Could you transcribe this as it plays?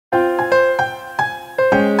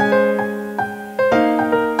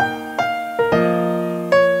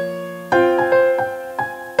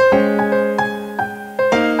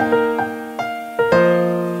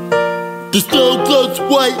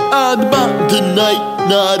on the mountain tonight,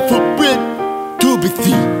 not for bread to be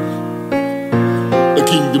seen. A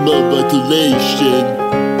kingdom of isolation,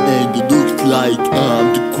 and it looks like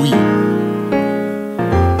I'm the queen.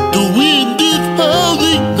 The wind is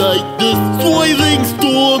howling like the swirling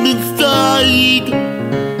storm inside.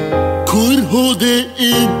 Couldn't hold it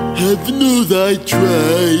in, heaven knows I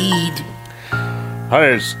tried.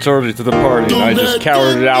 I started to the party and I just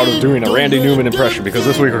cowered out of doing a Randy Newman impression because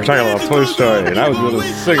this week we're talking about Toy Story and I was going to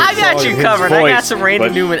sing a I got song you in his covered. voice, I got some Randy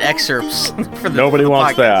but Newman excerpts for the nobody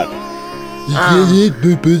wants podcast. that.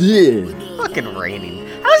 Fucking Randy.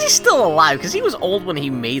 How is he still alive? Because he was old when he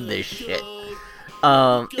made this shit.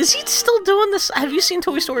 Is he still doing this? Have you seen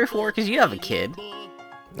Toy Story 4? Because you have a kid.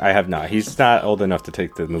 I have not. He's not old enough to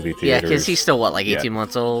take the movie theaters. Yeah, because he's still, what, like 18 Yeah.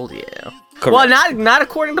 months old? Yeah. Correct. Well, not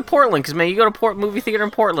according to Portland, because, man, you go to movie theater in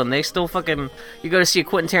Portland, they still fucking... You go to see a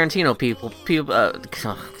Quentin Tarantino people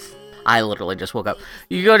I literally just woke up.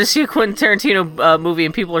 You go to see a Quentin Tarantino movie,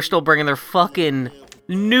 and people are still bringing their fucking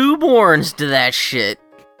newborns to that shit.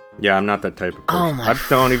 Yeah, I'm not that type of person. Oh my I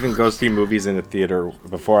don't even go see movies in the theater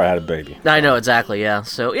before I had a baby. I know, exactly, yeah.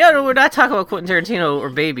 So, yeah, no, we're not talking about Quentin Tarantino or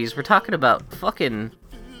babies. We're talking about fucking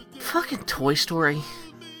Toy Story.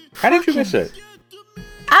 How did you miss it?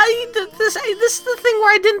 This is the thing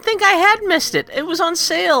where I didn't think I had missed it. It was on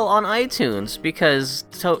sale on iTunes because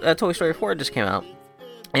Toy Story 4 just came out.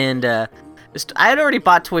 And I had already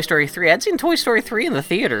bought Toy Story 3. I'd seen Toy Story 3 in the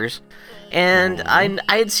theaters. And I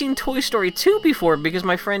had seen Toy Story 2 before because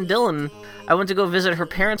my friend Dylan, I went to go visit her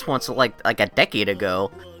parents once like a decade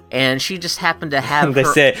ago. And she just happened to have They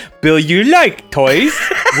her... said, Bill, you like toys?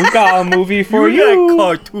 We got a movie for you.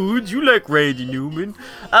 like cartoons? You like Randy Newman?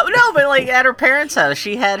 No, but like at her parents' house,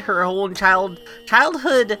 she had her whole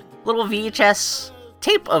childhood little VHS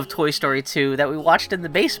tape of Toy Story 2 that we watched in the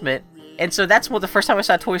basement. And so that's the first time I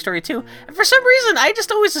saw Toy Story 2. And for some reason, I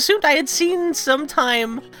just always assumed I had seen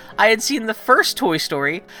the first Toy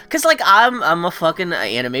Story. Because, like, I'm a fucking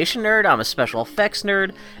animation nerd, I'm a special effects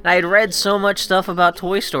nerd, and I had read so much stuff about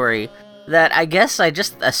Toy Story that I guess I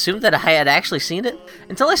just assumed that I had actually seen it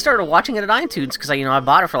until I started watching it at iTunes, because I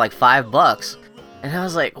bought it for like $5. And I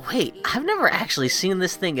was like, wait, I've never actually seen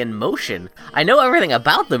this thing in motion. I know everything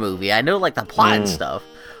about the movie. I know, like, the plot and stuff.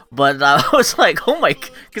 But I was like, oh my,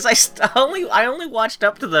 because I only watched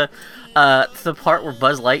up to the part where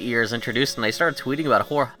Buzz Lightyear is introduced, and I started tweeting about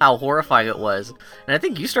how horrifying it was. And I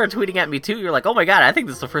think you started tweeting at me too. You're like, oh my god, I think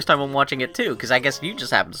this is the first time I'm watching it too, because I guess you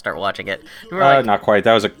just happened to start watching it. And we're like, Not quite.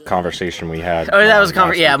 That was a conversation we had. oh, that was a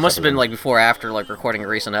conversation. Yeah, it last must have been episode. like before or after like recording a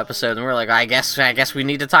recent episode. And we're like, I guess we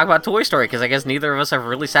need to talk about Toy Story, because I guess neither of us have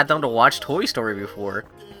really sat down to watch Toy Story before.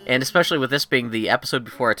 And especially with this being the episode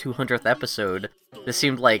before our 200th episode, this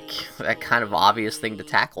seemed like a kind of obvious thing to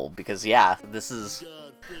tackle, because yeah, this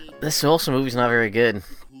Wilson movie's not very good.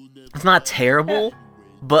 It's not terrible,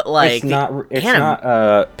 but like It's not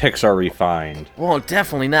Pixar refined. well,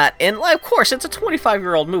 definitely not. And like, of course, it's a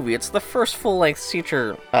 25-year-old movie. It's the first full-length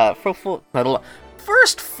feature,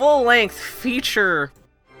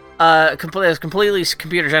 completely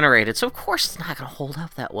computer generated. So of course it's not gonna hold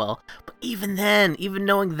up that well. But even then, even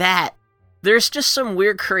knowing that, there's just some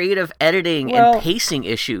weird creative editing and pacing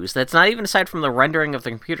issues. That's not even aside from the rendering of the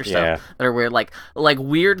computer stuff that are weird. Like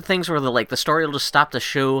weird things where the story will just stop to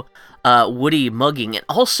show Woody mugging, and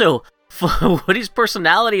also Woody's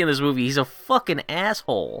personality in this movie. He's a fucking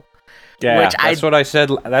asshole. Yeah, that's what I said.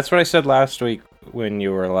 That's what I said last week when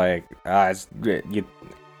you were like, you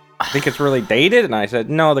think it's really dated, and I said,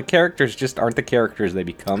 no, the characters just aren't the characters they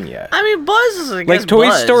become yet. I mean, Buzz is Like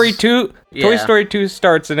Toy Story 2. Yeah. Toy Story 2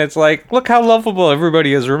 starts, and it's like, look how lovable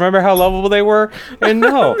everybody is. Remember how lovable they were? And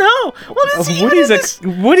no, no. Well,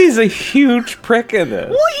 Woody's a huge prick in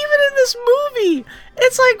this. Well, even in this movie,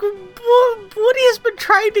 it's like Woody has been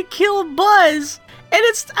trying to kill Buzz, and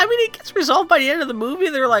it gets resolved by the end of the movie.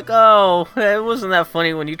 They're like, oh, it wasn't that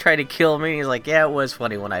funny when you tried to kill me. And he's like, yeah, it was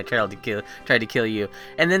funny when I tried to kill you.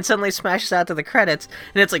 And then suddenly smashes out to the credits,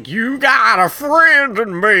 and it's like, you got a friend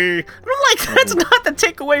in me. And I'm like, that's not the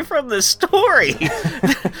takeaway from the story.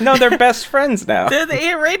 No, they're best friends now.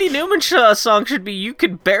 The Randy Newman song should be, you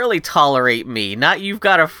could barely tolerate me, not you've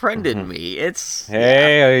got a friend in me. It's...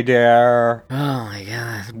 Hey there. Oh my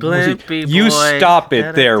god. Blimpy You boy. stop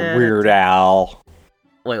it there, Weird Al.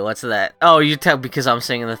 Wait, what's that? Oh, you tell because I'm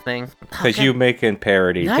singing the thing. Because you making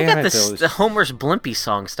parody. Now I Damn got it, the Homer's Blimpie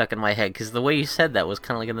song stuck in my head because the way you said that was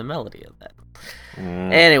kind of like in the melody of that.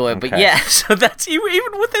 Anyway, but yeah, so that's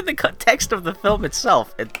even within the context of the film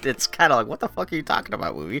itself, it's kind of like, what the fuck are you talking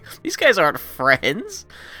about, movie? These guys aren't friends.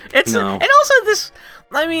 And also this,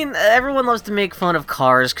 I mean, everyone loves to make fun of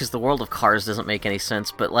Cars because the world of Cars doesn't make any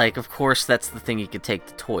sense, but like, of course, that's the thing you could take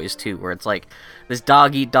to toys too, where it's like this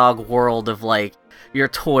dog-eat-dog world of like, you're a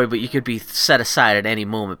toy, but you could be set aside at any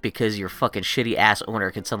moment because your fucking shitty-ass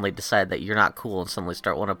owner can suddenly decide that you're not cool and suddenly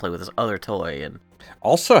start wanting to play with this other toy. And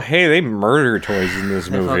also, hey, they murder toys in this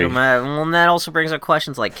movie. Well, and that also brings up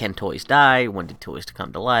questions like, can toys die? When did toys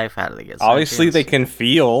come to life? How do they get sentience? Obviously, they can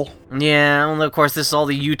feel. Yeah, well, of course, this is all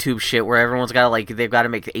the YouTube shit where everyone's got to, like, they've got to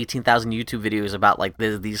make 18,000 YouTube videos about, like,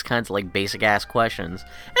 these kinds of, like, basic-ass questions.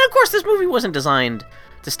 And, of course, this movie wasn't designed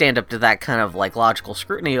to stand up to that kind of, like, logical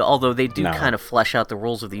scrutiny, although they do kind of flesh out the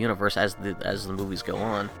rules of the universe as the movies go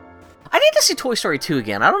on. I need to see Toy Story 2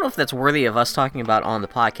 again. I don't know if that's worthy of us talking about on the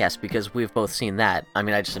podcast, because we've both seen that. I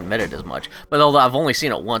mean, I just admitted as much. But although I've only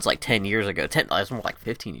seen it once, like, 10 years ago. It's more like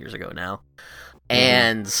 15 years ago now.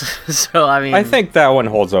 And so, I mean, I think that one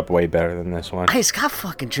holds up way better than this one. It's got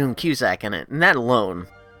fucking June Cusack in it, and that alone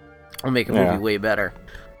will make a movie way better.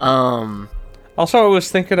 Also, I was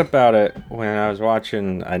thinking about it when I was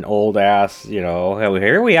watching an old ass,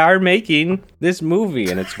 here we are making this movie,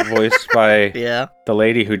 and it's voiced by the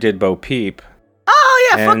lady who did Bo Peep. Oh,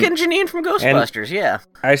 yeah, fucking Janine from Ghostbusters, yeah.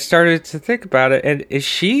 I started to think about it, and is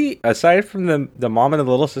she, aside from the mom and the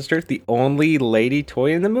little sister, the only lady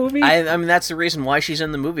toy in the movie? I mean, that's the reason why she's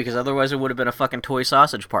in the movie, because otherwise it would have been a fucking toy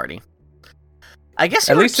sausage party. I guess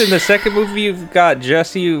at least in the second movie, you've got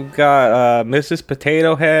Jessie, you've got Mrs.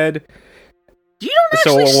 Potato Head. You don't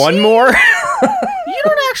actually one more? You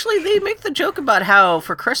don't actually... They make the joke about how,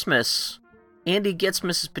 for Christmas, Andy gets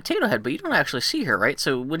Mrs. Potato Head, but you don't actually see her, right?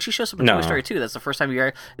 So when she shows up in Toy Story 2, that's the first time you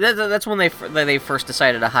hear... That's when they first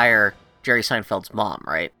decided to hire Jerry Seinfeld's mom,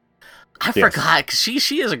 right? I forgot, because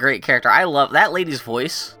she is a great character. I love... That lady's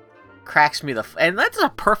voice cracks me and that's a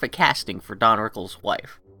perfect casting for Don Rickles'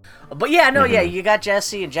 wife. But yeah, you got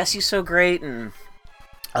Jessie, and Jessie's so great, and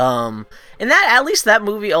that, at least that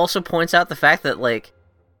movie also points out the fact that, like,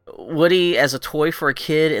 Woody as a toy for a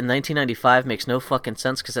kid in 1995 makes no fucking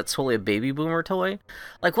sense because that's totally a baby boomer toy.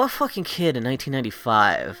 Like, what fucking kid in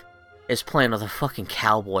 1995 is playing with a fucking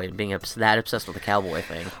cowboy and being that obsessed with the cowboy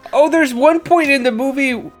thing? Oh, there's one point in the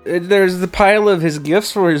movie, there's the pile of his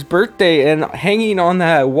gifts for his birthday, and hanging on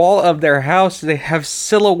that wall of their house, they have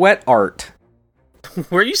silhouette art.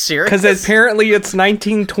 Were you serious? Because apparently it's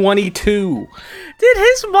 1922.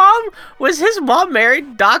 Was his mom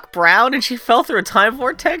married Doc Brown and she fell through a time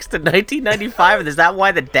vortex to 1995? And is that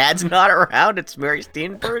why the dad's not around? It's Mary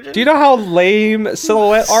Steenburgen? Do you know how lame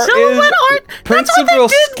silhouette art is? Principal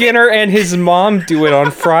Skinner and his mom do it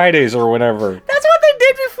on Fridays or whatever. That's what they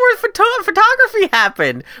did before photography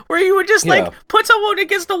happened, where you would just put someone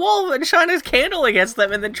against the wall and shine his candle against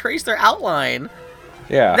them and then trace their outline.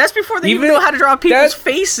 Yeah. That's before they even know how to draw people's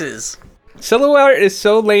faces. Silhouette art is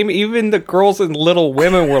so lame, even the girls in Little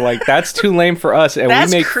Women were like, that's too lame for us, and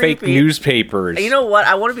we make fake newspapers. You know what?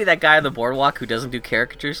 I want to be that guy on the boardwalk who doesn't do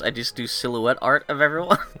caricatures. I just do silhouette art of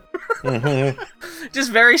everyone.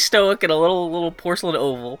 Just very stoic and a little porcelain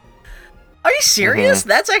oval. Are you serious?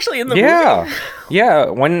 That's actually in the movie? Yeah.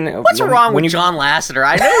 What's wrong with John Lasseter?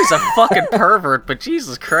 I know he's a fucking pervert, but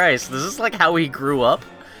Jesus Christ. This is like how he grew up.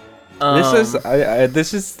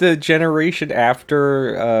 This is the generation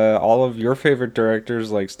after all of your favorite directors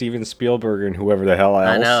like Steven Spielberg and whoever the hell else.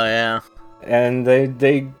 I know, yeah. And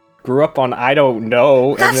they grew up on I don't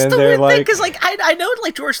know. That's and then the they're weird like, thing, because like I know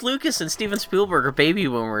like George Lucas and Steven Spielberg are baby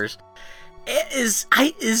boomers. Is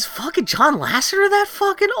fucking John Lasseter that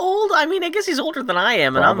fucking old? I mean, I guess he's older than I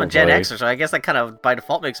am, and I'm a Gen Xer, so I guess that kind of by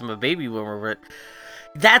default makes him a baby boomer, but...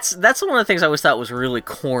 That's one of the things I always thought was really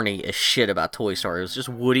corny as shit about Toy Story. It was just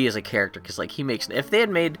Woody as a character, because like he makes. If they had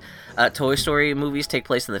made Toy Story movies take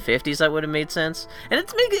place in the 50s, that would have made sense. And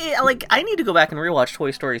it's like I need to go back and rewatch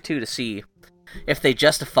Toy Story 2 to see if they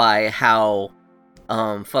justify how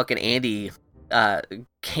fucking Andy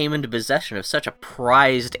came into possession of such a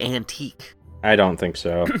prized antique. I don't think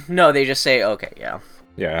so. No, they just say okay, yeah.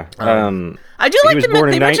 Yeah. I do like that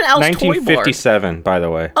they mention Al's Toy Bar. 1957, by the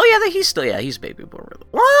way. Oh yeah, he's baby boomer.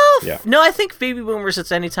 Well, no, I think baby boomers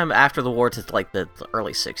it's anytime after the war to like the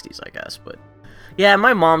early 60s, I guess. But yeah,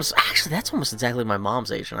 my mom's actually that's almost exactly my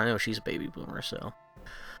mom's age, and I know she's a baby boomer, so.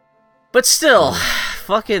 But still,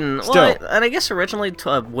 fucking. Well, and I guess originally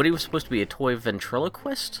Woody was supposed to be a toy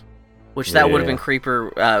ventriloquist. Which that would have been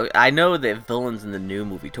creeper. I know that villains in the new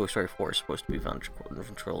movie Toy Story 4 are supposed to be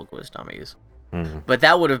ventriloquist dummies. Mm-hmm. But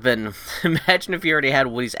that would have been... Imagine if you already had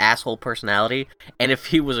Woody's asshole personality, and if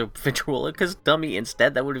he was a ventriloquist dummy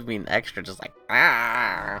instead, that would have been extra, just like...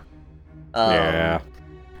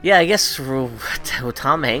 Yeah, I guess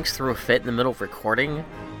Tom Hanks threw a fit in the middle of recording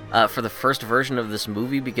for the first version of this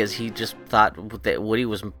movie because he just thought that Woody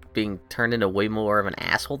was being turned into way more of an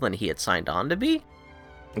asshole than he had signed on to be.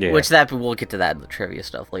 Yeah. Which we'll get to that in the trivia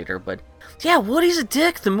stuff later, but yeah, Woody's a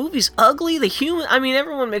dick. The movie's ugly.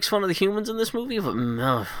 Everyone makes fun of the humans in this movie, but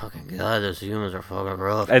oh fucking god, those humans are fucking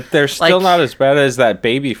rough. They're still not as bad as that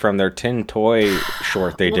baby from their Tin Toy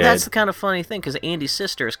short they did. That's the kind of funny thing, because Andy's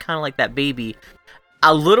sister is kind of like that baby.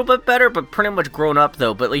 A little bit better, but pretty much grown up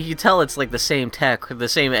though. But like you tell, it's like the same tech, the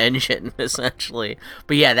same engine essentially.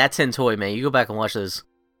 But yeah, that Tin Toy, man, you go back and watch this.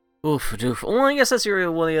 Oof, doof. Well, I guess that's one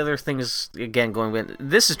of the other things, again,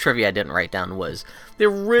 this is trivia I didn't write down, was the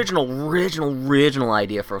original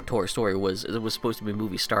idea for Toy Story was it was supposed to be a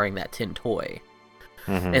movie starring that Tin Toy.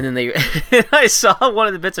 Mm-hmm. And then I saw one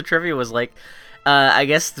of the bits of trivia was like, I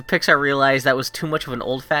guess the Pixar realized that was too much of an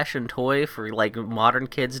old-fashioned toy for, like, modern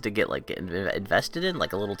kids to get, like, invested in,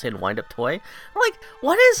 like a little tin wind-up toy. I'm like,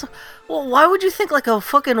 why would you think, like, a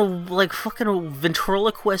fucking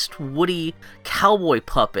ventriloquist Woody cowboy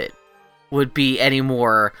puppet would be any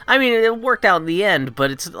more... I mean, it worked out in the end, but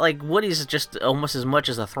it's, like, Woody's just almost as much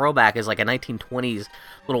as a throwback as, like, a 1920s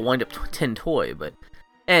little wind-up tin toy, but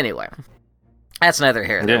anyway... That's neither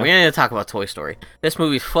here nor there. We're going to talk about Toy Story. This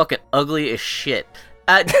movie's fucking ugly as shit.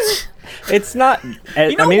 It's not...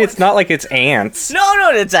 it's not like it's ants. No,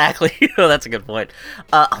 exactly. That's a good point.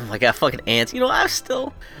 Oh my god, fucking ants. No,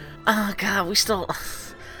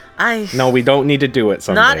 we don't need to do it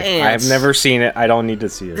someday. Not ants. I've never seen it. I don't need to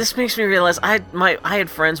see it. This makes me realize I had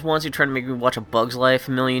friends once who tried to make me watch A Bug's Life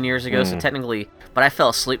a million years ago, so technically... But I fell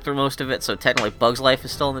asleep through most of it, so technically Bug's Life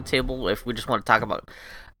is still on the table if we just want to talk about...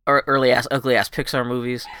 early-ass, ugly-ass Pixar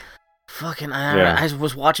movies. Fucking, I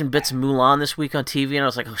was watching bits of Mulan this week on TV, and I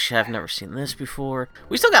was like, oh shit, I've never seen this before.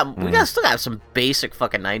 We still got some basic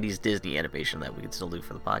fucking 90s Disney animation that we can still do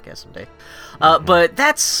for the podcast someday. But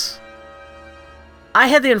that's... I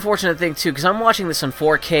had the unfortunate thing, too, because I'm watching this on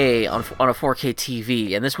 4K, on a 4K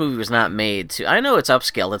TV, and this movie was not made to... I know it's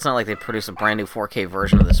upscaled. It's not like they produced a brand new 4K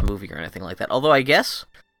version of this movie or anything like that. Although, I guess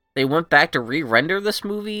they went back to re-render this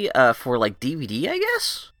movie for, like, DVD, I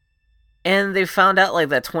guess? And they found out, like,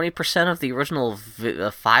 that 20% of the original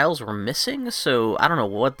files were missing, so I don't know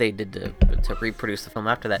what they did to reproduce the film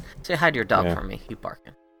after that. Say hi to your dog for me. He's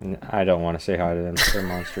barking. I don't want to say hi to them. They're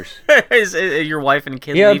monsters. Is your wife and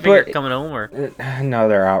kids leaving or coming home? Or? No,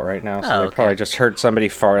 they're out right now, so they probably just heard somebody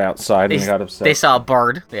fart outside and got upset. They saw a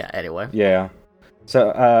bird. Yeah, anyway. Yeah.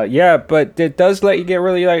 So, but it does let you get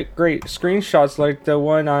really, like, great screenshots like the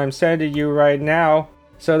one I'm sending you right now.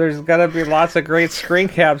 So there's gotta be lots of great screen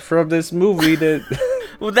caps from this movie that...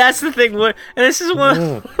 Well, that's the thing. And this is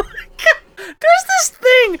one... There's this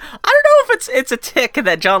thing. I don't know if it's a tick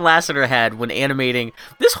that John Lasseter had when animating.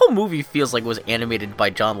 This whole movie feels like it was animated by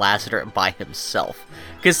John Lasseter by himself.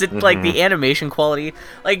 Because like the animation quality,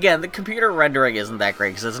 like again, the computer rendering isn't that great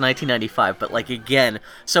because it's 1995. But like again,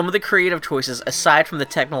 some of the creative choices, aside from the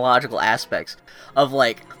technological aspects of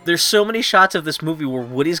like, there's so many shots of this movie where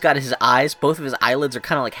Woody's got his eyes, both of his eyelids are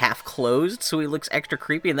kind of like half closed, so he looks extra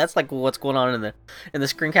creepy, and that's like what's going on in the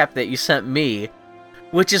screen cap that you sent me.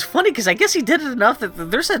 Which is funny because I guess he did it enough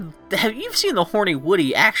that you've seen the horny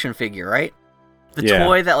Woody action figure, right? The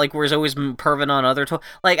toy that like was always perving on other toys.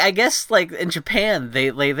 Like I guess like in Japan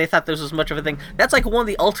they thought this was much of a thing. That's like one of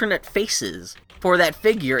the alternate faces for that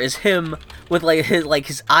figure is him with like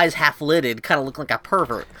his eyes half lidded, kind of look like a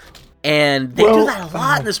pervert. And they do that a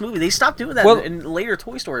lot in this movie. They stopped doing that in later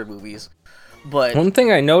Toy Story movies. But one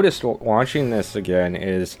thing I noticed watching this again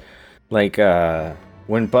is like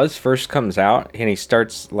when Buzz first comes out and he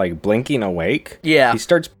starts like blinking awake, he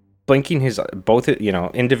starts blinking his both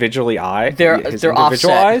individually they're individual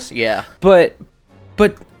offset. Eyes. Yeah, but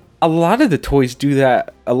a lot of the toys do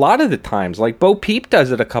that a lot of the times. Like Bo Peep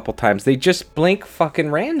does it a couple times. They just blink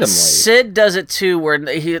fucking randomly. Sid does it too, where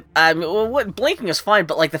blinking is fine,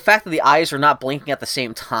 but like the fact that the eyes are not blinking at the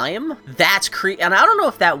same time, that's creepy. And I don't know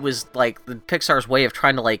if that was like the Pixar's way of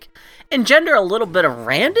trying to like engender a little bit of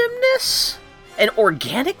randomness and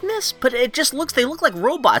organicness, but it just they look like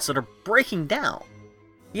robots that are breaking down.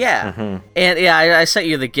 Yeah, and yeah, I sent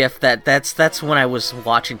you the GIF. That's when I was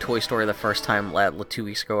watching Toy Story the first time 2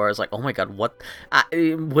 weeks ago. I was like, oh my god, what?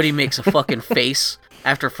 Woody makes a fucking face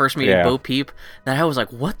after first meeting Bo Peep. That I was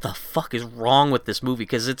like, what the fuck is wrong with this movie?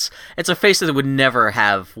 Because it's a face that would never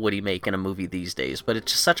have Woody make in a movie these days. But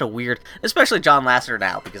it's just such a weird, especially John Lasseter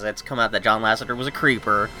now, because it's come out that John Lasseter was a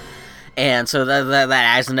creeper, and so that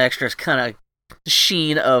adds an extra kind of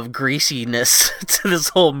sheen of greasiness to this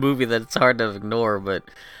whole movie that it's hard to ignore. But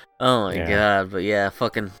oh my god, but yeah,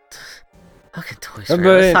 fucking Toy Story.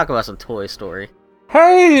 Let's talk about some Toy Story.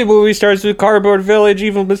 Hey, the movie starts with Cardboard Village.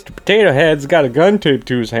 Evil Mr. Potato Head's got a gun taped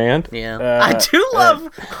to his hand. Yeah, I do love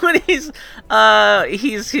when he's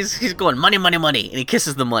going money, money, money, and he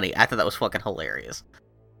kisses the money. I thought that was fucking hilarious.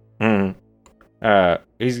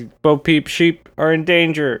 He's Bo Peep sheep are in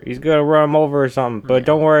danger. He's gonna run him over or something. But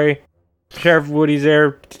don't worry, Sheriff Woody's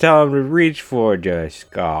there to tell him to reach for the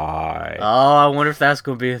sky. Oh, I wonder if that's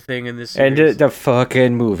going to be a thing in this series. And the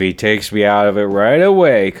fucking movie takes me out of it right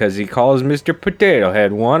away, because he calls Mr. Potato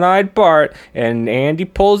Head One-Eyed Bart, and Andy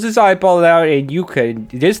pulls his eyeball out, and you can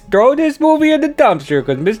just throw this movie in the dumpster,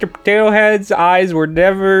 because Mr. Potato Head's eyes were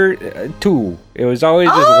never two. It was always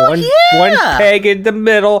just one peg in the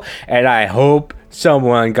middle, and I hope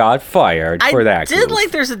someone got fired for that. I did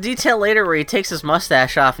like there's a detail later where he takes his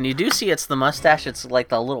mustache off, and you do see it's the mustache. It's like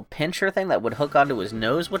the little pincher thing that would hook onto his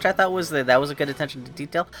nose, which I thought was that was a good attention to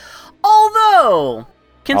detail. Although,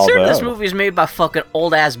 considering this movie is made by fucking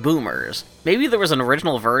old ass boomers, maybe there was an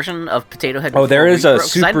original version of Potato Head. Oh, there is a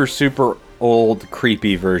super old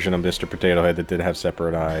creepy version of Mr. Potato Head that did have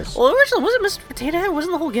separate eyes. Well, originally wasn't Mr. Potato Head?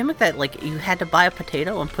 Wasn't the whole gimmick that like you had to buy a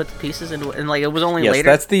potato and put the pieces into it, and like it was only later? Yes,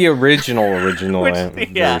 that's the original version.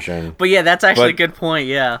 But yeah, that's actually a good point.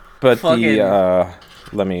 Yeah, but fucking...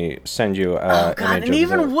 let me send you image and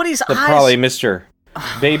even Woody's eyes. Probably Mr.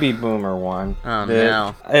 Baby Boomer one. Oh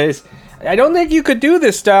no. I don't think you could do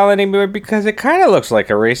this style anymore because it kind of looks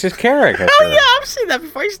like a racist caricature. Oh yeah, I've seen that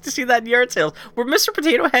before. I used to see that in yard sales where Mr.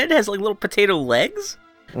 Potato Head has like little potato legs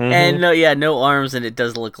and no arms, and it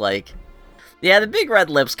does look like the big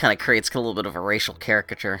red lips kind of creates a little bit of a racial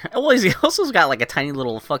caricature. Well, he also got like a tiny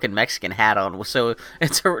little fucking Mexican hat on, so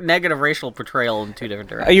it's a negative racial portrayal in two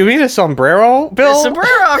different directions. You mean a sombrero, Bill? A sombrero.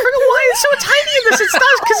 I forget why it's so tiny in this. It's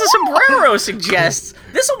not because the sombrero suggests.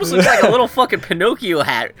 This almost looks like a little fucking Pinocchio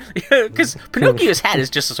hat, because Pinocchio's hat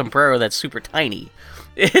is just a sombrero that's super tiny.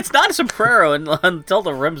 It's not a sombrero until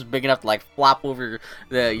the rim's big enough to like flop over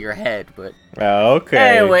your head, but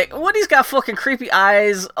okay. Anyway, Woody's got fucking creepy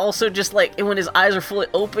eyes. Also, just like when his eyes are fully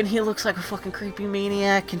open, he looks like a fucking creepy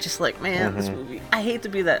maniac. And just like, man, this movie. I hate to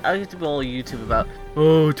be all YouTube about.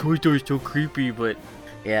 Oh, Toy Story's so creepy, but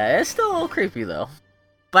yeah, it's still a little creepy though.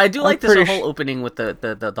 But I do like this whole opening with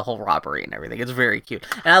the whole robbery and everything. It's very cute,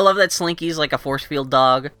 and I love that Slinky's like a force field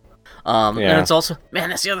dog. And it's also, man,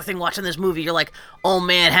 that's the other thing watching this movie. You're like, oh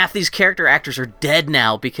man, half these character actors are dead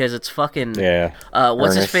now because it's fucking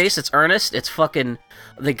what's his face? It's Ernest. It's fucking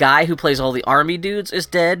the guy who plays all the army dudes is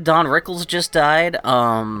dead. Don Rickles just died.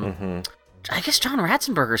 I guess John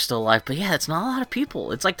Ratzenberger's still alive, but yeah, it's not a lot of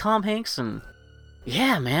people. It's like Tom Hanks and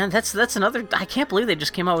yeah, man, that's another. I can't believe they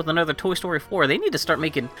just came out with another Toy Story 4. They need to start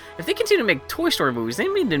making. If they continue to make Toy Story movies, they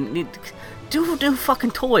need to do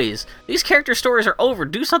fucking toys. These character stories are over.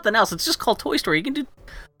 Do something else. It's just called Toy Story. You can do.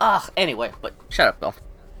 Anyway, but shut up, Bill.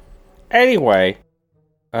 Anyway,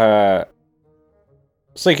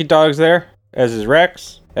 Slinky Dog's there, as is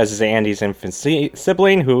Rex, as is Andy's infant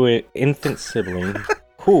sibling. Who? Is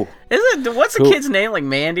it? What's the kid's name? Like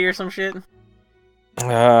Mandy or some shit?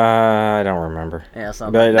 I don't remember. Yeah,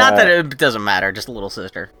 something. But, not that it doesn't matter. Just a little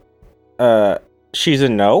sister. She's a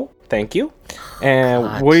no. Thank you.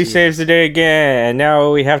 And Woody saves the day again. And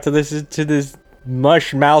now we have to listen to this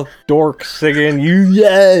mush mouth dork singing.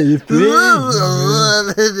 Was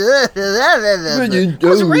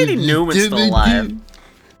Randy Newman still alive?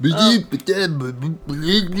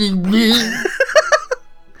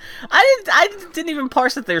 I didn't even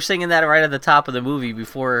parse that they were singing that right at the top of the movie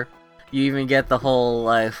before you even get the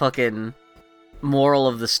whole fucking moral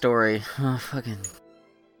of the story. Oh, fucking.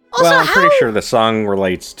 Also, well, I'm pretty sure the song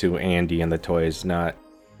relates to Andy and the toys, not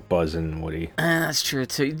Buzz and Woody. That's true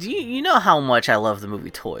too. You know how much I love the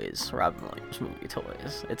movie Toys, Robin Williams movie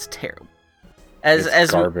Toys. It's terrible.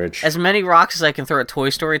 It's garbage. As many rocks as I can throw at Toy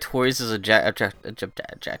Story, Toys is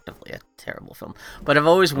objectively a terrible film. But I've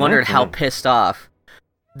always wondered how pissed off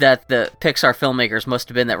that the Pixar filmmakers must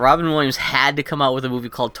have been that Robin Williams had to come out with a movie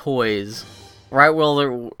called Toys right while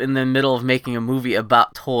they're in the middle of making a movie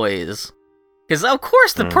about toys. Because, of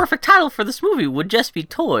course, the perfect title for this movie would just be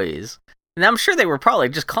Toys. And And I'm sure they were probably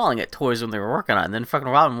just calling it Toys when they were working on it. And then fucking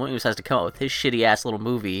Robin Williams has to come up with his shitty-ass little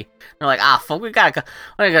movie. They're like, fuck,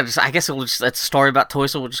 I guess it's a story about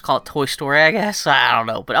toys, so we'll just call it Toy Story, I guess? I don't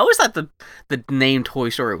know. But I always thought the name Toy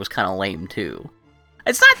Story was kind of lame, too.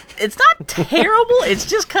 It's not terrible, it's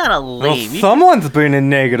just kind of lame. Well, someone's been a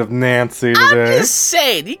negative Nancy today. I'm just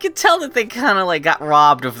saying, you can tell that they kind of like got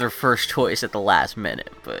robbed of their first choice at the last minute,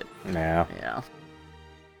 but... Yeah.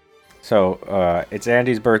 So, it's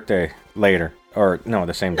Andy's birthday later. Or, no,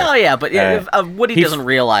 the same day. Oh, yeah, but Woody doesn't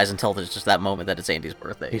realize until there's just that moment that it's Andy's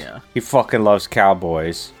birthday, He fucking loves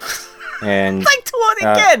cowboys. And...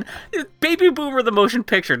 again! Baby Boomer the motion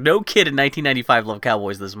picture. No kid in 1995 loved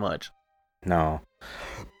cowboys this much. No.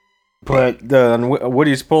 But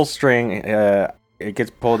Woody's pull string, it gets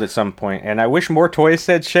pulled at some point, and I wish more toys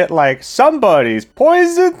said shit like, somebody's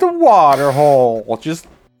poisoned the water hole. Just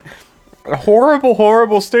horrible,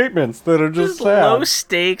 horrible statements that are just sad. Low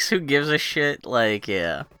stakes, who gives a shit, like,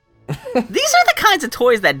 yeah. These are the kinds of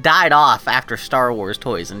toys that died off after Star Wars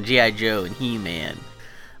toys and G.I. Joe and He-Man.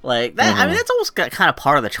 Like, that. I mean, that's almost kind of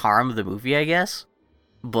part of the charm of the movie, I guess.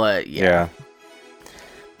 But, yeah.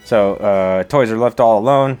 So, toys are left all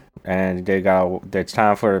alone, and it's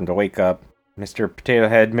time for them to wake up. Mr. Potato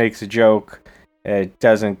Head makes a joke. It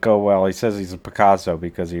doesn't go well. He says he's a Picasso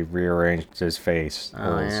because he rearranged his face.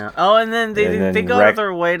 And then they go out of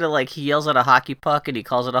their way to, like, he yells at a hockey puck, and he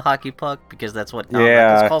calls it a hockey puck, because that's what Don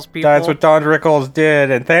Rickles calls people. That's what Don Rickles did,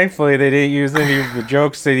 and thankfully they didn't use any of the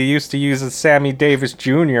jokes that he used to use as Sammy Davis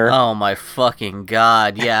Jr. Oh my fucking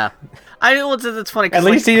god, yeah. I mean, it's funny. At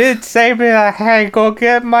least he didn't say, hey, go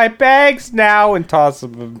get my bags now, and toss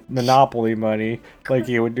some Monopoly money like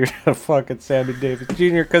he would do to fucking Sammy Davis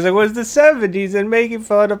Jr., because it was the 70s and making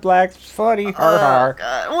fun of blacks was funny.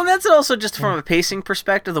 Well, that's also just from a pacing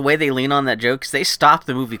perspective, the way they lean on that joke, because they stopped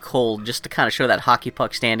the movie cold just to kind of show that hockey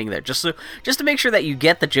puck standing there, just to make sure that you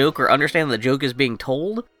get the joke or understand the joke is being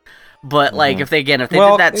told. But like, if they did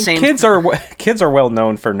that same, kids are well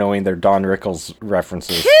known for knowing their Don Rickles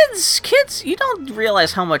references. Kids, you don't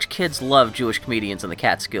realize how much kids love Jewish comedians in the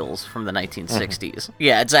Catskills from the 1960s.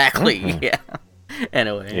 Yeah, exactly. Yeah.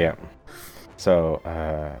 Anyway. Yeah. So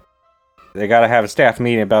they got to have a staff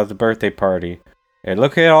meeting about the birthday party. And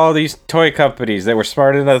look at all these toy companies that were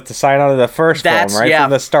smart enough to sign on to the first film from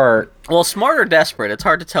the start. Well, smart or desperate, it's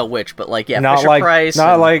hard to tell which. But like, not Fisher-Price,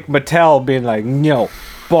 like Mattel being like, no.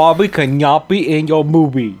 Bobby cannot be in your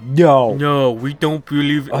movie. No, we don't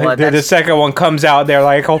believe it. Well, the second one comes out, they're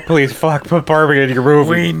like, oh, please, put Barbie in your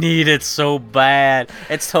movie. We need it so bad.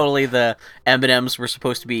 It's totally the M&M's were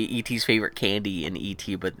supposed to be E.T.'s favorite candy in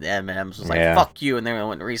E.T., but the M&M's was like, fuck you, and then we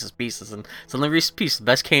went to Reese's Pieces, and suddenly Reese's Pieces, the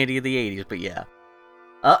best candy of the 80s, but yeah.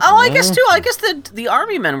 I guess the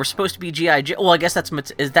Army Men were supposed to be G.I. Joe. Well, I guess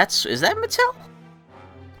is that Mattel?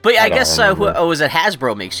 But I guess, was it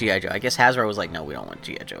Hasbro makes G.I. Joe? I guess Hasbro was like, no, we don't want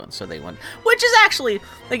G.I. Joe, and so they went... Which is actually,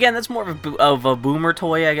 again, that's more of a boomer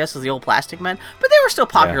toy, I guess, is the old Plastic Men. But they were still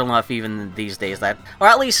popular enough even these days that... Or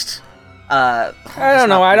at least... I don't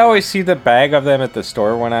know, I'd always see the bag of them at the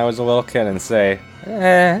store when I was a little kid and say,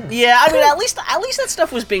 Yeah, I mean, at least that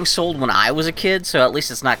stuff was being sold when I was a kid, so at least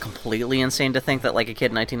it's not completely insane to think that, like, a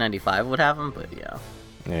kid in 1995 would have them, but yeah.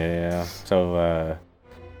 Yeah, so,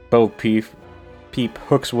 Bo Peep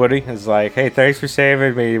hooks Woody, is like, hey, thanks for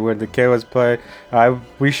saving me when the kid was playing.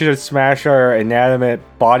 We should have smashed our inanimate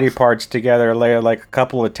body parts together later like a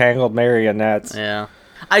couple of tangled marionettes. Yeah.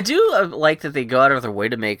 I do like that they go out of their way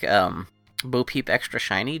to make Bo Peep extra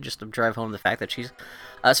shiny, just to drive home the fact that she's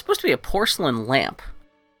supposed to be a porcelain lamp.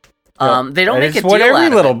 They don't make a deal what every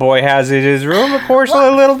out little of it. boy has in his room, a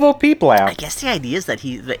porcelain little Bo Peep lamp. I guess the idea is that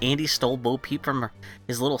Andy stole Bo Peep from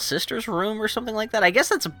his little sister's room or something like that. I guess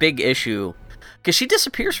that's a big issue. Because she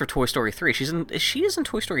disappears for Toy Story 3. She is in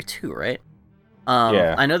Toy Story 2, right?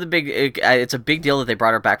 Yeah. I know it's a big deal that they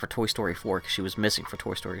brought her back for Toy Story 4 because she was missing for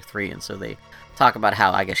Toy Story 3, and so they talk about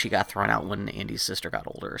how I guess she got thrown out when Andy's sister got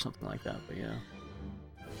older or something like that. But yeah.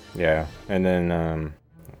 Yeah, and then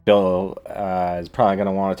Bill is probably going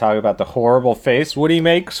to want to talk about the horrible face Woody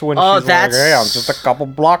makes when she's like, hey, I'm just a couple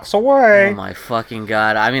blocks away. Oh my fucking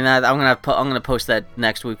god! I mean, I'm gonna post that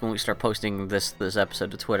next week when we start posting this episode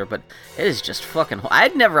to Twitter. But it is just fucking.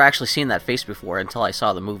 I'd never actually seen that face before until I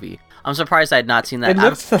saw the movie. I'm surprised I had not seen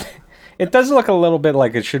that. It does look a little bit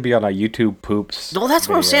like it should be on a YouTube poops. Well, that's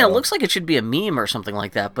what I'm saying. It looks like it should be a meme or something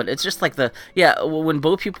like that. But it's just like when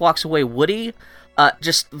Bo Peep walks away, Woody.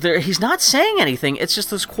 He's not saying anything. It's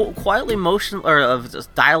just this quietly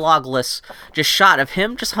dialogueless just shot of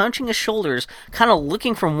him just hunching his shoulders, kind of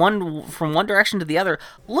looking from one direction to the other,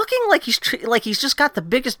 looking like he's just got the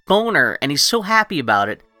biggest boner, and he's so happy about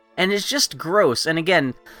it. and it's just gross. And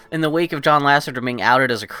again, in the wake of John Lasseter being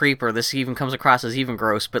outed as a creeper, this even comes across as even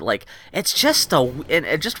gross. But like, it's just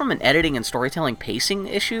just from an editing and storytelling pacing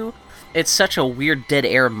issue, it's such a weird dead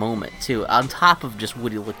air moment too. On top of just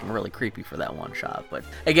Woody looking really creepy for that one shot. But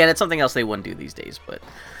again, it's something else they wouldn't do these days. But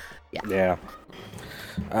yeah.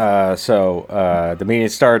 So the meeting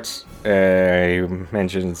starts. He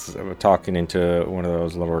mentions talking into one of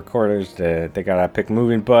those little recorders that they gotta pick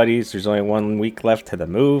moving buddies. There's only 1 week left to the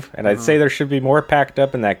move, and I'd say there should be more packed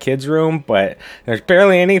up in that kid's room, but there's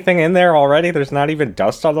barely anything in there already. There's not even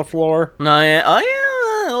dust on the floor. No, yeah, oh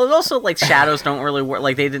yeah. Well, also, like, shadows don't really work.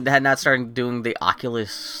 Like, they had not started doing the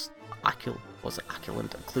oculant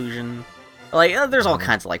occlusion. Like, there's all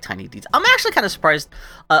kinds of like tiny details. I'm actually kind of surprised.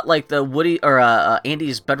 Like the Woody or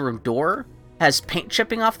Andy's bedroom door has paint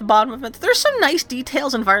chipping off the bottom of it. There's some nice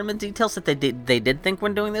details, environment details that they did think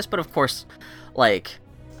when doing this, but of course, like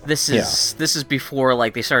this is before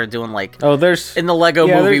like they started doing like there's in the Lego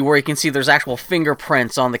movie where you can see there's actual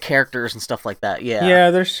fingerprints on the characters and stuff like that.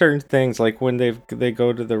 Yeah, there's certain things like when they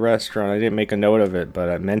go to the restaurant. I didn't make a note of it, but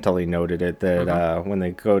I mentally noted it that when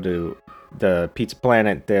they go to the Pizza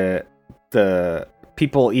Planet, the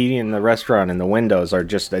people eating in the restaurant and the windows are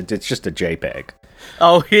just a JPEG.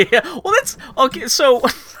 Oh yeah, well that's okay. So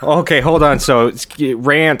okay, hold on. So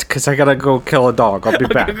rant because I gotta go kill a dog. I'll be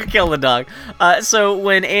back. Go kill the dog. So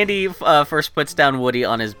when Andy first puts down Woody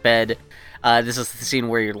on his bed, this is the scene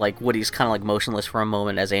where you're like Woody's kind of like motionless for a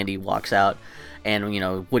moment as Andy walks out, and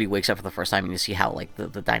Woody wakes up for the first time, and you see how like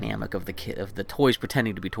the dynamic of the toys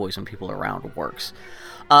pretending to be toys when people are around works.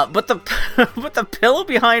 But the pillow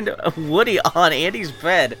behind Woody on Andy's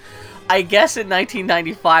bed, I guess in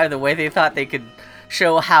 1995, the way they thought they could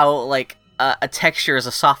show how like a texture is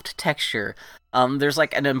a soft texture. There's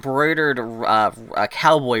like an embroidered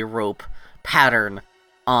cowboy rope pattern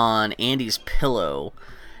on Andy's pillow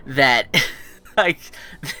that like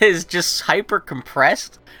is just hyper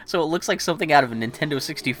compressed, so it looks like something out of a Nintendo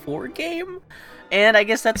 64 game. And I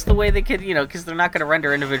guess that's the way they could, because they're not going to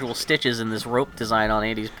render individual stitches in this rope design on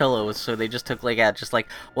Andy's pillow, so they just took, just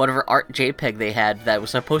whatever art JPEG they had that was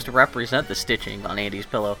supposed to represent the stitching on Andy's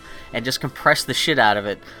pillow, and just compressed the shit out of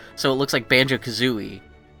it, so it looks like Banjo-Kazooie,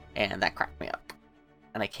 and that cracked me up.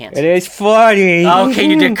 And I can't... It is funny! Okay,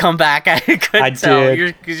 you did come back, I couldn't tell.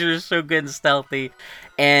 Did. Because you're so good and stealthy,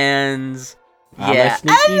 and... Yeah, and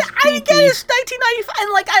I get it's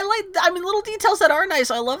 1995, and little details that are nice.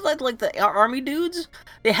 I love that, like the army dudes,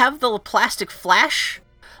 they have the plastic flash.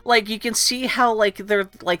 Like you can see how like they're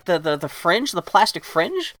like the fringe, the plastic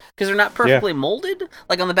fringe, because they're not perfectly molded.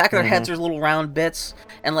 Like on the back of their heads, there's little round bits,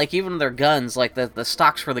 and like even their guns, like the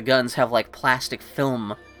stocks for the guns have like plastic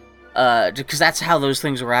film. Because that's how those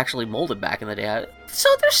things were actually molded back in the day. So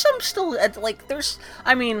there's some still,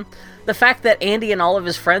 the fact that Andy and all of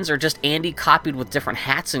his friends are just Andy copied with different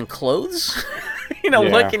hats and clothes,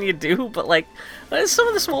 what can you do? But, some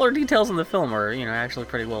of the smaller details in the film are, actually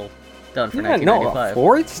pretty well done for 1995.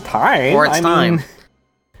 For its time. For its time.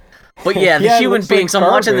 But yeah, the human beings, I'm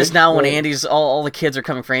watching this now when Andy's, all the kids are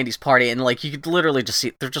coming for Andy's party, and, you could literally just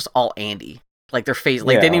see, they're just all Andy. Like their face,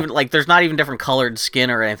 they didn't even there's not even different colored skin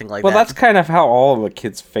or anything like that. Well, that's kind of how all of the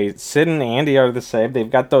kids' face. Sid and Andy are the same. They've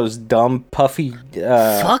got those dumb, puffy,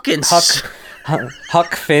 fucking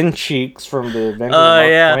Huck Finn cheeks from the Adventures of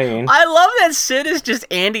Mark Twain. I love that Sid is just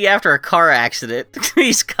Andy after a car accident.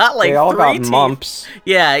 He's got they all got teeth. mumps.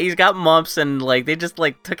 Yeah, he's got mumps, and they just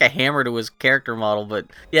took a hammer to his character model. But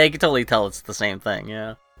yeah, you can totally tell it's the same thing.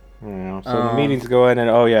 Yeah. Yeah. So the meetings go in, and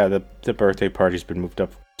the birthday party's been moved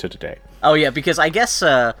up to today. Oh yeah, because I guess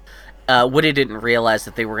Woody didn't realize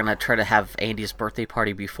that they were gonna try to have Andy's birthday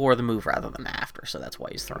party before the move rather than after, so that's why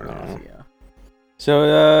he's thrown off. Yeah.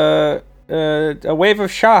 So a wave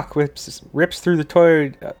of shock rips through the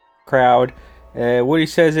toy crowd. Woody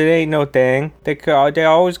says it ain't no thing. They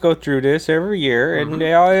always go through this every year, and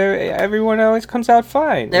everyone always comes out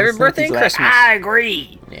fine. Every birthday and Christmas. I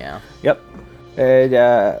agree. Yeah. Yep.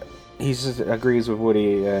 And he agrees with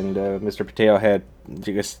Woody, and Mr. Potato Head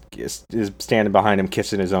just is standing behind him,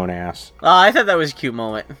 kissing his own ass. Oh, I thought that was a cute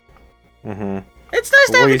moment. Mm-hmm. It's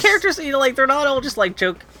nice to have the characters, they're not all just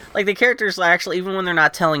joke. Like the characters actually, even when they're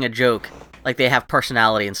not telling a joke, they have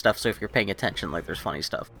personality and stuff. So if you're paying attention, there's funny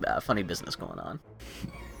stuff, funny business going on.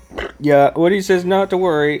 Yeah, Woody says not to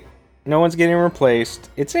worry. No one's getting replaced.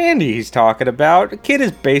 It's Andy he's talking about. The kid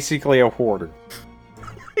is basically a hoarder.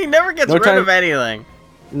 He never gets rid of anything.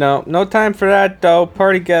 No time for that, though.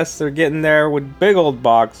 Party guests are getting there with big old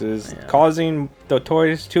boxes, causing the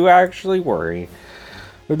toys to actually worry.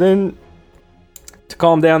 But then, to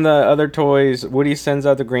calm down the other toys, Woody sends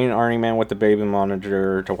out the green Arnie Man with the baby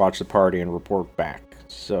monitor to watch the party and report back.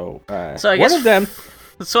 So, I guess one of them.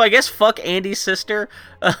 So I guess fuck Andy's sister.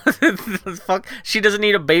 Fuck, she doesn't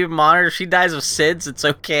need a baby monitor. If she dies of SIDS, it's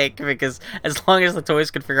okay because as long as the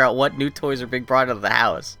toys can figure out what new toys are being brought into the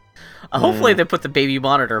house. Hopefully they put the baby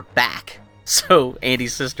monitor back so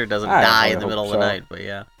Andy's sister doesn't die in the middle of the night. But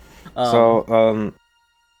yeah.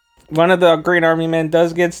 One of the Green Army men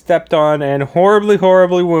does get stepped on and horribly,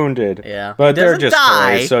 horribly wounded. Yeah. But they're just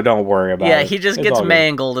toys, so don't worry about it. Yeah, he just gets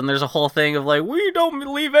mangled, and there's a whole thing of like, we don't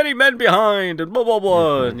leave any men behind, and blah, blah,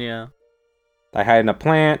 blah, and yeah. They hide in a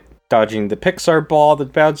plant, dodging the Pixar ball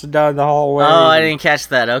that bounces down the hallway. Oh, I didn't catch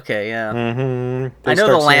that. Okay, yeah. I know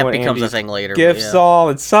the lamp becomes a thing later. Gifts all,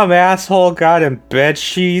 and some asshole got him bed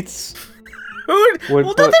sheets. Don't they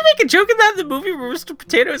make a joke of that in the movie where Mr.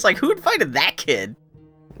 Potato is like, who invited that kid?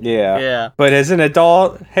 Yeah. But as an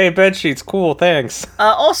adult, hey, bed sheets, cool, thanks.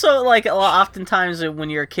 Also, like, oftentimes when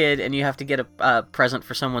you're a kid and you have to get a present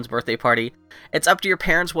for someone's birthday party, it's up to your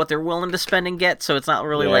parents what they're willing to spend and get, so it's not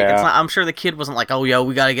really I'm sure the kid wasn't like, oh, yeah,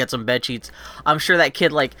 we gotta get some bed sheets. I'm sure that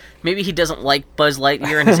kid, like, maybe he doesn't like Buzz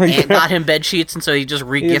Lightyear and his aunt got him bed sheets, and so he just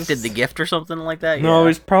re-gifted the gift or something like that. No,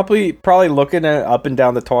 he's probably looking at up and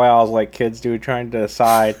down the toy aisles like kids do, trying to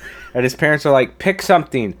decide, and his parents are like, pick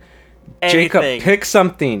something. Jacob, pick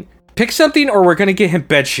something. Pick something or we're going to get him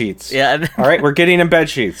bed sheets. Yeah. All right, we're getting him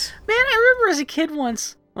bed sheets. Man, I remember as a kid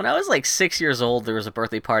once, when I was like 6 years old, there was a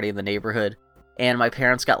birthday party in the neighborhood. And my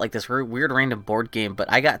parents got like this weird random board game,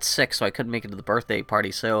 but I got sick, so I couldn't make it to the birthday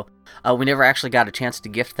party. So we never actually got a chance to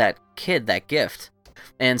gift that kid that gift.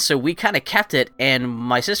 And so we kind of kept it, and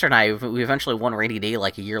my sister and I, we eventually one rainy day,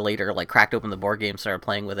 like a year later, like cracked open the board game, started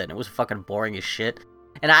playing with it, and it was fucking boring as shit.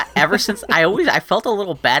 And ever since, I felt a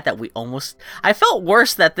little bad that I felt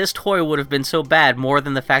worse that this toy would have been so bad more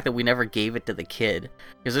than the fact that we never gave it to the kid.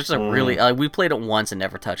 Because it's just really, we played it once and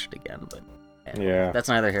never touched it again, but that's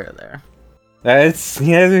neither here nor there. That's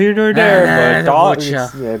here nor there,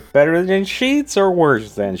 but better than sheets or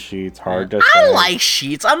worse than sheets? Hard to say. I like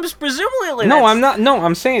sheets. I'm just presumably. No, I'm not. No,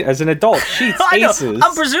 I'm saying as an adult, sheets aces.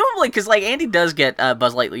 I'm presumably because like Andy does get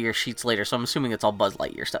Buzz Lightyear sheets later, so I'm assuming it's all Buzz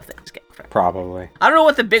Lightyear stuff that he's getting. Probably. I don't know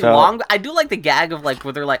what the big long. I do like the gag of like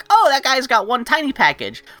where they're like, oh, that guy's got one tiny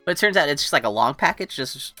package, but it turns out it's just like a long package,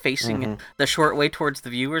 just facing the short way towards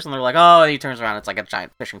the viewers, and they're like, oh, and he turns around, it's like a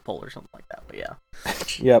giant fishing pole or something like that. But yeah.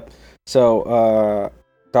 Yep. So,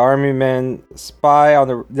 the army men spy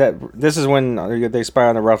on this is when they spy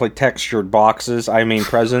on the roughly textured boxes,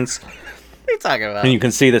 presents. What are you talking about? And you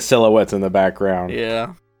can see the silhouettes in the background.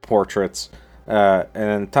 Yeah. Portraits.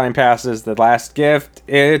 And time passes, the last gift,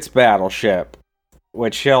 it's Battleship,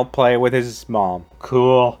 which he'll play with his mom.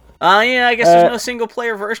 Cool. Yeah, I guess there's no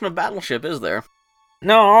single-player version of Battleship, is there?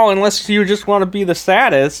 No, unless you just want to be the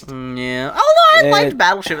saddest. Yeah. Although I liked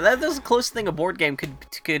Battleship. That's the closest thing a board game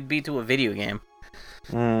could be to a video game.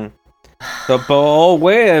 Wait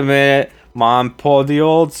a minute. Mom pulled the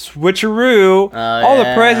old switcheroo. All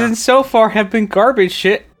the presents so far have been garbage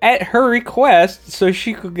shit at her request, so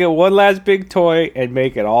she could get one last big toy and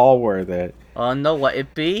make it all worth it. Oh no, what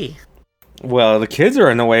it be? Well, the kids are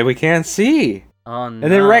in the way, we can't see. Oh no.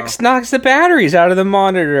 And then Rex knocks the batteries out of the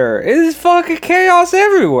monitor. It's fucking chaos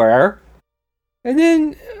everywhere. And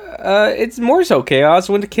then it's more so chaos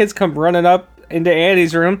when the kids come running up into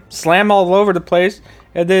Andy's room, slam all over the place,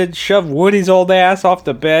 and then shove Woody's old ass off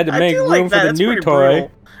the bed to make room for the new toy.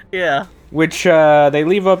 Brutal. Yeah. Which they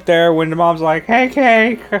leave up there when the mom's like, hey,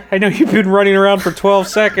 Cake, I know you've been running around for 12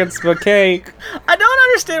 seconds, but Cake. I don't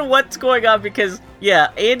understand what's going on because,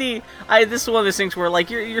 yeah, Andy, this is one of those things where, like,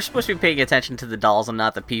 you're supposed to be paying attention to the dolls and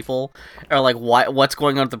not the people, or, like, what's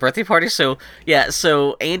going on at the birthday party. So, yeah,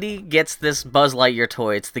 so Andy gets this Buzz Lightyear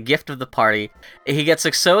toy. It's the gift of the party. He gets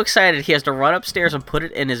like, so excited he has to run upstairs and put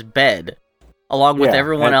it in his bed, along with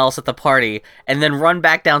everyone else at the party, and then run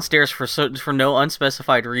back downstairs for no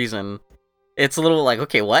unspecified reason. It's a little like,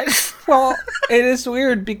 okay, what? Well, it is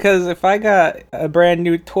weird because if I got a brand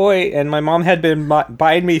new toy and my mom had been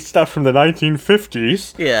buying me stuff from the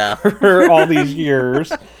 1950s for all these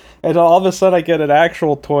years, and all of a sudden I get an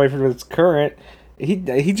actual toy from its current, he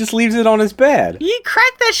just leaves it on his bed. You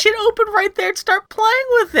crack that shit open right there and start playing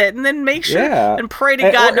with it, and then make sure and pray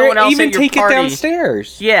to God no one else at your party. Even take it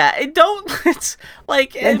downstairs. Yeah, it's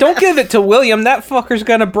like... And don't give it to William, that fucker's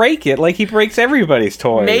gonna break it, like he breaks everybody's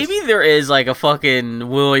toys. Maybe there is like a fucking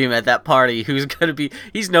William at that party who's gonna be...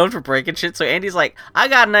 He's known for breaking shit, so Andy's like, I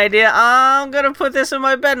got an idea, I'm gonna put this in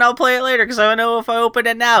my bed and I'll play it later, because I know if I open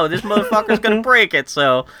it now, this motherfucker's gonna break it,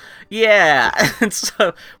 so... Yeah, and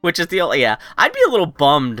so, which is the only, I'd be a little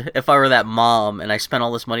bummed if I were that mom and I spent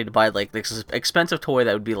all this money to buy like this expensive toy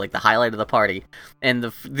that would be like the highlight of the party, and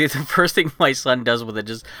the first thing my son does with it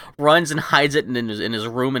just runs and hides it in his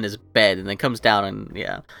room in his bed, and then comes down and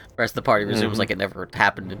the rest of the party resumes like it never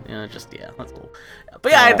happened. And, that's a little.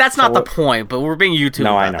 But that's not the point. But we're being YouTube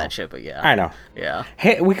about that shit. But I know. Yeah.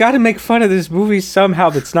 Hey, we got to make fun of this movie somehow.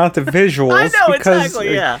 That's not the visuals. I know, because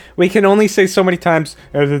exactly. Yeah. We can only say so many times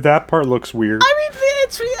that part looks weird. I mean,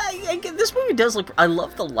 this movie does look. I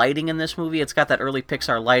love the lighting in this movie. It's got that early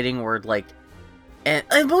Pixar lighting where like, and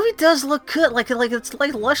the movie does look good. Like it's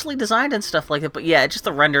like lushly designed and stuff like that. But yeah, just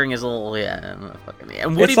the rendering is a little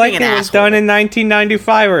And Woody it's like being it was done in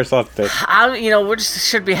 1995 or something. We just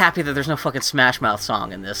should be happy that there's no fucking Smash Mouth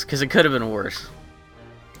song in this because it could have been worse.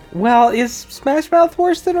 Well, is Smash Mouth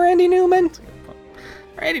worse than Randy Newman?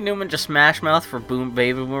 Randy Newman just Smash Mouth for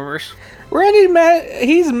baby boomers.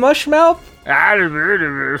 He's Mush Mouth. So,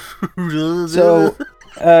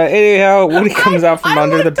 anyhow, Woody comes out from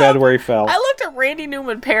under the bed where he fell. I looked at Randy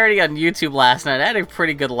Newman parody on YouTube last night. I had a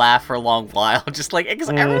pretty good laugh for a long while. Just like, because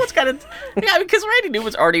everyone's kind of... because Randy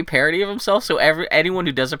Newman's already a parody of himself, so anyone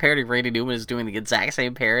who does a parody of Randy Newman is doing the exact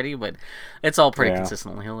same parody, but it's all pretty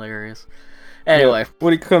consistently hilarious. Anyway.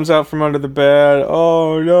 Woody comes out from under the bed.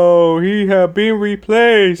 Oh no, he had been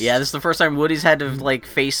replaced. Yeah, this is the first time Woody's had to like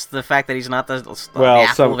face the fact that he's not the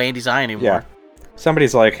apple of Andy's eye anymore. Yeah.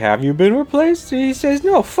 Somebody's like, have you been replaced? And he says,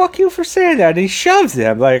 no, fuck you for saying that. And he shoves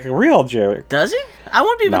him like a real jerk. Does he? I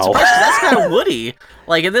wouldn't be even surprised, 'cause that's kind of Woody.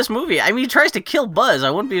 Like, in this movie, I mean, he tries to kill Buzz.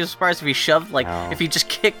 I wouldn't be surprised if he shoved, if he just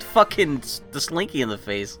kicked fucking the Slinky in the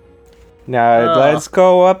face. Now, let's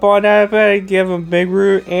go up on that bed and give him Big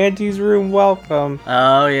Room, Andy's room welcome.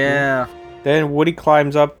 Oh, yeah. Then Woody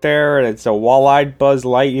climbs up there, and it's a wall-eyed Buzz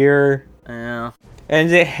Lightyear. Yeah.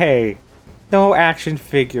 And hey, no action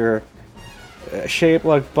figure shaped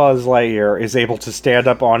like Buzz Lightyear is able to stand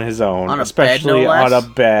up on his own, especially on a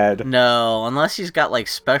bed. No, unless he's got, like,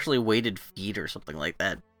 specially weighted feet or something like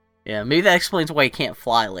that. Yeah, maybe that explains why he can't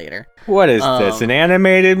fly later. What is this, an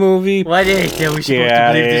animated movie? What is it? Are we supposed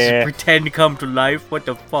to believe this is pretend to come to life? What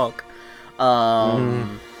the fuck? Yeah,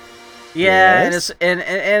 yes. and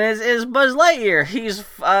it's Buzz Lightyear. He's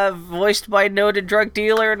voiced by noted drug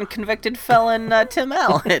dealer and convicted felon Tim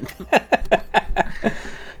Allen.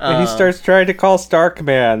 And he starts trying to call Star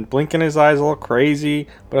Command, blinking his eyes a little crazy,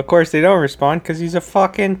 but of course they don't respond because he's a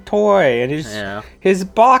fucking toy, and his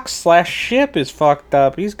box/ship is fucked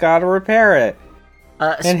up. He's got to repair it.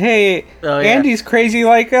 And Andy's crazy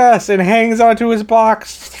like us and hangs onto his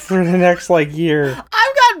box for the next year.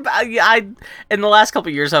 In the last couple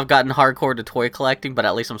of years, I've gotten hardcore to toy collecting, but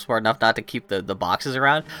at least I'm smart enough not to keep the boxes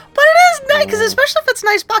around. But it is nice, because especially if it's a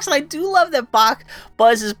nice box, and I do love that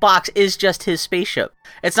Buzz's box is just his spaceship.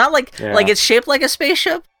 It's not like it's shaped like a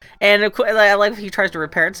spaceship, and I like if he tries to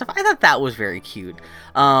repair it and stuff. I thought that was very cute.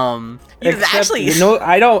 I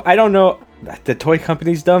don't know the toy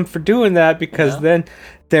company's done for doing that, because then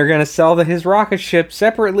they're gonna sell his rocket ship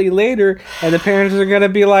separately later, and the parents are gonna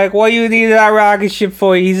be like, "What you need that rocket ship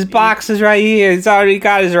for? His box is right here. He's already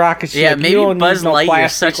got his rocket ship." Yeah, maybe Buzz Lightyear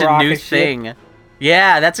is such a new thing.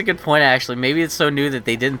 Yeah, that's a good point, actually. Maybe it's so new that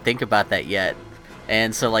they didn't think about that yet.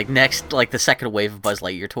 And so, the second wave of Buzz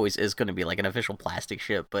Lightyear toys is going to be, an official plastic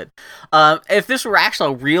ship. But if this were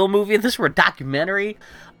actually a real movie, if this were a documentary,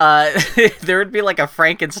 there would be, a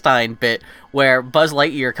Frankenstein bit where Buzz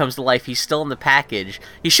Lightyear comes to life. He's still in the package.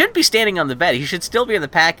 He shouldn't be standing on the bed. He should still be in the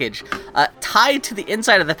package, tied to the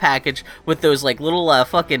inside of the package with those, little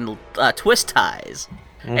fucking twist ties.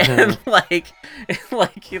 Mm-hmm. And,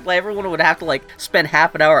 everyone would have to, spend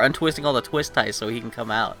half an hour untwisting all the twist ties so he can come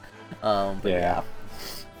out. Yeah.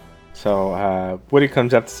 So, Woody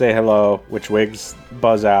comes up to say hello, which wigs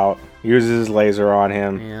Buzz out, uses his laser on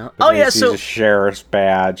him. Yeah. He's a sheriff's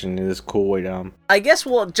badge and is cool with him. I guess,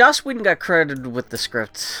 Joss Whedon got credited with the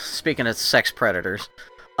script, speaking of sex predators.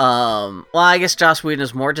 I guess Joss Whedon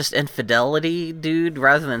is more just infidelity dude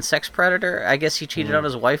rather than sex predator. I guess he cheated on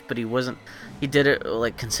his wife, but he did it,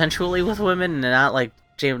 consensually with women and not like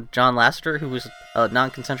John Lasseter, who was a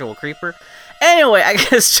non-consensual creeper. Anyway, I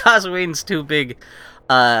guess Joss Whedon's two big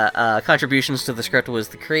contributions to the script was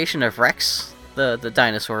the creation of Rex, the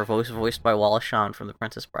dinosaur voiced by Wallace Shawn from The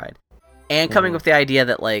Princess Bride, and coming up with the idea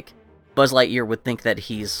that Buzz Lightyear would think that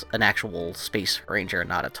he's an actual space ranger,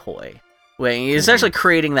 not a toy. He's essentially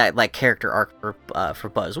creating that character arc for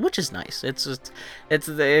Buzz, which is nice.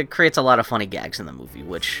 It creates a lot of funny gags in the movie,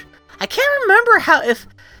 which I can't remember how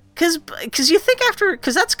Because you think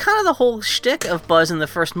because that's kind of the whole shtick of Buzz in the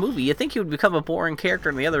first movie. You think he would become a boring character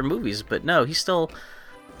in the other movies, but no, he's still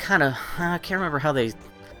kind of, I can't remember how they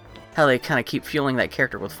how they kind of keep fueling that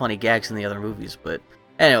character with funny gags in the other movies. But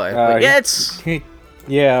anyway, it's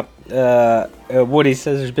Woody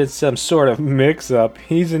says there's been some sort of mix-up.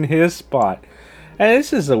 He's in his spot, and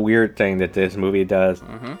this is a weird thing that this movie does,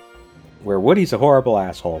 where Woody's a horrible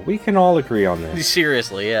asshole. We can all agree on this.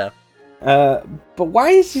 Seriously, yeah. But why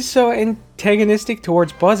is he so antagonistic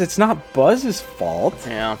towards Buzz? It's not Buzz's fault.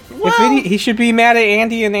 Yeah. Well, he should be mad at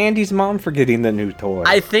Andy and Andy's mom for getting the new toy.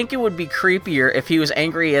 I think it would be creepier if he was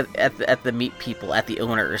angry at the meat people, at the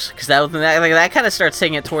owners, because that kind of starts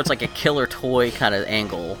taking it towards like a killer toy kind of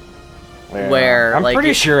angle. Yeah. Where I'm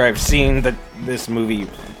pretty sure I've seen this movie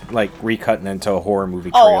like recutting into a horror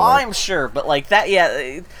movie trailer. Oh, I'm sure, but like that,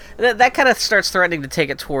 yeah, that kind of starts threatening to take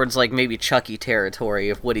it towards like maybe Chucky territory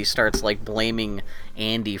if Woody starts like blaming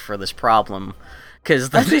Andy for this problem.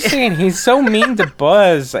 Because I'm just saying he's so mean to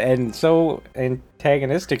Buzz and so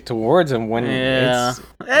antagonistic towards him when it's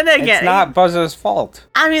not Buzz's fault.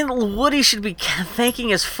 I mean, Woody should be thanking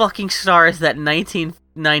his fucking stars that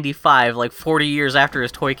 1995, like 40 years after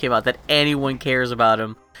his toy came out, that anyone cares about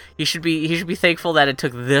him. He should be thankful that it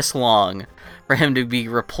took this long for him to be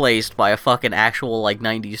replaced by a fucking actual like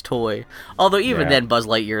 90s toy. Although even then, Buzz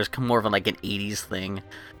Lightyear is more of like an 80s thing.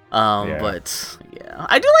 But yeah,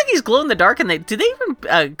 I do like he's glow in the dark. And do they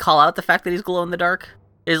even call out the fact that he's glow in the dark?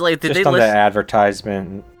 Is like just on the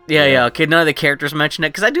advertisement. Yeah. Okay, none of the characters mention it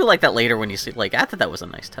because I do like that later when you see. Like, I thought that was a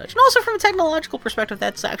nice touch, and also from a technological perspective,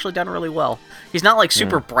 that's actually done really well. He's not like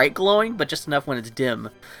super bright glowing, but just enough when it's dim.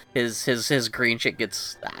 His green shit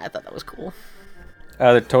gets. I thought that was cool.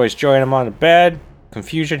 The toys join him on the bed.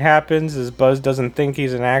 Confusion happens as Buzz doesn't think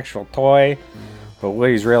he's an actual toy, but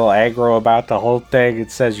Woody's real aggro about the whole thing.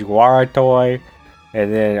 It says you are a toy,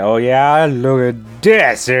 and then oh yeah, look at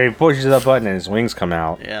this! And he pushes the button and his wings come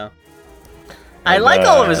out. Yeah. I like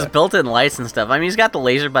all of his built-in lights and stuff. I mean, he's got the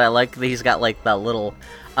laser, but I like that he's got like the little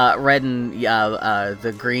red and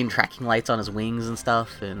the green tracking lights on his wings and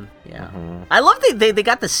stuff. And yeah, I love they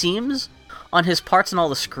got the seams on his parts and all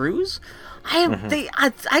the screws. I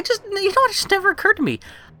just it just never occurred to me.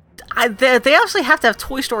 They obviously have to have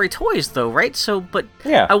Toy Story toys though, right? So, but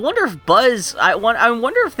yeah, I wonder if Buzz. I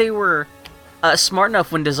wonder if they were. Smart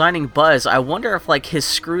enough when designing Buzz. I wonder if like his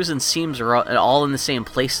screws and seams are all in the same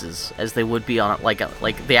places as they would be on like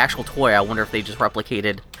the actual toy. I wonder if they just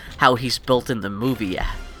replicated how he's built in the movie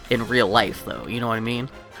in real life, though. You know what I mean?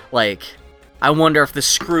 Like, I wonder if the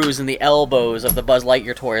screws and the elbows of the Buzz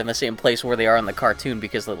Lightyear toy are in the same place where they are in the cartoon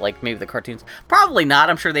because like maybe the cartoons probably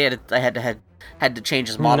not. I'm sure they had to change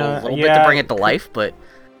his model a little bit to bring it to life, but.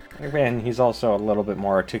 And he's also a little bit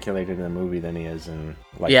more articulated in the movie than he is in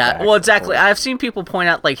like well, exactly. I've seen people point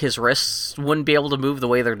out like his wrists wouldn't be able to move the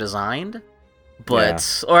way they're designed,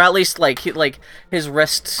 but or at least like his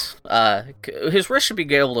wrists should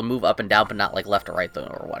be able to move up and down, but not like left or right though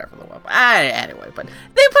or whatever. Anyway, but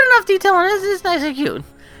they put enough detail in it. It's nice and cute.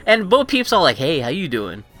 And Bo Peep's all like, "Hey, how you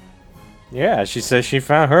doing?" Yeah, she says she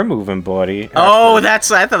found her moving body. Oh, I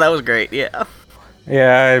thought that was great. Yeah.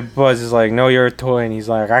 Yeah, Buzz is like, no, you're a toy, and he's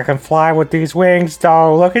like, I can fly with these wings,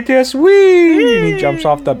 though. Look at this, whee! And he jumps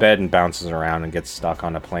off the bed and bounces around and gets stuck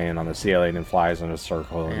on a plane on the ceiling and flies in a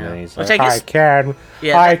circle. And then he's like, I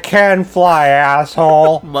can fly,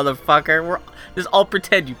 asshole. Motherfucker. Just all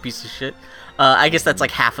pretend, you piece of shit. I guess that's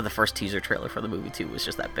like half of the first teaser trailer for the movie, too, was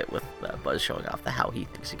just that bit with Buzz showing off how he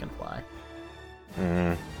thinks he can fly.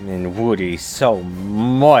 And Woody, so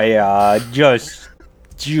Moya, just...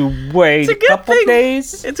 You wait a couple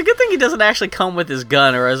days. It's a good thing he doesn't actually come with his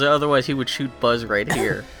gun, or otherwise he would shoot Buzz right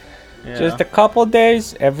here. Yeah. Just a couple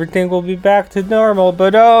days, everything will be back to normal.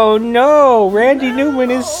 But oh no, Randy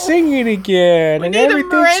Newman is singing again, and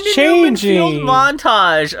everything's Randy changing. Newman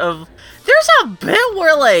montage of there's a bit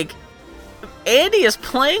where like Andy is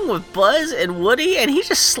playing with Buzz and Woody, and he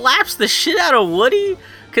just slaps the shit out of Woody.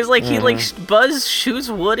 Because, like, he, Buzz shoots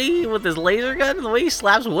Woody with his laser gun, and the way he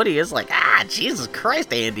slaps Woody is like, Jesus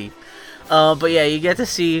Christ, Andy. But yeah, you get to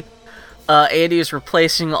see Andy is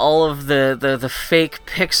replacing all of the fake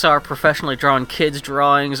Pixar professionally drawn kids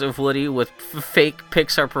drawings of Woody with fake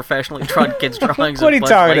Pixar professionally drawn kids drawings what of Buzz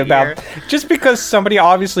What are you talking Lightyear. about? Just because somebody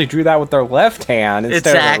obviously drew that with their left hand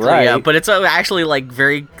instead of the right. Yeah, but it's actually, like,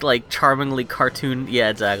 very, like, charmingly cartoon. Yeah,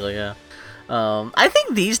 exactly, yeah. I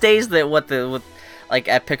think these days that like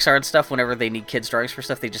at Pixar and stuff, whenever they need kids drawings for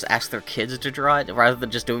stuff, they just ask their kids to draw it rather than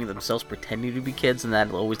just doing it themselves, pretending to be kids, and that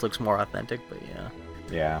always looks more authentic. But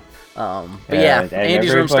yeah. But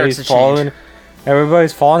Andy's room starts to change.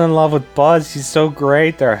 Everybody's falling in love with Buzz. He's so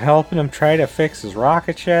great. They're helping him try to fix his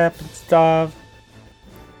rocket ship and stuff.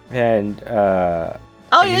 And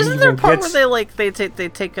isn't there a part where they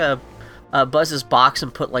take Buzz's box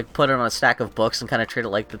and put it on a stack of books and kind of treat it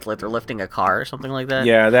like they're lifting a car or something like that.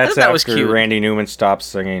 Yeah, that's that after was cute. Randy Newman stops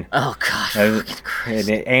singing. Oh gosh, and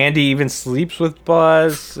Andy even sleeps with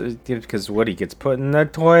Buzz because Woody gets put in the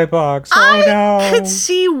toy box. I could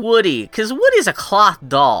see Woody, because Woody's a cloth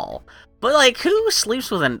doll. But, like, who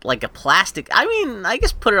sleeps with a plastic... I mean, I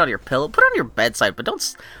guess put it on your pillow. Put it on your bedside, but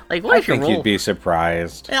don't... Like, what if you roll... I think you'd be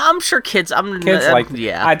surprised. Yeah, I'm sure kids...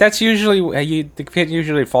 that's usually... the kid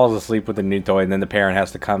usually falls asleep with a new toy, and then the parent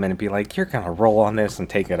has to come in and be like, you're gonna roll on this and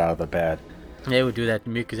take it out of the bed. They would do that to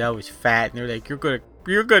me because I was fat, and they're like,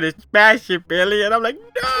 you're gonna smash it, Billy. And I'm like,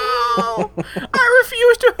 no! I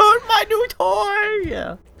refuse to hurt my new toy!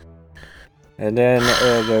 Yeah. And then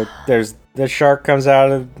the shark comes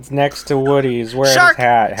out of next to Woody. He's wearing his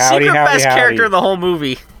hat. Howdy, secret howdy, best howdy. character of the whole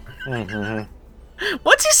movie. Mm-hmm.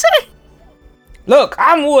 What's he say? Look,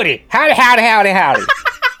 I'm Woody. Howdy, howdy, howdy, howdy. Is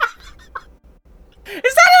that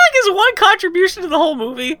like his one contribution to the whole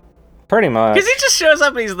movie? Pretty much. Because he just shows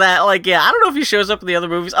up and he's that, like, yeah, I don't know if he shows up in the other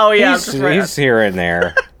movies. Oh, yeah, he's here and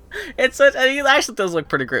there. And he actually does look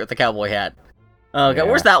pretty great with the cowboy hat. Oh, God,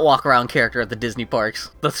 where's that walk-around character at the Disney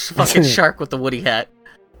parks? The fucking shark with the Woody hat.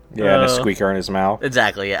 Yeah, and a squeaker in his mouth.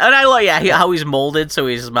 Exactly, yeah. And I like, how he's molded so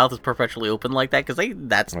his mouth is perpetually open like that, because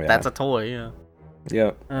that's a toy, yeah.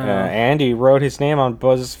 Yep. Andy wrote his name on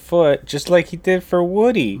Buzz's foot, just like he did for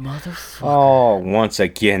Woody. Motherfucker. Oh, once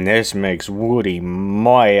again, this makes Woody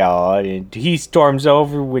mad, and he storms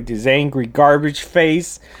over with his angry garbage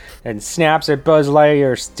face and snaps at Buzz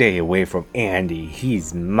Lightyear, stay away from Andy,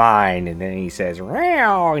 he's mine. And then he says,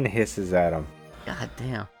 "Row," and hisses at him. God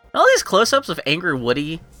damn. All these close-ups of angry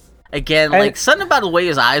Woody, again, like, something about the way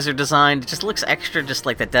his eyes are designed, it just looks extra, just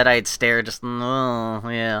like the dead-eyed stare, just,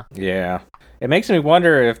 yeah. Yeah. It makes me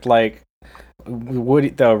wonder if, like, Woody,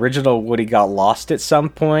 the original Woody got lost at some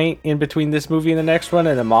point in between this movie and the next one,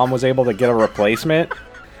 and the mom was able to get a replacement.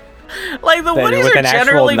 Like, the Woodies are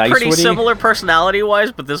generally pretty similar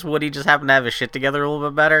personality-wise, but this Woody just happened to have his shit together a little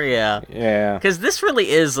bit better, yeah. Yeah. Because this really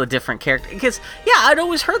is a different character. Because, yeah, I'd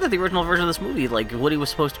always heard that the original version of this movie, like, Woody was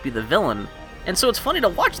supposed to be the villain. And so it's funny to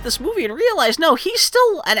watch this movie and realize, no, he's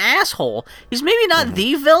still an asshole. He's maybe not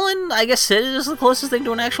the villain. I guess Sid is the closest thing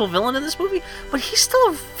to an actual villain in this movie. But he's still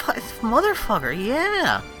a motherfucker,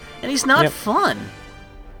 yeah. And he's not fun.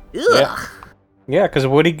 Ugh. Yep. Yeah, because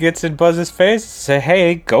Woody gets in Buzz's face and says,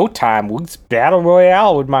 hey, go time. Let's battle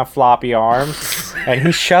royale with my floppy arms. And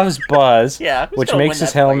he shoves Buzz, which makes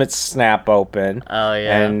his helmet snap open. Oh,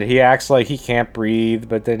 yeah. And he acts like he can't breathe,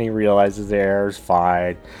 but then he realizes the air is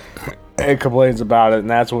fine. And complains about it, and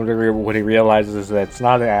that's when he realizes that it's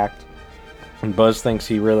not an act. And Buzz thinks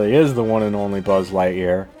he really is the one and only Buzz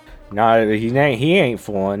Lightyear. He ain't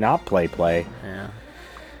fooling, not play. Yeah.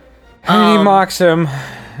 And he mocks him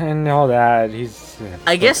and all that.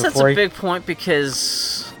 I guess that's a big point,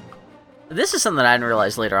 because this is something that I didn't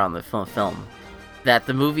realize later on in the film. That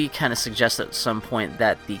the movie kind of suggests at some point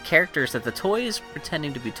that the characters, that the toys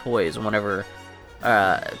pretending to be toys whenever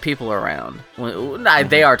people are around.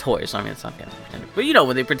 They are toys. I mean, it's not pretending. But you know,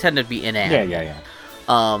 when they pretend to be inanimate.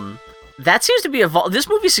 Yeah. That seems to be this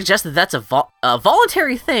movie suggests that that's a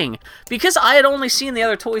voluntary thing, because I had only seen the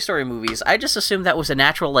other Toy Story movies. I just assumed that was a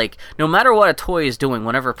natural, like, no matter what a toy is doing,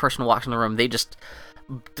 whenever a person walks in the room, they just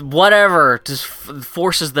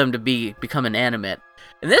forces them to become inanimate.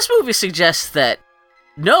 And this movie suggests that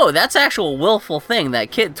no, that's actual willful thing.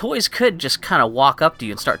 That toys could just kind of walk up to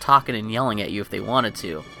you and start talking and yelling at you if they wanted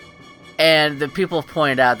to. And the people have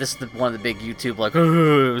pointed out, this is one of the big YouTube, like,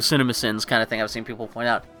 CinemaSins kind of thing I've seen people point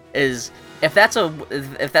out, is if that's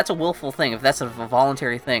a willful thing, if that's a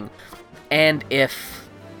voluntary thing, and if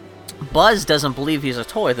Buzz doesn't believe he's a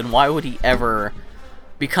toy, then why would he ever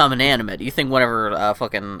become inanimate? You think whenever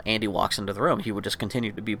fucking Andy walks into the room, he would just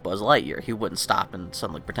continue to be Buzz Lightyear. He wouldn't stop and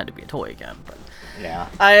suddenly pretend to be a toy again. But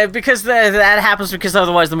yeah, because that happens, because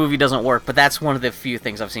otherwise the movie doesn't work. But that's one of the few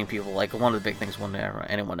things I've seen people, like, one of the big things whenever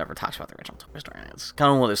anyone ever talks about the original Toy Story. It's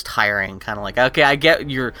kind of one of those tiring, kind of like, okay, I get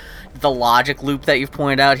the logic loop that you've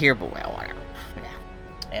pointed out here, but well, whatever.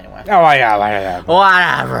 Anyway. Oh, yeah.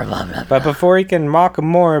 Whatever. But before he can mock him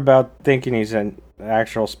more about thinking he's an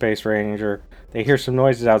actual space ranger, they hear some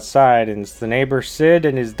noises outside, and it's the neighbor Sid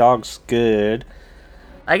and his dog Scud.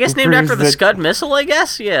 I guess named after the Scud missile, I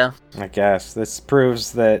guess? Yeah. I guess. This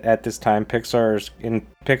proves that at this time, in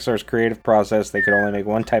Pixar's creative process, they could only make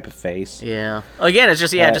one type of face. Yeah. Again, it's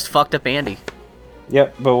just, just fucked up Andy.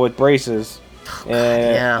 Yep, but with braces.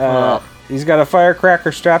 Yeah. He's got a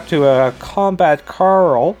firecracker strapped to a combat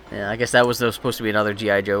Carl. Yeah, I guess that was supposed to be another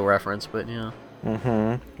G.I. Joe reference, but yeah.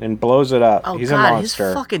 Mm-hmm. And blows it up. Oh, He's God, a monster.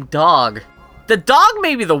 His fucking dog. The dog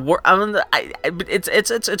may be the worst. I mean,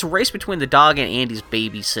 it's a race between the dog and Andy's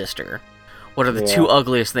baby sister. What are the two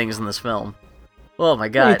ugliest things in this film? Oh my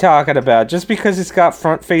god! What are you talking about? Just because it's got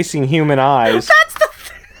front-facing human eyes. That's the.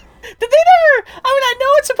 Did they never? I mean, I know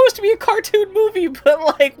it's supposed to be a cartoon movie, but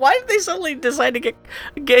like, why did they suddenly decide to get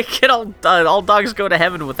all dogs go to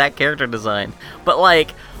heaven with that character design? But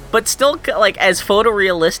still, like, as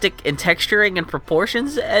photorealistic in texturing and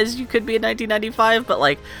proportions as you could be in 1995. But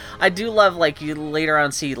like, I do love, like, you later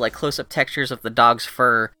on see like close-up textures of the dog's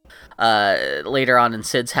fur later on in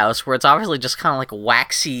Sid's house, where it's obviously just kind of like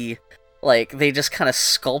waxy. Like, they just kind of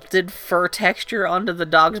sculpted fur texture onto the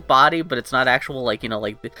dog's body, but it's not actual, like, you know,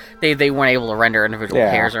 like, they weren't able to render individual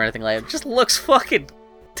hairs or anything like that. It just looks fucking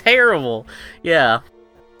terrible. Yeah.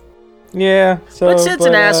 Yeah, so... But Sid's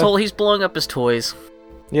an asshole. He's blowing up his toys.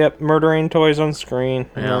 Yep, murdering toys on screen.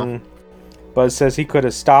 Yeah. And Buzz says he could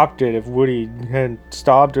have stopped it if Woody had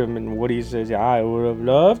stopped him, and Woody says, I would have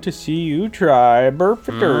loved to see you try. Burp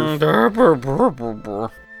for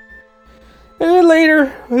derp. And then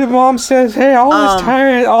later, the mom says, hey,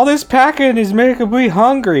 all this packing is making me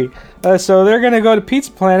hungry. So they're going to go to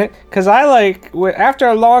Pizza Planet, because after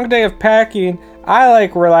a long day of packing, I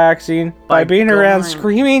like relaxing by being around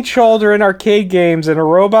screaming children, arcade games, and a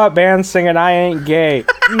robot band singing I Ain't Gay.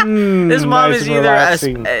 This mom is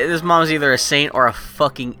either a saint or a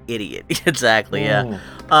fucking idiot. Exactly, yeah.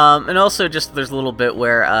 And also, just there's a little bit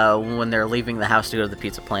where when they're leaving the house to go to the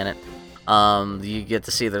Pizza Planet, you get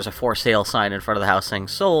to see there's a for sale sign in front of the house saying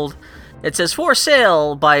sold. It says for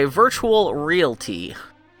sale by Virtual Realty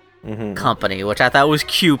Company, which I thought was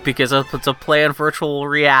cute because it's a play on virtual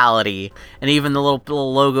reality, and even the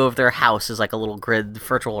little logo of their house is like a little grid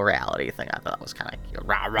virtual reality thing. I thought was kind of cute.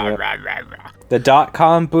 Rah, rah, rah, rah, rah. The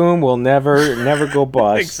 .com boom will never go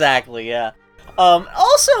bust. Exactly, yeah.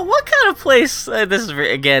 Also, what kind of place? This is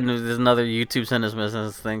another YouTube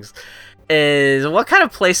business things. Is what kind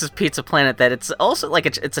of place is Pizza Planet that it's also like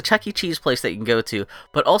it's a Chuck E. Cheese place that you can go to,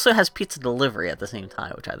 but also has pizza delivery at the same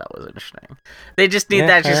time, which I thought was interesting. They just need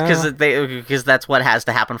that just because that's what has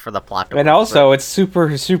to happen for the plot. And also, it's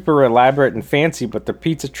super elaborate and fancy, but the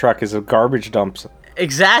pizza truck is a garbage dump.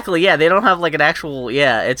 Exactly. Yeah, they don't have like an actual.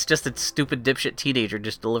 Yeah, it's just a stupid dipshit teenager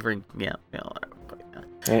just delivering. Yeah, whatever.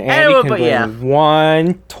 And Andy can bring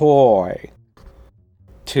one toy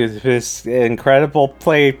to this incredible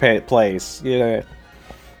place,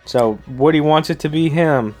 So Woody wants it to be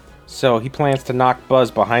him, so he plans to knock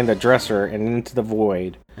Buzz behind the dresser and into the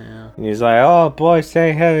void. Yeah. And he's like, "Oh boy,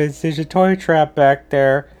 say hey, there's a toy trap back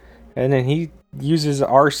there," and then he uses an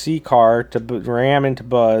RC car to ram into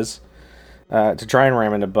Buzz, to try and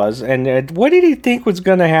ram into Buzz. And what did he think was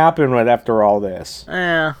going to happen after all this?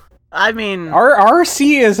 Yeah, I mean, our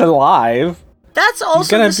RC is alive. That's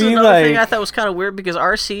also another thing I thought was kind of weird because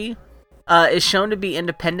RC is shown to be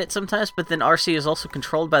independent sometimes, but then RC is also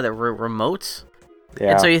controlled by the remote.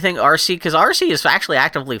 Yeah. And so you think RC, because RC is actually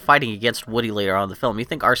actively fighting against Woody later on in the film. You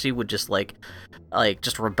think RC would just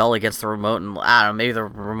just rebel against the remote, and I don't know, maybe the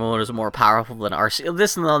remote is more powerful than RC.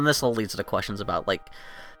 This all leads to questions about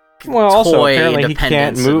also apparently he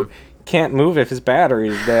can't move if his battery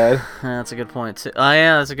is dead. That's a good point too. Oh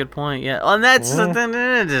yeah, that's a good point. Yeah, and that's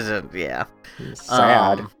yeah.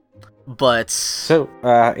 Sad. But so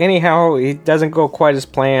anyhow, he doesn't go quite as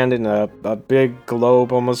planned, and a big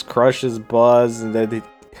globe almost crushes Buzz, and then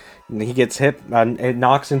he gets hit. It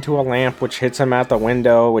knocks into a lamp, which hits him out the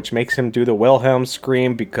window, which makes him do the Wilhelm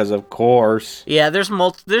scream because, of course. Yeah, there's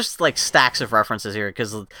like stacks of references here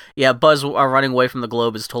because Buzz running away from the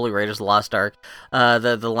globe is totally Raiders of the Lost Ark.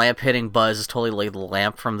 The lamp hitting Buzz is totally like the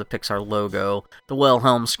lamp from the Pixar logo. The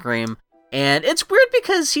Wilhelm scream. And it's weird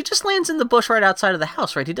because he just lands in the bush right outside of the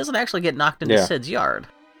house, right? He doesn't actually get knocked into Sid's yard.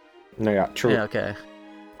 No, yeah, true. Yeah, okay.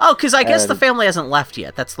 Oh, because I guess the family hasn't left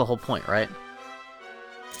yet. That's the whole point, right?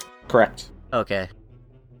 Correct. Okay.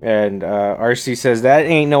 And RC says, that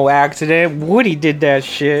ain't no accident. Woody did that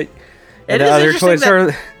shit. And the other toys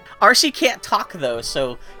are... RC can't talk, though,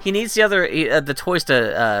 so he needs the toys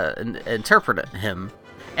to interpret him.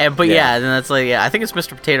 And then that's I think it's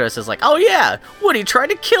Mr. Potato says oh yeah, Woody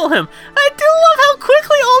tried to kill him. I do love how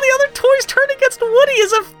quickly all the other toys turn against Woody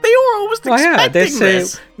as if they were almost expecting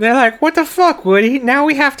this. They're like, what the fuck, Woody? Now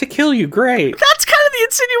we have to kill you. Great. That's kind of the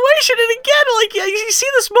insinuation. And again, you see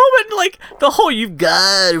this moment, the whole "you've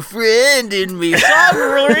got a friend in me" song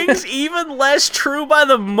rings even less true by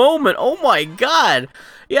the moment. Oh my god.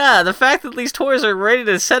 Yeah, the fact that these toys are ready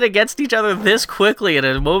to set against each other this quickly in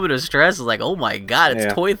a moment of stress is oh my god,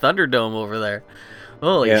 it's Toy Thunderdome over there.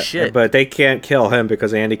 Holy shit. But they can't kill him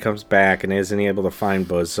because Andy comes back and isn't able to find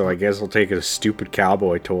Buzz, so I guess he'll take a stupid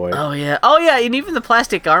cowboy toy. Oh, yeah, and even the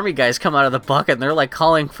plastic army guys come out of the bucket and they're like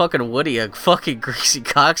calling fucking Woody a fucking greasy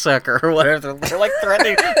cocksucker or whatever. They're like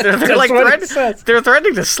threatening, they're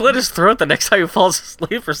threatening to slit his throat the next time he falls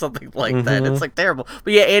asleep or something like that. It's like terrible.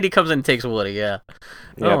 But yeah, Andy comes in and takes Woody,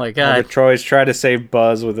 Yep. Oh my god. And the Troys try to save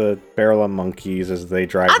Buzz with a barrel of monkeys as they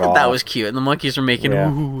drive off. I thought that was cute, and the monkeys are making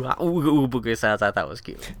ooh booga sounds. I thought that was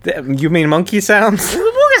cute. You mean monkey sounds?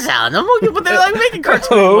 Ooga booga sounds. But they're like making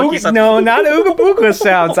cartoon monkey sounds. No, not ooga booga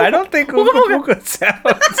sounds. I don't think ooga booga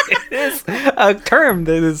sounds is a term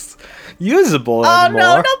that is usable anymore.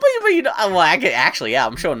 No, but you know, well,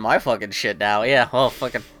 I'm showing my fucking shit now. Yeah,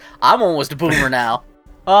 fucking, I'm almost a boomer now.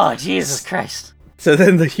 Oh, Jesus Christ. So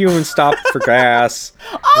then the humans stop for gas.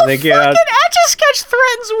 And they get out. Etch-a-Sketch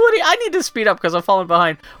threatens Woody. I need to speed up because I'm falling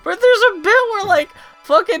behind. But there's a bit where, like,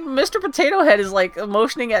 fucking Mr. Potato Head is, like,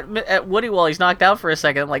 motioning at Woody while he's knocked out for a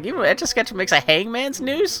second. Like, even Etch-a-Sketch makes a hangman's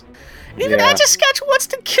noose. And even Etch-a-Sketch wants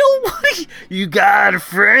to kill Woody. You got a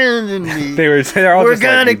friend in me. They're all We're just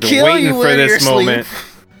gonna kill waiting you for in this your moment.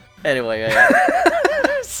 sleep. Anyway,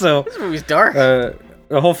 So this movie's dark.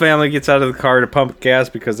 The whole family gets out of the car to pump gas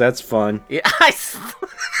because that's fun. Yeah,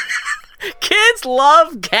 kids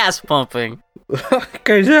love gas pumping.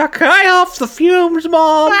 Cause I cut off the fumes,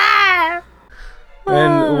 Mom.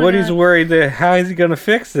 And Woody's worried that how is he gonna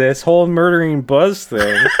fix this whole murdering Buzz thing?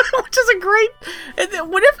 Which is a great.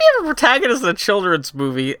 Whenever you have a protagonist in a children's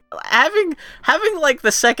movie, having like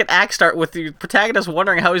the second act start with the protagonist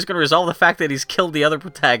wondering how he's gonna resolve the fact that he's killed the other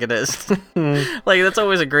protagonist, like that's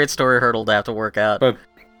always a great story hurdle to have to work out. But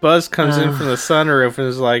Buzz comes in from the sunroof and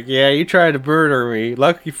is like, "Yeah, you tried to murder me.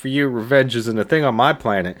 Lucky for you, revenge isn't a thing on my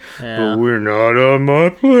planet. Yeah. But we're not on my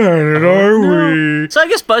planet, are we?" So I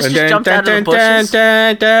guess Buzz just jumped out of the bushes.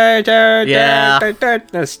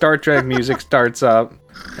 The Star Trek music starts up,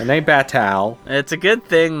 and they battle. It's a good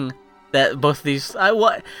thing that both of these.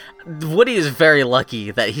 Woody is very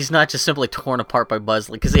lucky that he's not just simply torn apart by Buzz,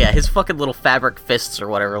 because his fucking little fabric fists or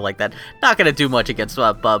whatever like that, not gonna do much against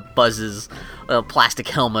Buzz's plastic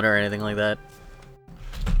helmet or anything like that.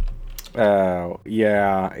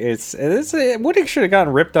 Yeah, Woody should have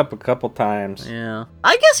gotten ripped up a couple times. Yeah,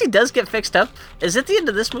 I guess he does get fixed up. Is it the end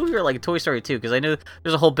of this movie or like Toy Story 2? Because I know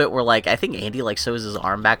there's a whole bit where like I think Andy like sews his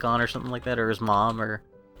arm back on or something like that, or his mom, or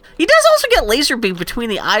he does also get laser beam between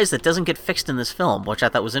the eyes that doesn't get fixed in this film, which I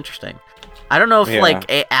thought was interesting. I don't know if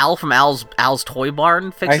like Al from Al's Toy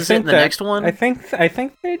Barn fixes it in the next one. I think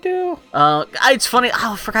they do. It's funny.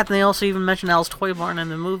 I forgot they also even mentioned Al's Toy Barn in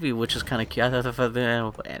the movie, which is kind of cute.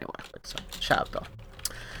 Anyway, shut up, though.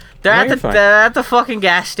 They're at the fucking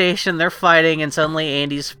gas station. They're fighting, and suddenly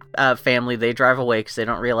Andy's family, they drive away because they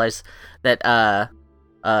don't realize that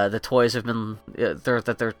the toys have been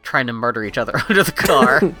they're trying to murder each other under the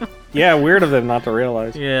car. Yeah, weird of them not to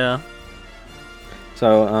realize. Yeah.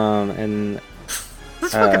 So, and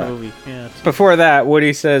this fucking movie. Yeah. Before that,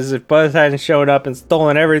 Woody says if Buzz hadn't shown up and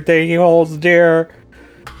stolen everything he holds dear,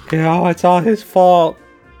 it's all his fault.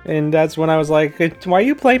 And that's when I was like, why are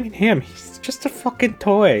you blaming him? He's just a fucking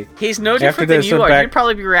toy. He's no different than you are. You'd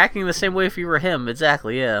probably be reacting the same way if you were him.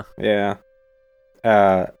 Exactly, yeah. Yeah.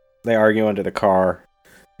 They argue under the car.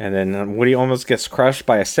 And then Woody almost gets crushed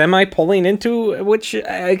by a semi pulling into, which,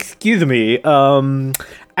 excuse me,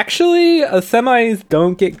 actually, semis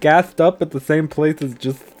don't get gassed up at the same place as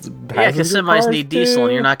just because semis need diesel,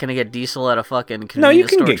 and you're not going to get diesel at a fucking convenience store. No, you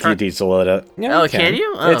can get your diesel at a... Yeah, can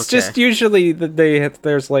you? Oh, it's just usually that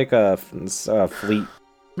there's like a fleet.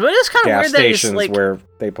 But it's kind of weird that he's like where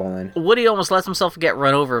they pull in. Woody almost lets himself get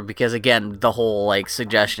run over because, again, the whole like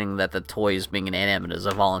suggesting that the toys being inanimate is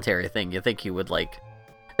a voluntary thing. You think he would like...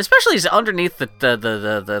 Especially he's underneath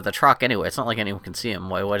the truck anyway. It's not like anyone can see him.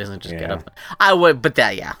 Why doesn't it just get up? I would, but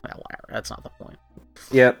whatever. That's not the point.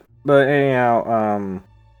 Yep. But anyhow,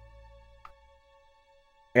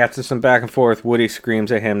 after some back and forth, Woody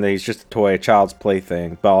screams at him that he's just a toy, a child's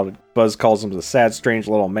plaything. Buzz calls him the sad, strange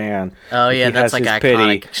little man. Oh yeah, that's like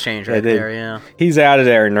iconic exchange right there. Yeah. He's out of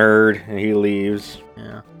there, nerd, and he leaves.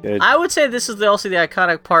 Yeah. I would say this is also the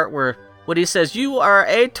iconic part where Woody says, "You are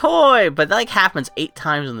a toy," but that like happens 8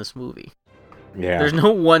 times in this movie. Yeah. There's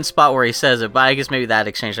no one spot where he says it, but I guess maybe that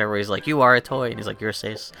exchange where he's like, "You are a toy," and he's like, "You're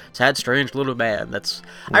a sad, strange little man." That's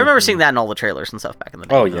I remember seeing that in all the trailers and stuff back in the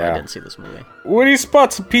day. Oh yeah. I didn't see this movie. Woody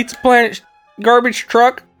spots a Pizza Planet garbage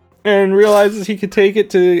truck and realizes he could take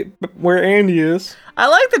it to where Andy is. I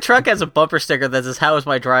like the truck has a bumper sticker that says, "How is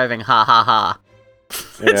my driving? Ha ha ha."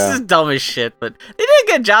 It's just dumb as shit, but they did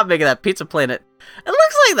a good job making that Pizza Planet. It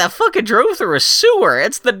looks like that fucking drove through a sewer.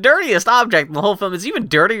 It's the dirtiest object in the whole film. It's even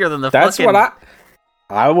dirtier than the fucking...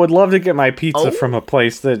 I would love to get my pizza from a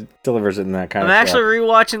place that delivers it in that kind of truck. I'm actually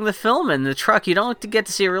rewatching the film, and the truck, you don't get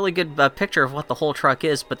to see a really good picture of what the whole truck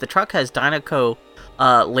is, but the truck has Dynaco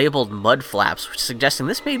labeled mud flaps, which suggesting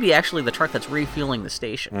this may be actually the truck that's refueling the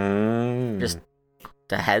station. Just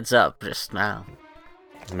a heads up, just now.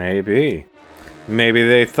 Maybe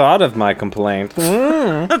they thought of my complaint.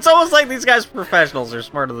 It's almost like these guys are professionals. They're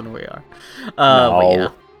smarter than we are. No. But yeah.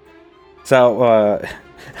 So,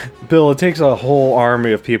 Bill, it takes a whole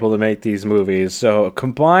army of people to make these movies. So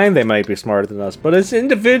combined, they might be smarter than us, but as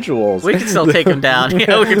individuals, we can still take them down.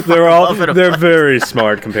 Yeah, we can they're very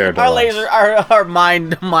smart compared to us. Our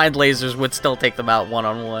mind lasers would still take them out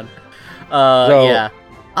one-on-one. Yeah.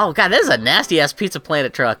 Oh god, that is a nasty ass Pizza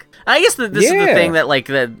Planet truck. I guess this is the thing that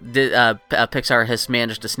Pixar has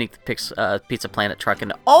managed to sneak the Pizza Planet truck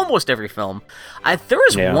into almost every film. There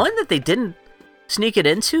was one that they didn't sneak it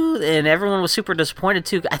into, and everyone was super disappointed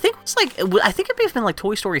too. I think it may have been like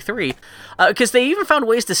Toy Story 3, because they even found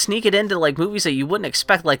ways to sneak it into like movies that you wouldn't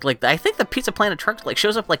expect. Like I think the Pizza Planet truck like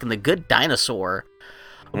shows up like in The Good Dinosaur.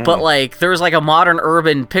 But, like, there was, like, a modern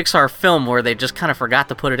urban Pixar film where they just kind of forgot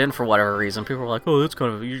to put it in for whatever reason. People were like, oh,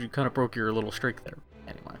 you kind of broke your little streak there.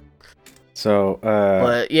 Anyway. So,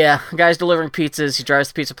 But, yeah, guy's delivering pizzas. He drives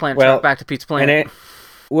the Pizza Planet truck back to Pizza Planet. And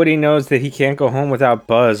Woody knows that he can't go home without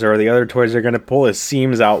Buzz, or the other toys are going to pull his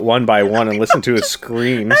seams out one by one and listen to his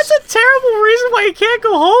screams. That's a terrible reason why he can't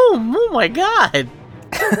go home. Oh, my God.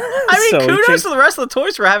 I mean, kudos to the rest of the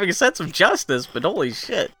toys for having a sense of justice, but holy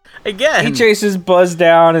shit. Again. He chases Buzz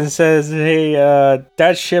down and says, hey,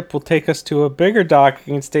 that ship will take us to a bigger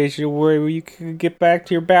docking station where you can get back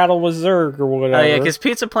to your battle with Zurg or whatever. Oh, yeah, because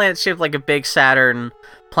Pizza Planet's shaped like a big Saturn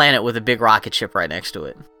planet with a big rocket ship right next to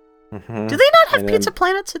it. Mm-hmm. Do they not have Pizza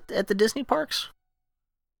Planets at the Disney parks?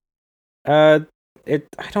 I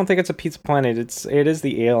don't think it's a Pizza Planet. It is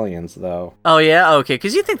the aliens, though. Oh yeah, okay.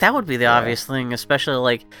 Because you think that would be the obvious thing, especially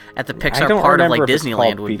like at the Pixar part of like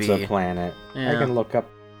Disneyland would Pizza be Planet. Yeah. I can look up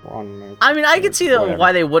on. I mean, I can see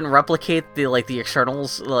why they wouldn't replicate the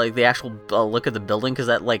externals, like the actual look of the building, because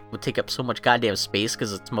that like would take up so much goddamn space.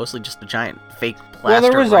 Because it's mostly just a giant fake plaster. Well,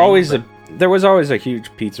 there was always a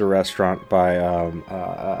huge pizza restaurant by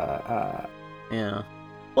yeah.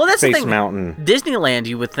 Well, that's Space the thing. Mountain. Disneyland,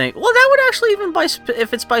 you would think. Well, that would actually even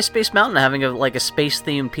if it's by Space Mountain, having a space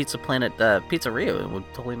themed Pizza Planet pizzeria, it would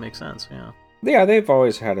totally make sense. Yeah. Yeah, they've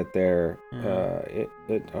always had it there. Yeah.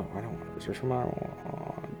 I don't want to search for my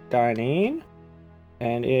dining,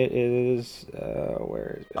 and it is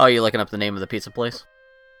where is it? Oh, you're looking up the name of the pizza place?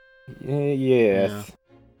 Yeah.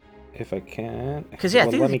 If I can. Because I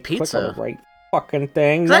think let me pizza. Click on the right fucking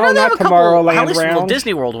thing. No, not Tomorrowland Round. Well,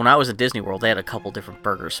 Disney World. When I was at Disney World, they had a couple different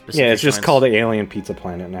burgers. Yeah, it's just called Alien Pizza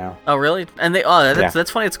Planet now. Oh, really? And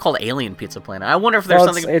that's funny. It's called Alien Pizza Planet. I wonder if there's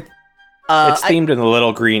something. It's themed in the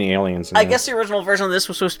little green aliens. I guess the original version of this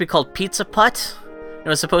was supposed to be called Pizza Putt. It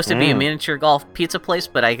was supposed to be a miniature golf pizza place,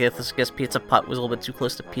 but I guess Pizza Putt was a little bit too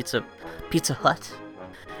close to Pizza Hut.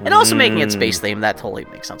 And also making it space themed, that totally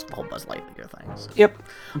makes sense with the whole Buzz Lightyear thing. So. Yep.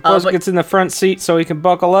 Buzz gets in the front seat so he can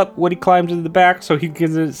buckle up. Woody climbs into the back so he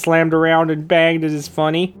gets slammed around and banged. It is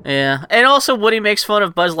funny. Yeah. And also Woody makes fun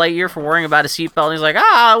of Buzz Lightyear for worrying about a seatbelt. And he's like,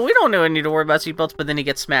 we don't need to worry about seatbelts. But then he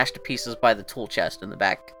gets smashed to pieces by the tool chest in the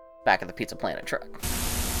back of the Pizza Planet truck.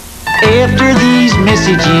 After these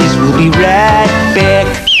messages, we'll be right back.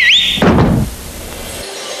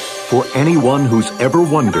 For anyone who's ever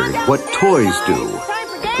wondered what toys do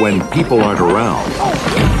when people aren't around.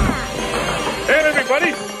 Hey,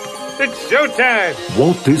 everybody! It's showtime!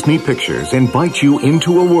 Walt Disney Pictures invites you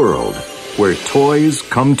into a world where toys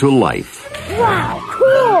come to life. Wow,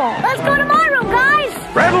 cool! Let's go tomorrow,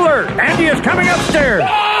 guys! Red alert! Andy is coming upstairs!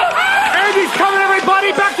 Andy's coming,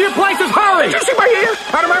 everybody! Back to your places! Hurry! Did you see my ear?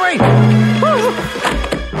 Out of my way!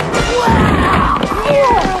 Wow!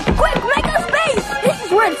 Yeah. Quick, make a space! This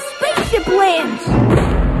is where the spaceship lands!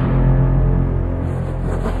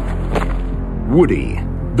 Woody,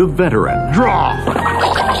 the veteran. Draw!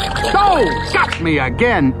 Oh! Got me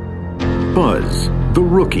again! Buzz, the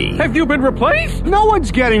rookie. Have you been replaced? No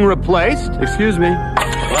one's getting replaced. Excuse me.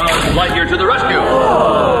 Lightyear to the rescue!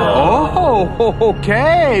 Oh,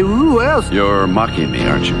 okay. Who else? You're mocking me,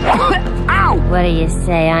 aren't you? Ow! What do you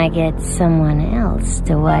say I get someone else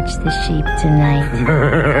to watch the sheep tonight?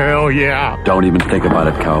 Hell yeah. Don't even think about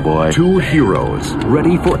it, cowboy. Two heroes,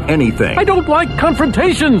 ready for anything. I don't like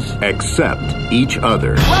confrontations. Except each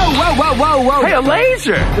other. Whoa. Hey, a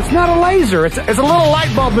laser! It's not a laser. It's a little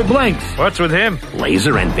light bulb that blinks. What's with him?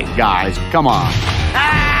 Laser envy. Guys, come on.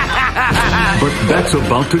 But that's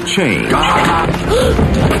about to change.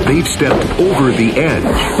 They've stepped over the edge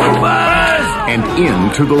and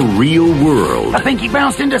into the real world. I think he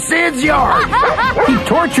bounced into Sid's yard. He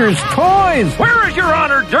tortures toys. Where is your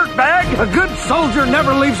honor, dirtbag? A good soldier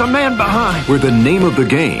never leaves a man behind. Where the name of the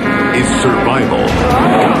game is survival.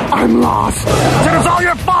 I'm lost. Sid, it's all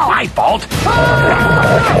your fault. My fault?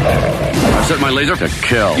 I've set my laser to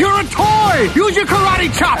kill. You're a toy. Use your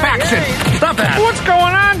karate chop action. Stop that. What's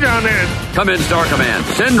going on down there? Come in, Star Command.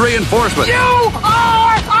 Send reinforcements. You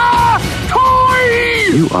are a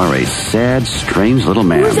toy! You are a sad, strange little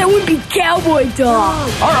man. Where's that wimpy cowboy dog?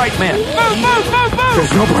 All right, man.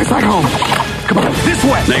 There's no place like home. Come on, this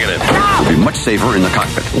way. Negative. You'll be much safer in the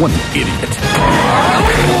cockpit. What an idiot.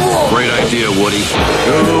 Great idea, Woody.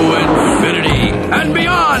 To infinity and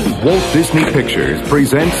beyond. Walt Disney Pictures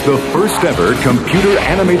presents the first ever computer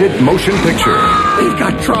animated motion picture. We've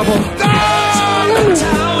got trouble.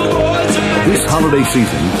 This holiday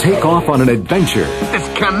season, take off on an adventure This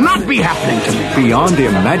cannot be happening to me. beyond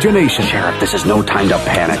imagination. Sheriff, this is no time to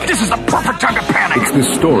panic. This is the perfect time to panic. It's the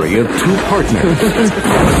story of two partners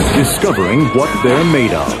discovering what they're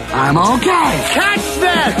made of. I'm okay. Catch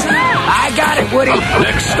that! I got it, Woody.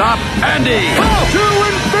 Next stop, Andy. To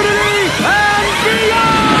infinity and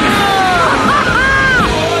beyond!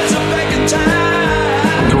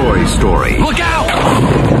 Toy Story. Look out!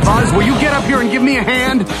 Buzz, will you get up here and give me a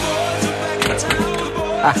hand?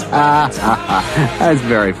 That's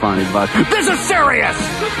very funny, Buzz. This is serious!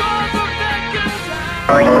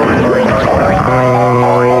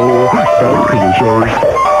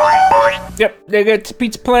 Yep, they get to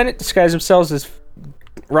Pizza Planet, disguise themselves as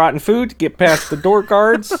rotten food, get past the door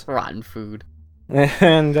guards, Rotten food.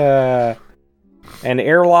 and an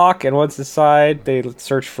airlock, and once inside, they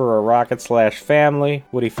search for a rocket/family.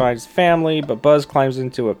 Woody finds family, but Buzz climbs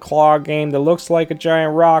into a claw game that looks like a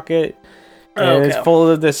giant rocket. And it's full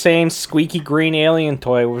of the same squeaky green alien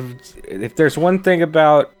toy. If there's one thing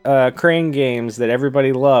about crane games that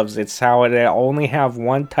everybody loves, it's how they only have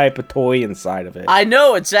one type of toy inside of it. I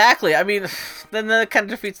know, exactly. I mean, then that kind of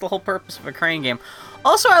defeats the whole purpose of a crane game.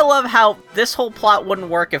 Also, I love how this whole plot wouldn't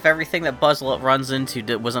work if everything that Buzz runs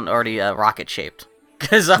into wasn't already rocket-shaped.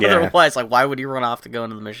 Because otherwise, like, why would he run off to go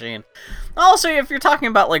into the machine? Also, if you're talking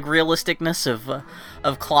about, like, realisticness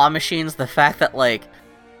of claw machines, the fact that, like,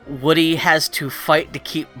 Woody has to fight to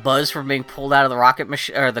keep Buzz from being pulled out of the rocket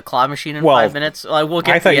machine or the claw machine in 5 minutes. We'll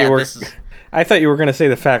get. I thought you were going to say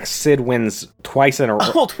the fact Sid wins twice in a row.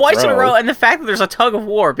 Oh, twice in a row, and the fact that there's a tug of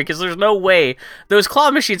war because there's no way those claw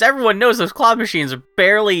machines. Everyone knows those claw machines are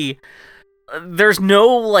barely. There's no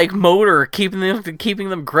like motor keeping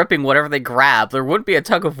them gripping whatever they grab. There wouldn't be a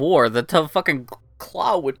tug of war. The fucking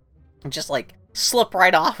claw would just like slip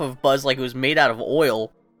right off of Buzz like it was made out of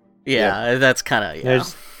oil. Yeah, that's kind of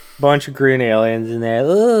There's a bunch of green aliens in there.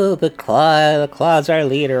 Ooh, the claw's our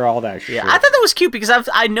leader, all that shit. Yeah, I thought that was cute because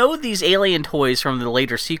I know these alien toys from the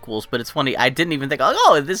later sequels, but it's funny. I didn't even think,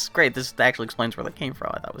 oh, this is great. This actually explains where they came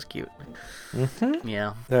from. I thought it was cute. Mm-hmm.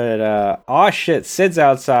 Yeah. But, shit, Sid's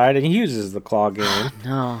outside and he uses the claw game.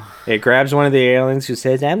 No. It grabs one of the aliens who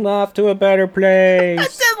says, I'm off to a better place. I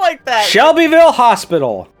did like that. Shelbyville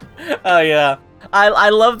Hospital. Oh, yeah.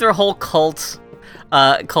 I love their whole cult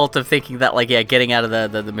of thinking that, like, yeah, getting out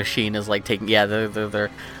of the machine is like taking, they're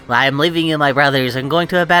I'm leaving you, my brothers, I'm going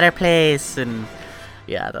to a better place, and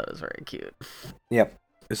yeah, that was very cute. Yep.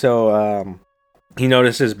 So, he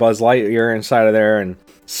notices Buzz Lightyear inside of there, and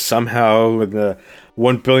somehow, with the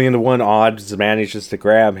 1 billion to 1 odds, manages to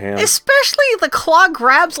grab him. Especially the claw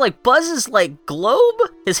grabs, like, Buzz's, like, globe,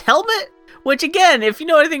 his helmet. Which, again, if you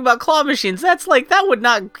know anything about claw machines, that's like, that would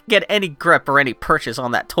not get any grip or any purchase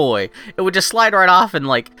on that toy. It would just slide right off, and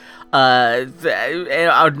like, a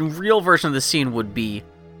real version of the scene would be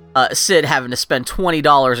Sid having to spend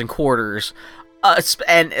 $20 in quarters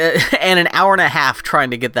and an hour and a half trying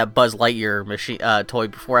to get that Buzz Lightyear machine toy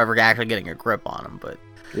before ever actually getting a grip on him. But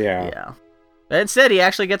yeah. Instead, he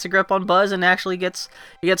actually gets a grip on Buzz and he gets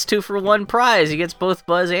 2-for-1 prize. He gets both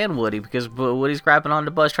Buzz and Woody because Woody's grabbing onto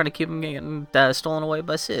Buzz trying to keep him getting stolen away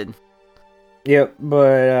by Sid. Yep,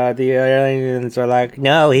 but the aliens are like,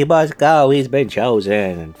 no, he must go. He's been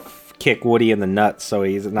chosen. And kick Woody in the nuts so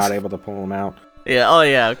he's not able to pull him out. Yeah, oh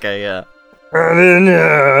yeah, okay, yeah. And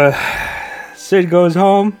then Sid goes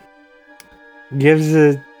home, gives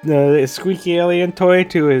a squeaky alien toy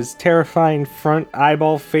to his terrifying front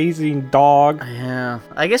eyeball-facing dog. Yeah.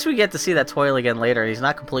 I guess we get to see that toy again later. He's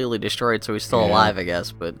not completely destroyed, so he's still alive, I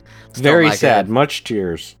guess, but still very sad. Good. Much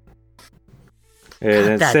tears.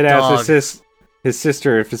 And then Sid asks his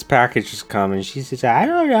sister if his package is coming. She says, I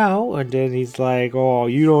don't know. And then he's like, oh,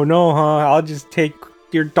 you don't know, huh? I'll just take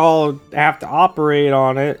your doll have to operate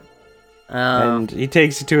on it. And he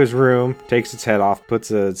takes it to his room, takes its head off,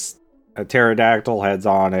 puts a pterodactyl heads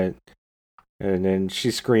on it, and then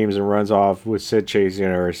she screams and runs off with Sid chasing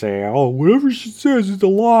her, saying, "Oh, whatever she says is a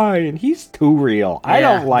lie," and he's too real. I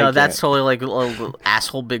don't like it. No, that's totally like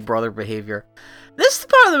asshole big brother behavior. This is the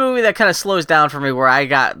part of the movie that kind of slows down for me, where I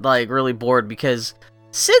got like really bored because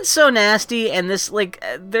Sid's so nasty, and this like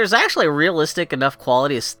there's actually a realistic enough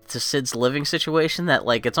quality to Sid's living situation that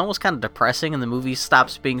like it's almost kind of depressing, and the movie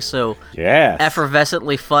stops being so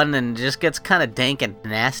effervescently fun and just gets kind of dank and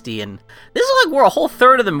nasty. And this is like where a whole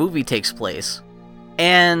third of the movie takes place.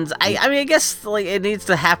 And I mean, I guess like it needs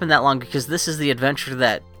to happen that long because this is the adventure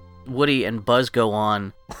that Woody and Buzz go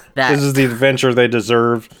on. That this is the adventure they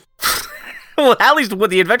deserve. Well, at least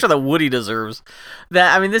with the adventure that Woody deserves.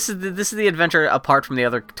 That I mean, this is the adventure apart from the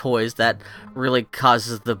other toys that really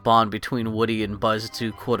causes the bond between Woody and Buzz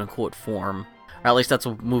to quote unquote form. Or at least that's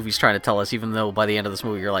what the movie's trying to tell us. Even though by the end of this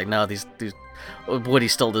movie you're like, no, these Woody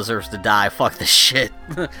still deserves to die. Fuck this shit.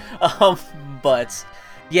 But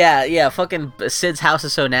yeah, fucking Sid's house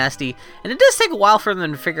is so nasty, and it does take a while for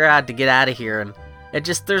them to figure out to get out of here. And it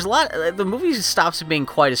just there's a lot. The movie stops being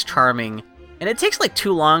quite as charming. And it takes like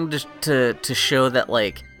too long to show that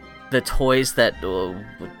like the toys that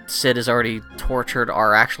Sid has already tortured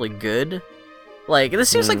are actually good. Like this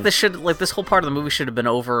seems like this whole part of the movie should have been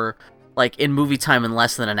over like in movie time in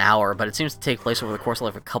less than an hour, but it seems to take place over the course of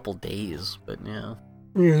like a couple days. But yeah.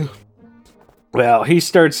 Yeah. Well, Woody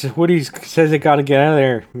says they gotta get out of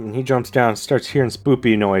there, and he jumps down and starts hearing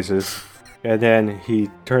spoopy noises. And then he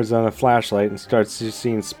turns on a flashlight and starts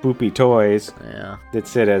seeing spoopy toys that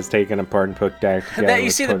Sid has taken apart and put back together. That you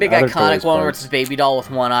see the big iconic one where it's a baby doll with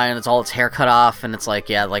one eye and it's all its hair cut off, and it's like,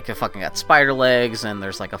 like it fucking got spider legs, and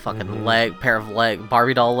there's like a fucking pair of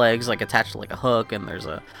Barbie doll legs like attached to like a hook, and there's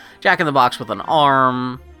a Jack in the Box with an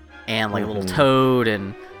arm, and like a little toad,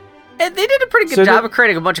 and they did a pretty good job of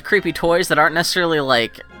creating a bunch of creepy toys that aren't necessarily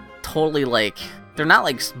like totally like, they're not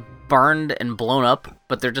like burned and blown up,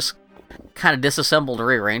 but they're just kind of disassembled or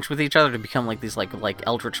rearranged with each other to become like these like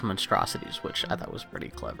eldritch monstrosities, which I thought was pretty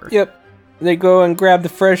clever. Yep. They go and grab the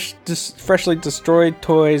freshly destroyed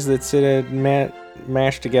toys that Sid had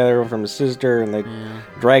mashed together from his sister, and they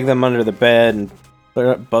drag them under the bed,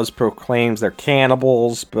 and Buzz proclaims they're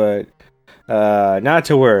cannibals, but not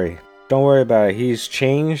to worry. Don't worry about it. He's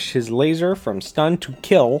changed his laser from stun to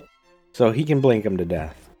kill so he can blink him to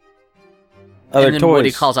death. And then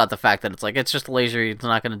Woody calls out the fact that it's just a laser, it's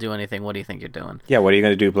not going to do anything. What do you think you're doing? Yeah, what are you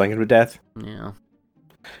going to do, blink him to death? Yeah.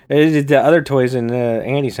 The other toys in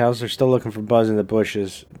Andy's house are still looking for Buzz in the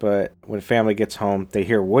bushes, but when family gets home, they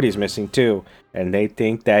hear Woody's missing too, and they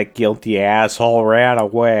think that guilty asshole ran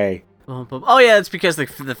away. Oh yeah, it's because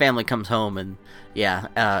the family comes home, and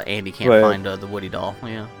Andy can't find the Woody doll.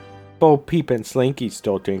 Yeah. Bo Peep and Slinky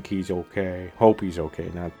still think he's okay. Hope he's okay,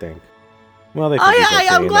 not think. Well, they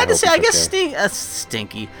think I'm glad to say. I guess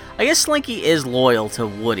Stinky. I guess Slinky is loyal to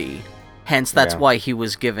Woody. Hence, that's why he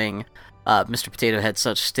was giving Mr. Potato Head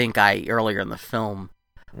such stink eye earlier in the film.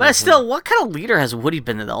 But still, what kind of leader has Woody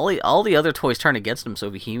been? All the other toys turn against him so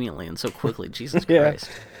vehemently and so quickly. Jesus Christ!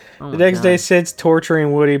 The next day, Sid's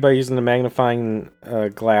torturing Woody by using the magnifying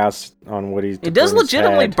glass on Woody. It does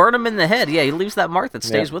legitimately burn him in the head. Yeah, he leaves that mark that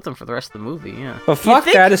stays with him for the rest of the movie. Yeah. But fuck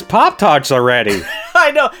that, it's Pop-Tarts already.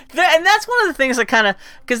 I know. And that's one of the things that kind of...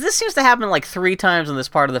 Because this seems to happen like 3 times in this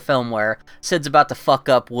part of the film where Sid's about to fuck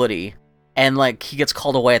up Woody. And like he gets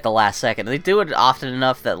called away at the last second. And they do it often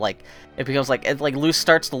enough that like it becomes like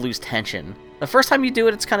starts to lose tension. The first time you do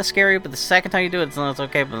it, it's kind of scary, but the second time you do it, it's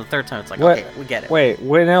okay. But the third time, it's like, okay, we get it. Wait,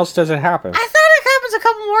 when else does it happen? I thought it happens a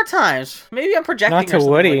couple more times. Maybe I'm projecting. Not to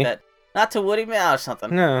Woody. Like that. Not to Woody, or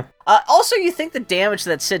something. No. Also, you think the damage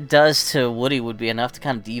that Sid does to Woody would be enough to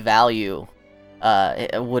kind of devalue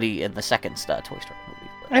Woody in the second Toy Story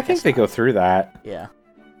movie? I think they go through that. Yeah.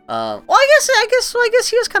 Well, I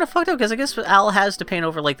guess he was kind of fucked up because I guess Al has to paint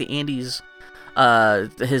over like the Andy's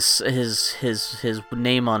his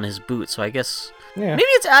name on his boot, so I guess maybe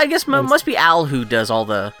must be Al who does all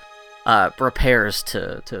the repairs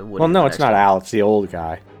to Woody. Well, no, it's not Al, it's the old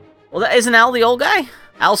guy. Well, isn't Al the old guy?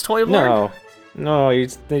 Al's toy lord? No,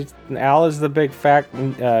 Al is the big fat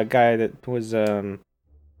guy that was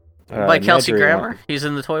like Kelsey Grammer. He's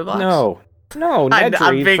in the toy box. No,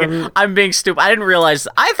 I'm being stupid. I didn't realize.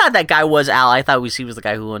 I thought that guy was Al. I thought he was the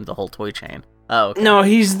guy who owned the whole toy chain. Oh, okay. No,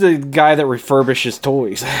 he's the guy that refurbishes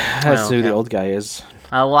toys. That's who the old guy is.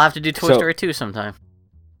 We'll have to do Toy Story 2 sometime.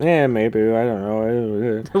 Yeah, maybe. I don't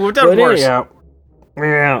know. We've done worse. Yeah.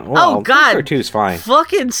 Well, oh, God. Toy Story 2 is fine.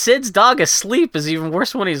 Fucking Sid's dog asleep is even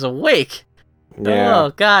worse when he's awake. Yeah.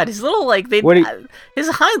 Oh God, his little his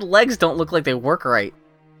hind legs don't look like they work right.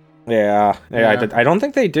 Yeah. I don't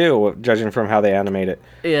think they do, judging from how they animate it.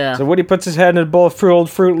 Yeah. So Woody puts his head in a bowl of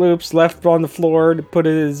Fruit Loops left on the floor to put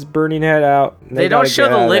his burning head out. They don't show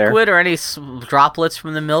the liquid or any droplets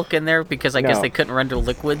from the milk in there because I guess they couldn't render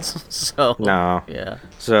liquids. So no. Yeah.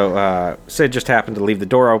 So Sid just happened to leave the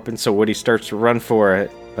door open, so Woody starts to run for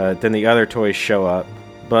it. But then the other toys show up.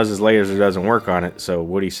 Buzz's laser doesn't work on it, so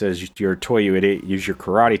Woody says, "You're a toy, you idiot. Use your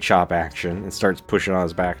karate chop action," and starts pushing on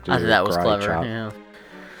his back to do that was karate clever. chop. Yeah.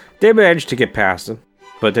 They managed to get past him,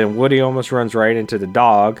 but then Woody almost runs right into the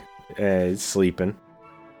dog, sleeping.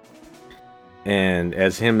 And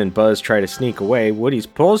as him and Buzz try to sneak away, Woody's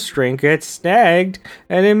pull string gets snagged,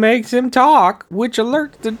 and it makes him talk, which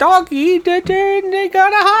alerts the doggy that they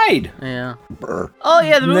gotta hide. Yeah. Brr. Oh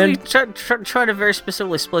yeah, the movie tried to very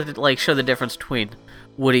specifically split it, show the difference between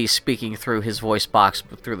Woody speaking through his voice box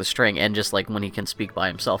through the string and just when he can speak by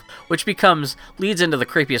himself, which leads into the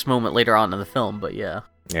creepiest moment later on in the film. But yeah.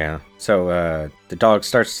 Yeah. So the dog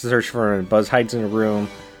starts to search for him, and Buzz hides in a room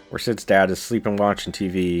where Sid's dad is sleeping watching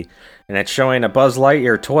TV, and it's showing a Buzz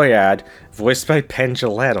Lightyear toy ad voiced by Penn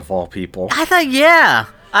Jillette of all people. I thought, yeah.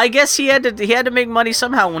 I guess he had to make money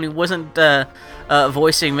somehow when he wasn't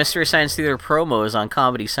voicing Mystery Science Theater promos on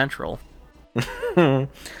Comedy Central.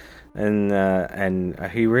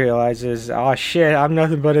 And he realizes, oh shit, I'm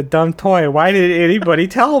nothing but a dumb toy. Why did anybody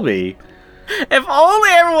tell me? If only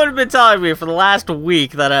everyone had been telling me for the last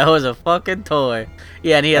week that I was a fucking toy.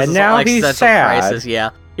 Yeah, and he has now he's sad. Crisis. Yeah,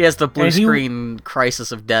 he has the blue screen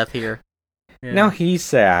crisis of death here. Yeah. Now he's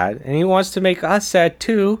sad, and he wants to make us sad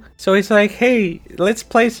too. So he's like, "Hey, let's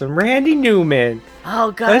play some Randy Newman."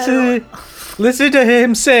 Oh God! Listen to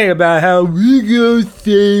him sing about how we go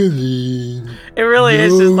sailing. It really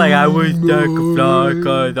is just I wish I could fly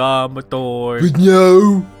 'cause I'm a toy. But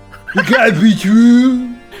no, it can't be true.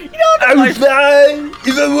 I would fly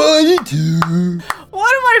if I wanted to.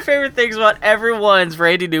 One of my favorite things about everyone's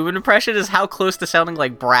Randy Newman impression is how close to sounding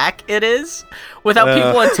like Brack it is, without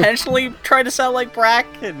people intentionally trying to sound like Brack.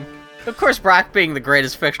 And of course, Brack being the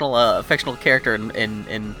greatest fictional character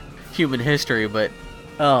in human history. But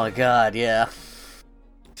oh God, yeah.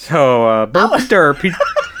 So Burp Derp,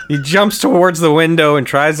 he jumps towards the window and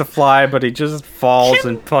tries to fly, but he just falls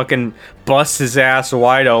and fucking busts his ass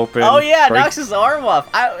wide open. Oh yeah, knocks his arm off.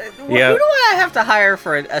 Who do I have to hire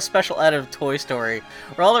for a special edit of Toy Story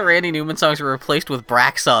where all the Randy Newman songs are replaced with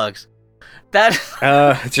Brack songs?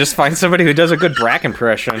 Just find somebody who does a good Brack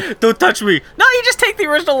impression. Don't touch me. No, you just take the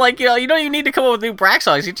original, you need to come up with new Brack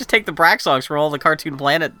songs. You just take the Brack songs from all the Cartoon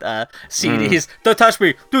Planet CDs. Don't touch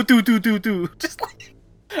me. Do. Just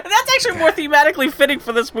and that's actually more thematically fitting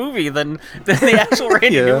for this movie than the actual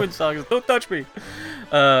Randy Newman songs. Don't touch me.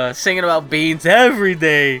 Singing about beans every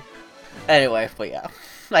day. Anyway, but yeah.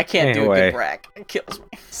 I can't do a good Brack. It kills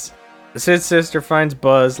me. Sid's sister finds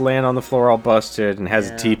Buzz laying on the floor all busted and has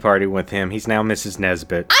a tea party with him. He's now Mrs.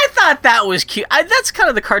 Nesbit. I thought that was cute. That's kind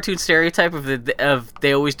of the cartoon stereotype of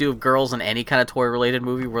they always do of girls in any kind of toy-related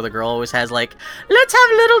movie where the girl always has let's have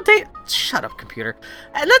a little shut up, computer.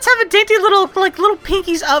 Let's have a dainty little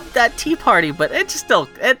pinkies up that tea party. But it's still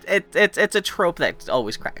it's a trope that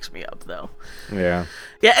always cracks me up though. Yeah.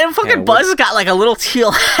 Yeah, and fucking Buzz has got a little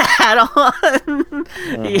teal hat on.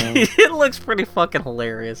 It looks pretty fucking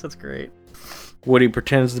hilarious. That's great. Woody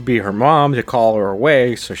pretends to be her mom to call her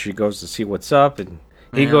away, so she goes to see what's up, and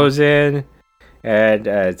he goes in, and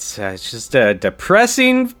it's just a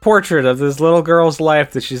depressing portrait of this little girl's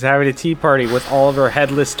life that she's having a tea party with all of her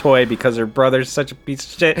headless toy because her brother's such a piece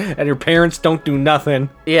of shit, and her parents don't do nothing.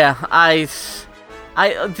 Yeah,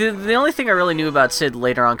 the only thing I really knew about Sid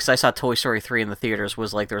later on, because I saw Toy Story 3 in the theaters,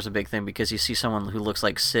 was there was a big thing because you see someone who looks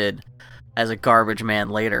like Sid as a garbage man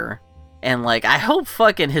later. And I hope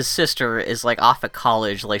fucking his sister is off at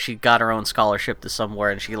college, she got her own scholarship to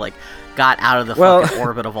somewhere and she got out of the fucking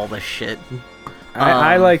orbit of all this shit.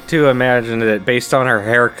 I like to imagine that based on her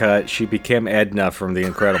haircut, she became Edna from The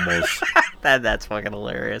Incredibles. That's fucking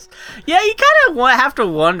hilarious. Yeah, you kind of have to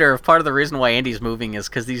wonder if part of the reason why Andy's moving is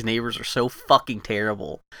because these neighbors are so fucking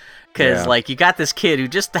terrible. Because, you got this kid who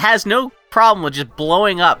just has no problem with just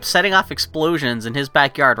blowing up, setting off explosions in his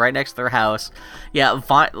backyard right next to their house. Yeah,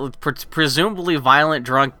 presumably violent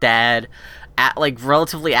drunk dad,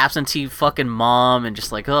 relatively absentee fucking mom, and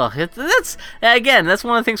just that's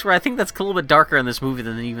one of the things where I think that's a little bit darker in this movie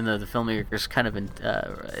than even though the filmmakers kind of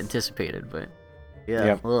anticipated, but...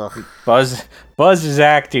 Yeah. Yep. Buzz is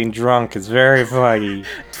acting drunk. It's very funny.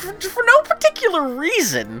 For no particular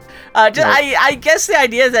reason. I guess the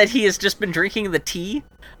idea that he has just been drinking the tea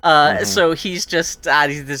So he's just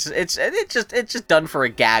it's just done for a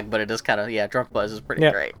gag, but it is kind of Drunk Buzz is pretty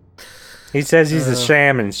great. He says he's a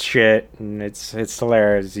sham and shit, and it's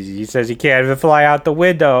hilarious. He says he can't even fly out the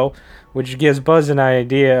window, which gives Buzz an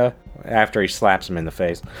idea after he slaps him in the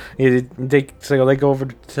face. So they go over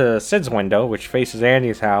to Sid's window, which faces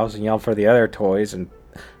Andy's house, and yell for the other toys and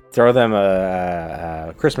throw them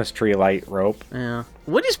a Christmas tree light rope. Yeah.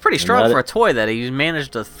 Woody's pretty strong for a toy that he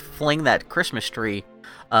managed to fling that Christmas tree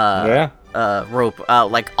rope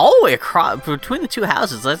like all the way across between the two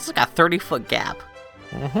houses. That's like a 30-foot gap.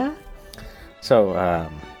 Mm-hmm. So,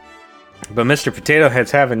 but Mr. Potato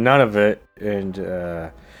Head's having none of it,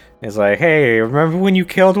 and is like, "Hey, remember when you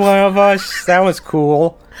killed one of us? That was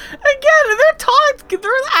cool." Again,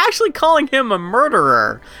 they're actually calling him a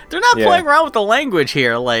murderer. They're not playing around with the language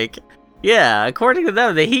here. Like, according to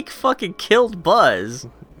them, he fucking killed Buzz.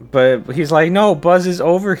 But he's like, "No, Buzz is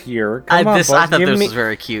over here. Come on, Buzz. I thought this was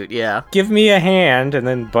very cute. Yeah. Give me a hand," and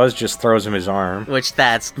then Buzz just throws him his arm. Which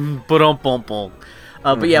that's ba-dum-bum-bum.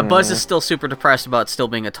 But yeah, Buzz is still super depressed about still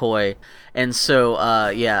being a toy. And so,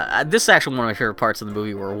 this is actually one of my favorite parts of the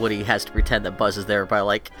movie where Woody has to pretend that Buzz is there by,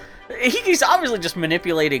 like, he's obviously just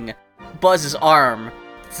manipulating Buzz's arm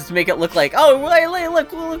to make it look like, oh,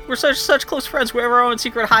 look, we're such close friends. We have our own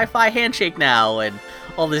secret hi-fi handshake now and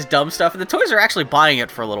all this dumb stuff. And the toys are actually buying it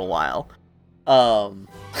for a little while.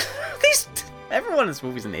 Everyone in this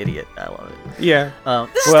movie's an idiot. I love it. Yeah.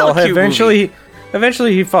 This is still a cute movie.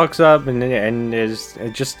 Eventually he fucks up and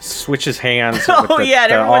it just switches hands. Oh, with and the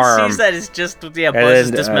everyone arm. sees that it's just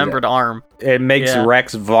Buzz's dismembered arm. It makes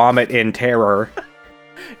Rex vomit in terror.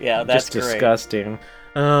 Yeah, that's just disgusting.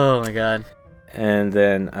 Oh my god. And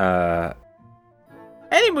then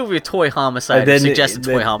any movie with toy homicide, suggested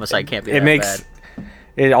toy homicide can't be that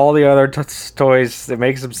bad. All the other toys, it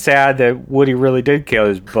makes them sad that Woody really did kill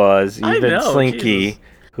his Buzz. Even Slinky. Jesus.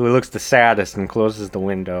 Who looks the saddest and closes the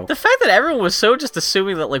window. The fact that everyone was so just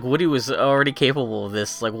assuming that like Woody was already capable of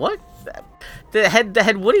this, like what?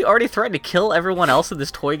 Had Woody already threatened to kill everyone else in this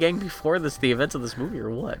toy gang before the events of this movie,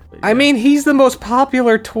 or what? I mean, he's the most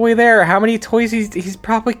popular toy there. How many toys he's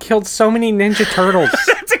probably killed so many Ninja Turtles.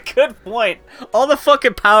 That's a good point. All the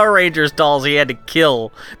fucking Power Rangers dolls he had to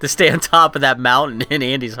kill to stay on top of that mountain in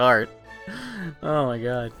Andy's heart. Oh my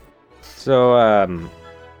god. So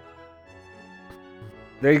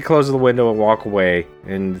they close the window and walk away,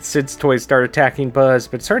 and Sid's toys start attacking Buzz,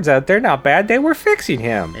 but it turns out they're not bad. They were fixing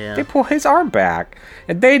him. Yeah. They pull his arm back,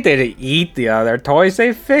 and they didn't eat the other toys.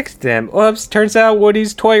 They fixed them. Oops, turns out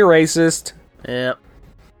Woody's toy racist. Yep.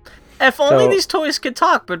 If only these toys could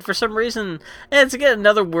talk, but for some reason, it's again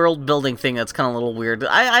another world-building thing that's kind of a little weird.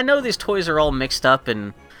 I know these toys are all mixed up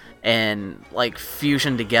and like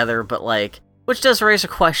fusion together, but like, which does raise a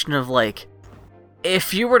question of like,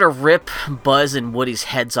 if you were to rip Buzz and Woody's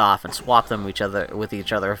heads off and swap them with each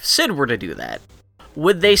other, if Sid were to do that,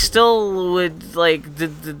 would they still,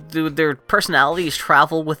 do their personalities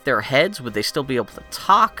travel with their heads? Would they still be able to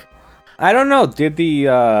talk? I don't know. Did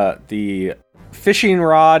the fishing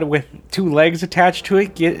rod with two legs attached to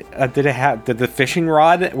it did the fishing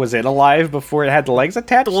rod, was it alive before it had the legs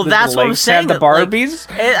attached? Well, that's what I'm saying. The Barbies?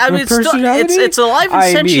 Like, it's alive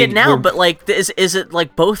and sentient now, but like, is it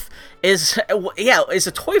like both? Is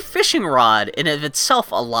a toy fishing rod in of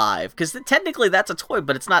itself alive? Because technically that's a toy,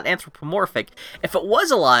 but it's not anthropomorphic. If it was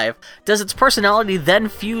alive, does its personality then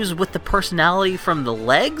fuse with the personality from the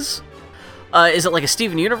legs? Is it like a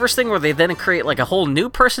Steven Universe thing where they then create like a whole new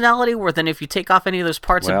personality where then if you take off any of those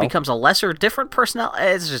parts it becomes a lesser different personality?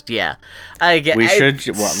 It's just,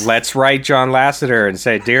 let's write John Lasseter and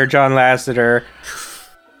say, "Dear John Lasseter,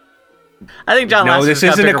 I think John Lasseter's No, this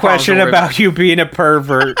isn't a question about you being a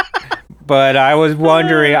pervert." But I was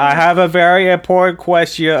wondering, I have a very important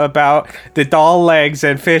question about the doll legs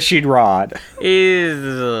and fishing rod.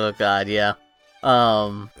 Oh, God, yeah.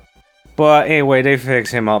 But anyway, they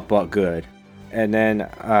fix him up, but good. And then,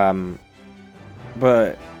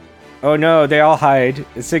 oh no, they all hide.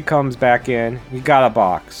 Sid comes back in. He got a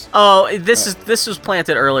box. Oh, this was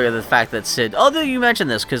planted earlier, the fact that Sid... Oh, you mentioned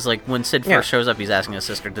this, because like when Sid first shows up, he's asking his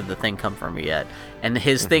sister, did the thing come for me yet? And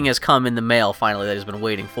his thing has come in the mail, finally, that he's been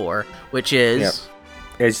waiting for, which is... Yep.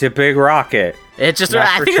 It's a big rocket. It's just...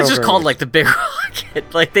 I think it's just called, like, the big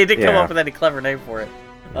rocket. Like, they didn't come up with any clever name for it.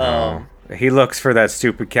 No. He looks for that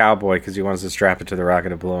stupid cowboy because he wants to strap it to the rocket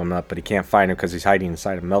to blow him up, but he can't find him because he's hiding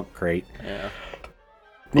inside a milk crate. Yeah.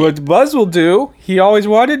 What Buzz will do, he always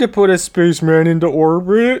wanted to put a spaceman into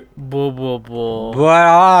orbit. Blah, blah, blah.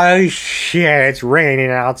 But, oh shit, it's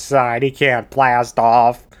raining outside. He can't blast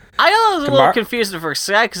off. I was a little confused at first,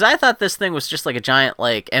 because I thought this thing was just like a giant,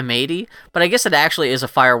 like, M80, but I guess it actually is a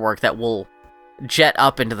firework that will jet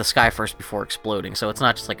up into the sky first before exploding. So it's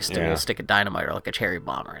not just like a little stick of dynamite or like a cherry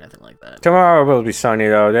bomb or anything like that. Tomorrow will be sunny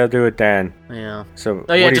though. They'll do it then. Yeah. So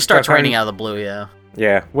it just starts raining out of the blue. Yeah.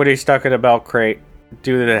 Yeah. Woody's stuck in a belt crate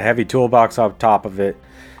due to the heavy toolbox on top of it,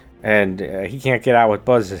 and he can't get out with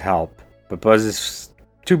Buzz's help. But Buzz is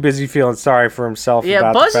too busy feeling sorry for himself. Yeah,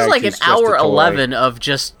 about Buzz the fact is like he's an just a hour toy. 11 of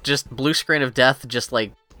just blue screen of death. Just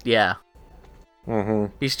like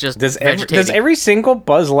he's just does vegetating. every single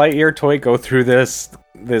Buzz Lightyear toy go through this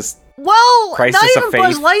Well, crisis not even of faith?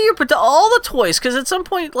 Buzz Lightyear, but to all the toys, because at some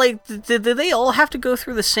point, like, did they all have to go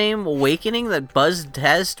through the same awakening that Buzz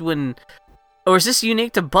has when, or is this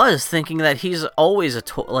unique to Buzz, thinking that he's always a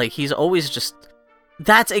toy, like he's always just.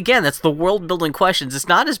 That's the world building questions. It's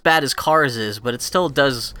not as bad as Cars is, but it still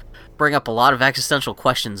does bring up a lot of existential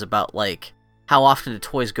questions about like how often do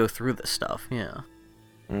toys go through this stuff. Yeah.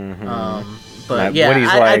 But yeah, Woody's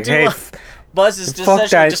I do. hey, Buzz is just fuck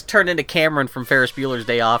essentially that. just turned into Cameron from Ferris Bueller's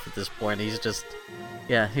Day Off at this point. He's just,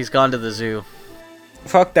 he's gone to the zoo.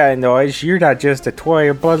 Fuck that noise. You're not just a toy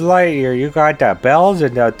of Buzz Lightyear. You got the bells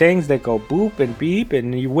and the things that go boop and beep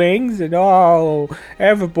and the wings and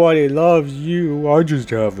everybody loves you. I just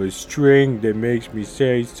have a string that makes me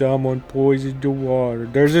say someone poisoned the water.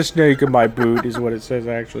 There's a snake in my boot is what it says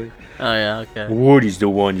actually. Oh yeah, okay. Woody's the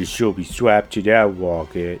one that should be swapped to that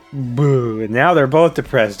walket. Boo. And now they're both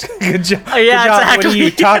depressed. Good job. Oh, yeah, Good job, exactly. Woody. You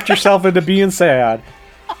talked yourself into being sad.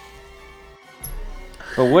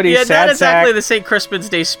 But Woody's Yeah, sad not exactly sack. the St. Crispin's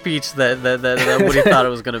Day speech that Woody thought it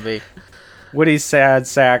was going to be. Woody's sad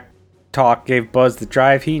sack talk gave Buzz the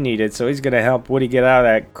drive he needed, so he's going to help Woody get out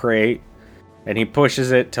of that crate. And he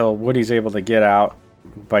pushes it till Woody's able to get out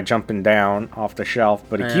by jumping down off the shelf,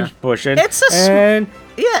 but he keeps pushing. It's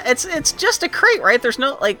it's just a crate, right? There's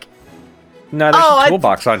no like. No, there's a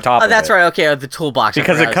toolbox on top of it. That's right. Okay, the toolbox.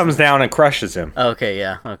 Because it comes down and crushes him. Okay,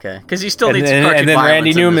 yeah, okay. Because he still And needs then, cartoon and then violence Randy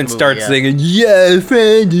in this Newman movie, starts yeah. singing, "Yeah,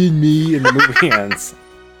 offended me," and the movie ends.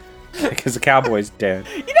 Because the cowboy's dead.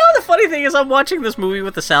 You know, the funny thing is, I'm watching this movie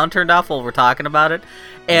with the sound turned off while we're talking about it,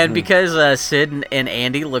 and because Sid and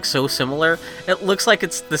Andy look so similar, it looks like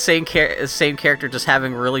it's the same character just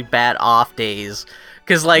having really bad off days.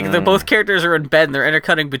 Because, like, both characters are in bed, and they're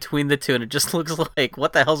intercutting between the two, and it just looks like,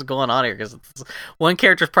 what the hell's going on here? Because one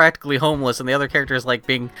character's practically homeless, and the other character is, like,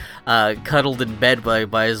 being cuddled in bed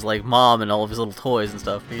by his, like, mom and all of his little toys and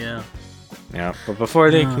stuff. But, yeah. Yeah, but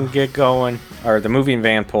before they can get going, or the moving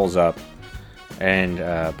van pulls up, and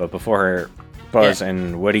but before Buzz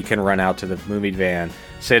and Woody can run out to the moving van,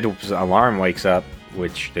 Sid's alarm wakes up,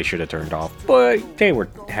 which they should have turned off, but they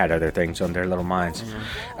had other things on their little minds.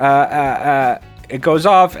 It goes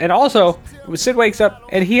off, and also Sid wakes up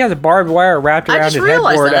and he has a barbed wire wrapped around his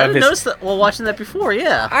headboard. I didn't notice that while watching that before.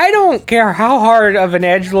 Yeah. I don't care how hard of an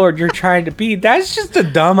edgelord you're trying to be. That's just a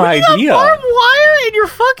dumb idea. You got barbed wire in your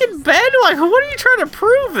fucking bed? Like, what are you trying to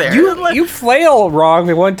prove there? You flail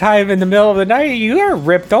wrong one time in the middle of the night. You are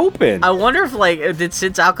ripped open. I wonder if, like, did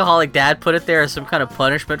Sid's alcoholic dad put it there as some kind of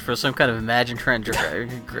punishment for some kind of imagined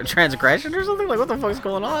transgression or something? Like, what the fuck's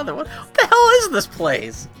going on there? What the hell is this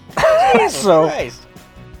place? So,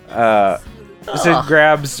 Sid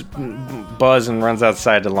grabs Buzz and runs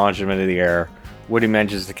outside to launch him into the air. Woody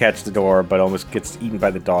manages to catch the door, but almost gets eaten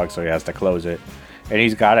by the dog, so he has to close it. And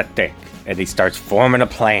he's got to think, and he starts forming a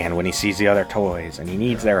plan when he sees the other toys, and he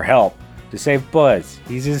needs their help to save Buzz.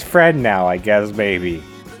 He's his friend now, I guess, maybe.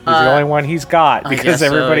 He's the only one he's got, because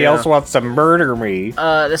everybody else wants to murder me.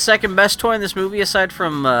 The second best toy in this movie, aside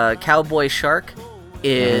from Cowboy Shark,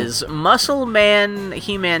 is Muscle Man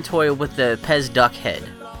He-Man toy with the Pez duck head.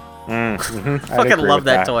 Fucking love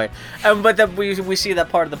that toy. But then we see that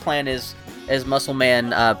part of the plan is Muscle Man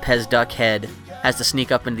Pez duck head has to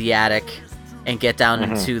sneak up into the attic and get down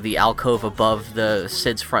into the alcove above the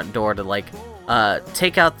Sid's front door to like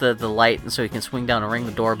take out the light, and so he can swing down and ring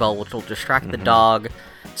the doorbell, which will distract the dog,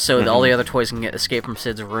 so that all the other toys can escape from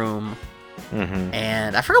Sid's room.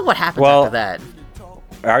 And I forgot what happens after that.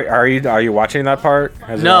 Are you watching that part?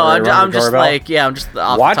 No, I'm just like, I'm just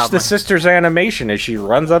off watch the top the of my... sister's animation as she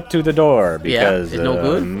runs up to the door, because it's no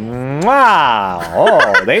good. Wow!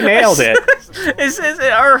 Oh, they nailed it.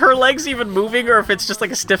 Are her legs even moving, or if it's just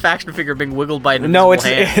like a stiff action figure being wiggled by an invisible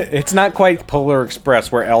hand? It's not quite Polar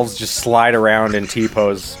Express where elves just slide around in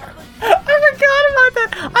T-pose. I forgot about that.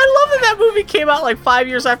 I love that movie came out like 5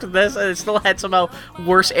 years after this, and it still had somehow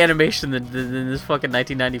worse animation than this fucking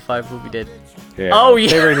 1995 movie did. Yeah. Oh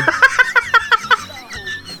yeah.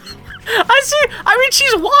 I see. I mean,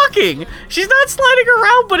 she's walking. She's not sliding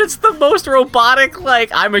around, but it's the most robotic. Like,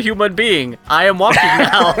 I'm a human being. I am walking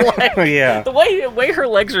now. Like, yeah. The way her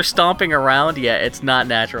legs are stomping around, it's not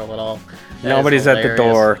natural at all. Nobody's at the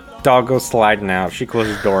door. dog goes sliding out. She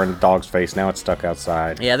closes the door in the dog's face. Now it's stuck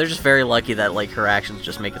outside. Yeah, they're just very lucky that like her actions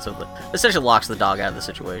just make it so that essentially locks the dog out of the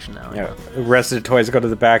situation now. Yeah. The rest of the toys go to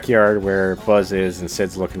the backyard where Buzz is, and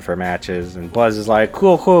Sid's looking for matches. And Buzz is like,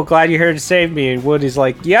 cool, glad you're here to save me. And Woody's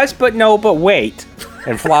like, yes, but no, but wait.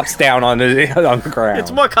 And flops down on the ground.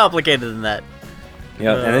 It's more complicated than that.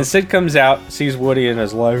 Yeah, and then Sid comes out, sees Woody, and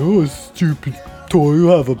is like, oh, stupid toy,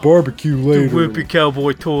 you'll have a barbecue later. The wimpy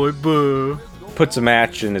cowboy toy, buh. Puts a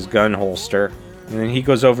match in his gun holster, and then he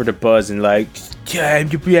goes over to Buzz and like, time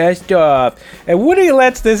to blast off. And Woody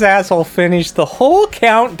lets this asshole finish the whole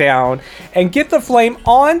countdown and get the flame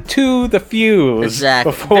onto the fuse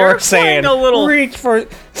before They're saying, reach for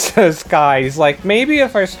the sky. He's like, maybe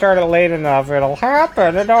if I start it late enough, it'll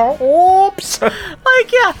happen. And oops.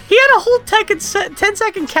 Like, yeah, he had a whole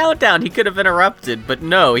 10-second countdown he could have interrupted, but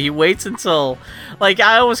no, he waits until, like,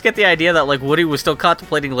 I almost get the idea that, like, Woody was still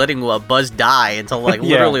contemplating letting Buzz die until, like,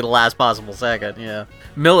 literally the last possible second, yeah.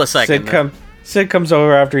 Millisecond. Sid comes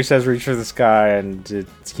over after he says reach for the sky, and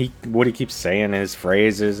Woody keeps saying his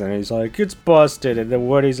phrases, and he's like, it's busted, and then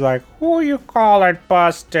Woody's like, who you call it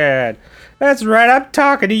busted? That's right, I'm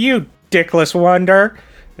talking to you, dickless wonder.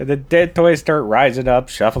 And the dead toys start rising up,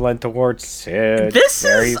 shuffling towards Sid.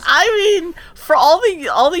 For all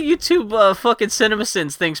the YouTube fucking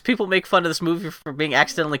CinemaSins things, people make fun of this movie for being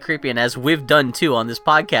accidentally creepy, and as we've done too on this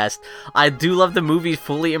podcast, I do love the movie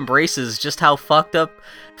fully embraces just how fucked up,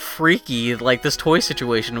 freaky, like, this toy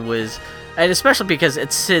situation was, and especially because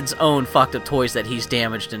it's Sid's own fucked up toys that he's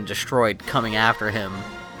damaged and destroyed coming after him.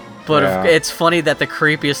 But it's funny that the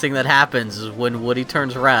creepiest thing that happens is when Woody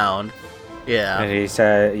turns around. Yeah. And he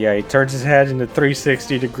said, he turns his head into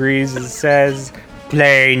 360 degrees and says,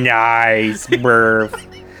 play nice, Murph.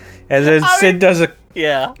 And then Sid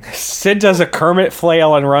does a Kermit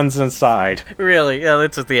flail and runs inside. Really? Yeah,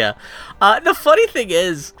 the funny thing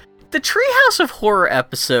is, the Treehouse of Horror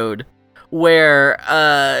episode where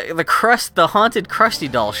the haunted Krusty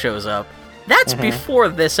doll shows up, that's before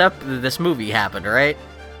this movie happened, right?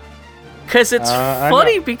 Because it's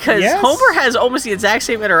funny because Homer has almost the exact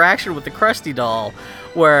same interaction with the Krusty doll,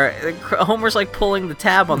 where Homer's like pulling the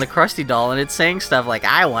tab on the Krusty doll and it's saying stuff like,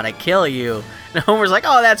 I want to kill you. And Homer's like,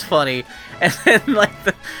 oh, that's funny. And then like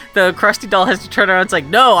the Krusty doll has to turn around and it's like,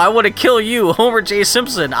 no, I want to kill you, Homer J.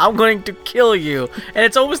 Simpson. I'm going to kill you. And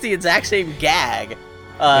it's almost the exact same gag.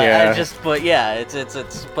 But you know,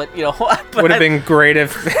 would have been great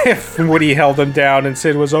if Woody held him down and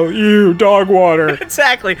Sid was, oh, you dog water.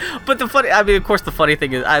 Exactly. But the funny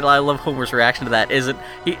thing is, I love Homer's reaction to that. Isn't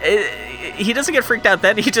he doesn't get freaked out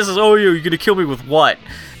then. He just says, oh, you're gonna kill me with what?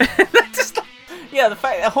 The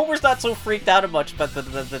fact that Homer's not so freaked out much, but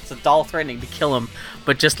it's a doll threatening to kill him.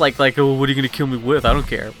 But just like, oh, what are you gonna kill me with? I don't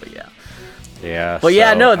care. But yeah. Yeah.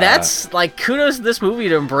 But that's like kudos to this movie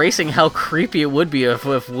to embracing how creepy it would be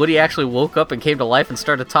if Woody actually woke up and came to life and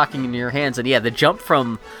started talking in your hands. And yeah, the jump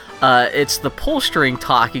from it's the pull string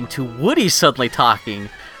talking to Woody suddenly talking.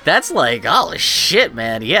 That's like, oh shit,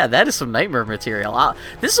 man. Yeah, that is some nightmare material.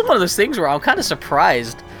 This is one of those things where I'm kind of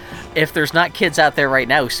surprised if there's not kids out there right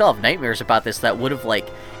now who still have nightmares about this that would have like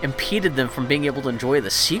impeded them from being able to enjoy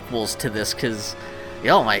the sequels to this. Because,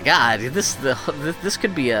 oh my god, this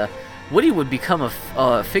could be Woody would become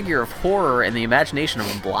a figure of horror in the imagination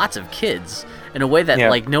of lots of kids in a way that,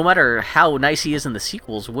 like, no matter how nice he is in the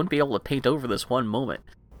sequels, wouldn't be able to paint over this one moment.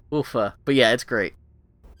 Oof. But yeah, it's great.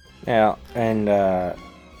 Yeah, and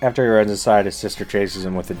after he runs inside, his sister chases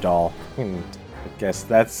him with a doll. I guess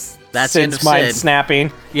that's Sid's mind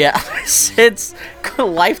snapping. Yeah, Sid's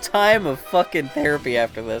lifetime of fucking therapy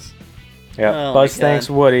after this. Yeah, Buzz thanks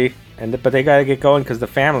Woody, but they gotta get going because the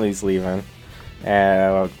family's leaving.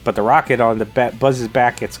 But the rocket on Buzz's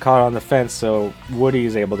back gets caught on the fence, so Woody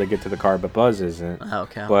is able to get to the car, but Buzz isn't.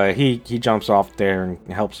 Okay. But he jumps off there and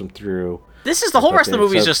helps him through. This is the whole rest of the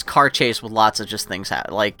movie is just car chase with lots of just things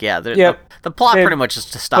happening. Like, the plot pretty much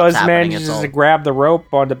just stops Buzz happening. Buzz manages to grab the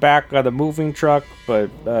rope on the back of the moving truck, but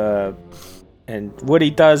and Woody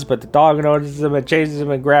does, but the dog notices him and chases him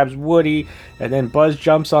and grabs Woody, and then Buzz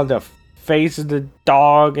jumps on the face of the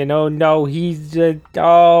dog, and oh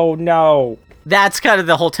no. That's kind of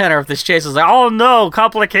the whole tenor of this chase. Is like, oh no,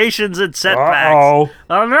 complications and setbacks.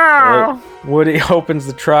 Oh no. Woody opens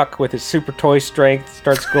the truck with his super toy strength,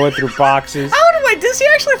 starts going through boxes. Does he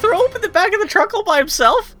actually throw open the back of the truck all by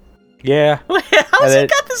himself? Yeah. How's he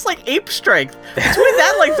got this, like, ape strength? Between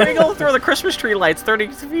that, like, they go through the Christmas tree lights 30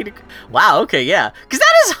 feet. Wow, okay, yeah. Because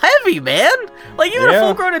that is heavy, man. Like, even a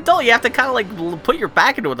full-grown adult, you have to kind of, like, put your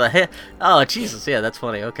back into it. Oh, Jesus, yeah, that's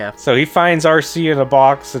funny, okay. So he finds RC in a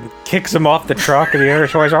box and kicks him off the truck, and the other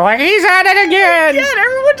toys are like, he's at it again! Yeah, and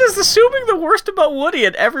everyone just assuming the worst about Woody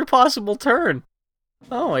at every possible turn.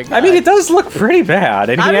 Oh my god. I mean, it does look pretty bad,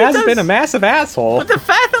 and he has been a massive asshole. But the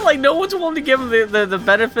fact that, like, no one's willing to give him the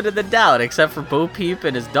benefit of the doubt, except for Bo Peep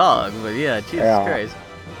and his dog. But yeah, Jesus Christ.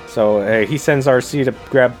 So he sends RC to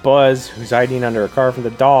grab Buzz, who's hiding under a car from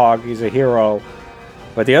the dog. He's a hero.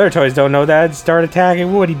 But the other toys don't know that and start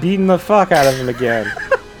attacking Woody, beating the fuck out of him again.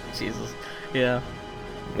 Jesus. Yeah.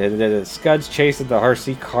 The Scud's chasing the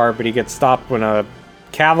RC car, but he gets stopped when a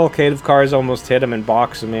cavalcade of cars almost hit him and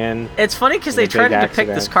box him in. It's funny because they tried to depict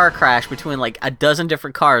this car crash between like a dozen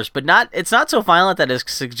different cars, but it's not so violent that it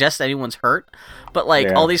suggests anyone's hurt. But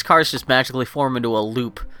like all these cars just magically form into a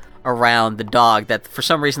loop around the dog that for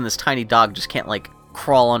some reason this tiny dog just can't like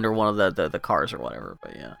crawl under one of the cars or whatever.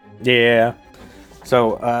 But yeah. Yeah.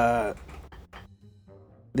 So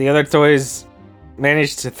the other toys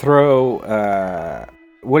managed to throw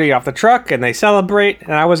Woody off the truck, and they celebrate,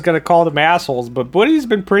 and I was going to call them assholes, but Woody's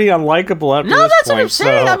been pretty unlikable up to this point. No, that's what I'm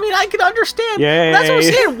saying. I mean, I can understand. Yay. That's what I'm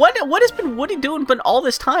saying. What has been Woody doing but all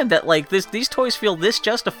this time that, like, these toys feel this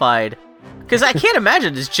justified? Because I can't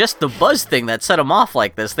imagine it's just the Buzz thing that set him off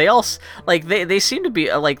like this. They all, like, they seem to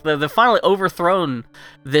be, like, they've finally overthrown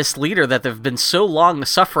this leader that they've been so long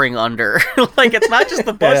suffering under. Like, it's not just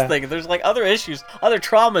the Buzz thing. There's, like, other issues, other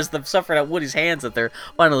traumas they've suffered at Woody's hands that they're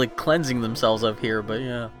finally cleansing themselves of here, but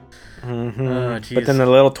yeah. Mm-hmm. Oh, but then the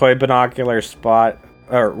little toy binocular spot,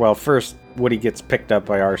 first Woody gets picked up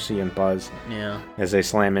by RC and Buzz. Yeah. As they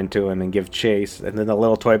slam into him and give chase, and then the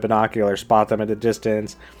little toy binocular spot them at a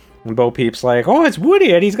distance. And Bo Peep's like, oh, it's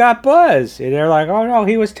Woody, and he's got Buzz. And they're like, oh, no,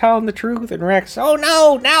 he was telling the truth. And Rex, oh,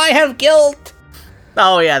 no, now I have guilt.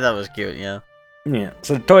 Oh, yeah, that was cute, yeah. Yeah,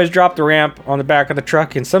 so the toys drop the ramp on the back of the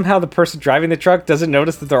truck, and somehow the person driving the truck doesn't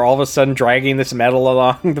notice that they're all of a sudden dragging this metal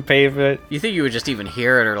along the pavement. You think you would just even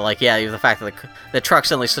hear it, or like, yeah, the fact that the truck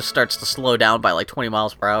suddenly starts to slow down by like 20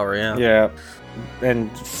 miles per hour, yeah. Yeah,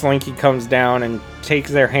 and Slinky comes down and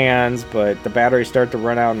takes their hands, but the batteries start to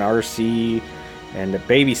run out in RC. And the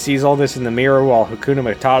baby sees all this in the mirror while Hakuna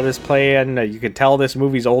Matata's playing. You can tell this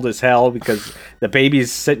movie's old as hell because the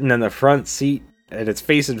baby's sitting in the front seat and it's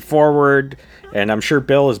facing forward. And I'm sure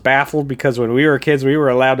Bill is baffled because when we were kids, we were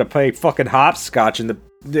allowed to play fucking hopscotch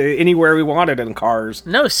anywhere we wanted in cars.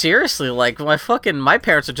 No, seriously, like my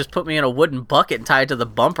parents would just put me in a wooden bucket and tie it to the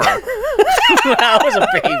bumper when I was a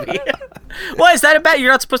baby. What, is that about?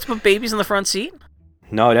 You're not supposed to put babies in the front seat?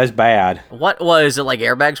 No, that's bad. What was it, like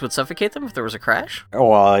airbags would suffocate them if there was a crash? Oh,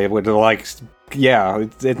 well, it would it's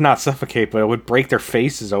not suffocate, but it would break their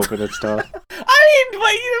faces open and stuff. I mean,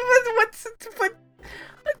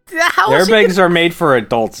 how airbags are made for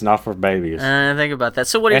adults, not for babies. Think about that.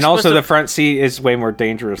 So what? And also, the front seat is way more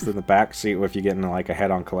dangerous than the back seat if you get in like a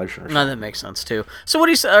head-on collision. No, that makes sense too. So what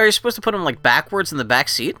are you supposed to put them like backwards in the back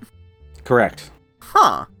seat? Correct.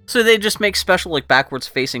 Huh. So they just make special like backwards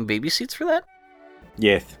facing baby seats for that?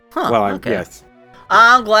 Yes. Huh, well, okay. Yes.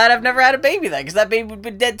 I'm glad I've never had a baby then, because that baby would be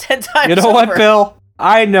dead 10 times You know over. what, Bill?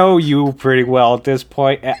 I know you pretty well at this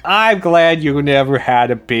point, and I'm glad you never had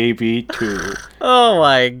a baby, too. Oh,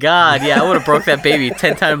 my God. Yeah, I would have broke that baby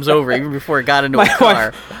 10 times over, even before it got into a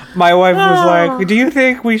car. My wife was like, do you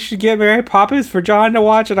think we should get Mary Poppins for John to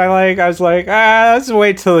watch? And I was like, let's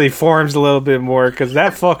wait till he forms a little bit more, because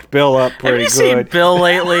that fucked Bill up pretty good. Have you seen Bill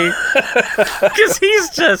lately? Because he's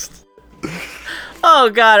just...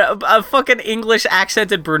 Oh, God, a fucking English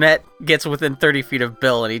accented brunette gets within 30 feet of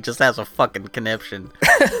Bill, and he just has a fucking conniption.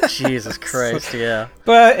 Jesus Christ, yeah.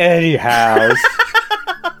 But anyhow...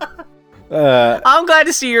 I'm glad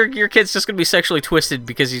to see your kid's just going to be sexually twisted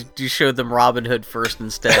because you showed them Robin Hood first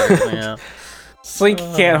instead. Yeah. Slinky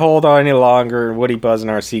can't hold on any longer. Woody, Buzz,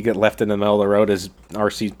 and RC get left in the middle of the road as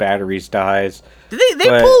RC's batteries dies.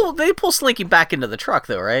 They pull Slinky back into the truck,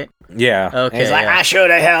 though, right? Yeah. Okay. And he's like, I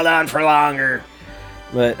should have held on for longer.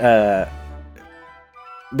 But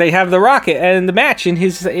they have the rocket and the match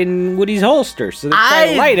in Woody's holster, so they try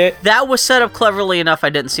to light it. That was set up cleverly enough. I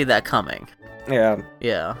didn't see that coming. Yeah.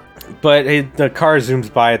 Yeah. But the car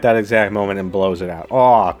zooms by at that exact moment and blows it out.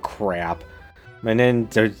 Oh, crap. And then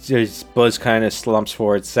Buzz kind of slumps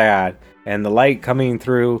forward sad, and the light coming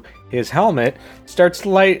through his helmet starts to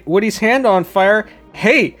light Woody's hand on fire.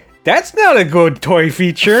 Hey, that's not a good toy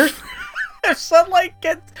feature. If sunlight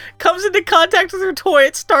comes into contact with her toy,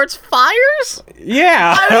 it starts fires?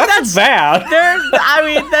 Yeah, that's bad.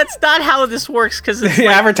 That's not how this works, because the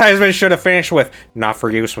advertisement should have finished with, not for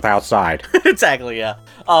use with outside. Exactly, yeah.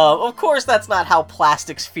 Of course, that's not how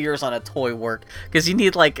plastic spheres on a toy work, because you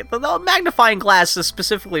need, like, the magnifying glass is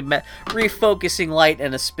specifically refocusing light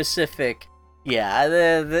in a specific... Yeah,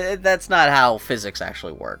 that's not how physics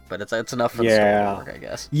actually work, but it's enough for the story to work, I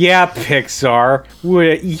guess. Yeah, Pixar.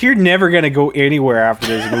 You're never going to go anywhere after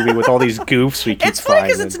this movie with all these goofs we keep It's funny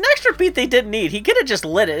finding. because it's an extra beat they didn't need. He could have just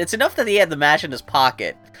lit it. It's enough that he had the match in his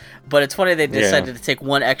pocket, but it's funny they decided to take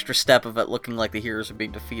one extra step of it looking like the heroes are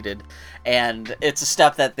being defeated, and it's a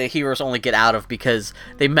step that the heroes only get out of because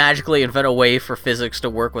they magically invent a way for physics to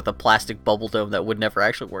work with a plastic bubble dome that would never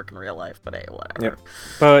actually work in real life, but hey, whatever. Yep.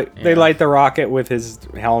 But they light the rocket with his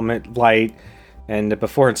helmet light, and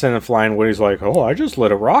before it's in the flying, Woody's like, "Oh, I just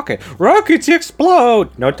lit a rocket. Rockets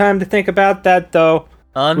explode!" No time to think about that, though.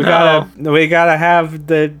 Oh, we gotta have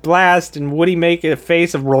the blast, and Woody make a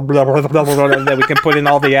face of blah, blah, blah, blah, blah, blah, that we can put in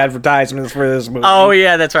all the advertisements for this movie. Oh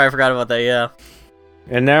yeah, that's right. I forgot about that. Yeah.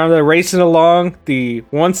 And now they're racing along the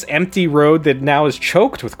once empty road that now is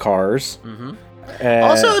choked with cars. Mm-hmm.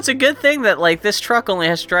 Also, it's a good thing that like this truck only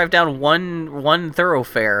has to drive down one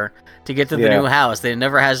thoroughfare to get to the new house. They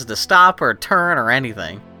never has to stop or turn or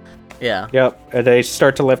anything. Yeah. Yep. And they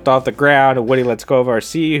start to lift off the ground, and Woody lets go of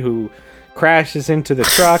RC, who crashes into the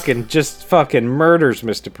truck and just fucking murders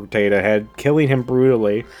Mr. Potato Head, killing him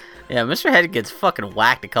brutally. Yeah, Mr. Head gets fucking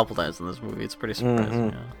whacked a couple times in this movie. It's pretty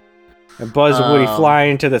surprising. Mm-hmm. And Buzz and Woody fly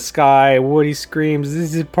into the sky. Woody screams,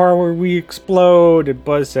 "This is the part where we explode." And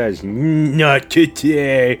Buzz says, "Not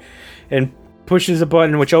today." And pushes a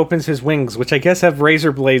button which opens his wings, which I guess have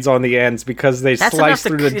razor blades on the ends because they slice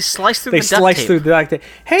through the duct tape.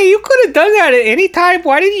 Hey, you could have done that at any time.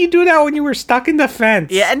 Why didn't you do that when you were stuck in the fence?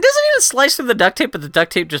 Yeah, and doesn't even slice through the duct tape, but the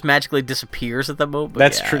duct tape just magically disappears at the moment.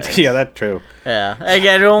 That's true. Yeah, that's true. Yeah.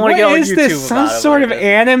 Again, I don't want to go on YouTube. Is this some sort of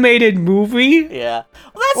animated movie? Yeah.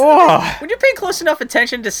 Well, that's when you're paying close enough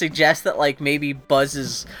attention to suggest that like maybe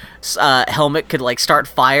Buzz's helmet could like start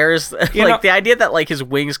fires. The idea that like his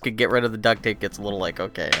wings could get rid of the duct tape gets a little like,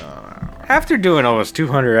 okay. After doing almost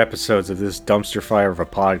 200 episodes of this dumpster fire of a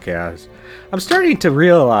podcast, I'm starting to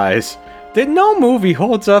realize that no movie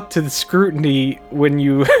holds up to the scrutiny when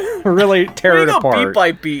you really tear it apart. Beat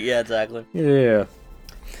by beat, yeah, exactly. Yeah.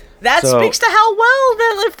 That speaks to how well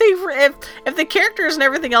that if the characters and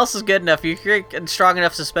everything else is good enough, you create a strong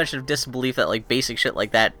enough suspension of disbelief that like basic shit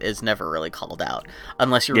like that is never really called out,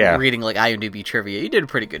 unless you're reading like IMDb trivia. You did a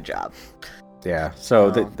pretty good job. Yeah.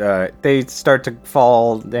 So they start to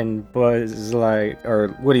fall, and Buzz is like,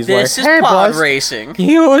 or Woody's this like, "Hey, is pod Buzz, racing."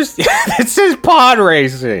 This is pod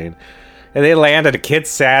racing, and they land at a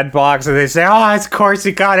kid's sandbox, and they say, "Oh, of course,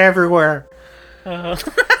 he got everywhere."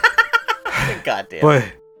 Goddamn. But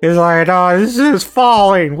he's like, "Oh, this is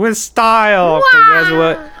falling with style."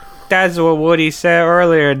 That's what Woody said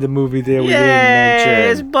earlier in the movie that we didn't mention.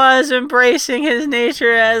 It's Buzz embracing his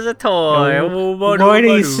nature as a toy.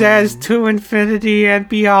 Woody says to infinity and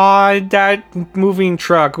beyond that moving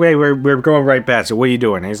truck. Wait, we're going right past it. What are you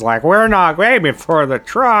doing? He's like, "We're not aiming for the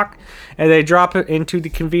truck." And they drop it into the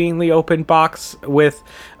conveniently open box with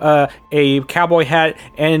a cowboy hat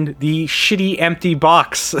and the shitty empty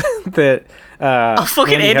box that Andy has still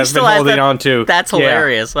been holding has that, onto. That's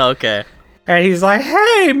hilarious. Yeah. Okay. And he's like,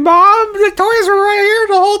 "Hey, Mom, the toys were right here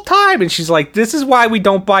the whole time." And she's like, "This is why we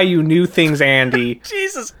don't buy you new things, Andy."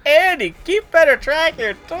 Jesus, Andy, keep better track of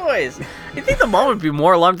your toys. You think the mom would be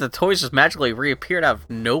more alarmed that the toys just magically reappeared out of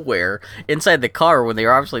nowhere inside the car when they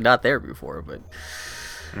were obviously not there before, but...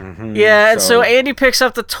 Mm-hmm. Yeah, and so Andy picks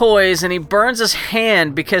up the toys and he burns his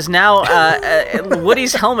hand because now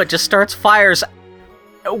Woody's helmet just starts fires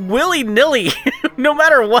willy-nilly, no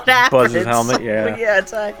matter what happens. Buzz's helmet, yeah. Yeah,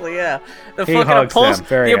 exactly, yeah. The he fucking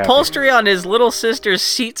the upholstery on his little sister's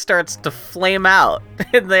seat starts to flame out,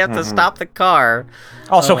 and they have to stop the car.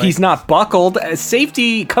 Also, he's not buckled.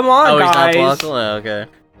 Safety, come on, guys. He's not buckled? Oh, okay.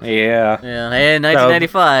 Yeah. Yeah, and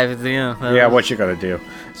 1995. Yeah, what you gonna do?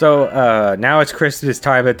 So, now it's Christmas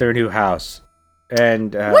time at their new house.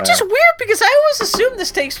 And which is weird because I always assume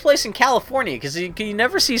this takes place in California because you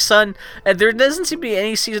never see sun. There doesn't seem to be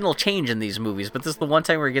any seasonal change in these movies, but this is the one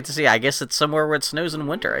time where you get to see. I guess it's somewhere where it snows in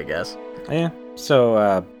winter. I guess. Yeah.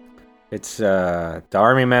 So It's the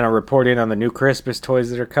army men are reporting on the new Christmas toys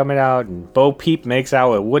that are coming out, and Bo Peep makes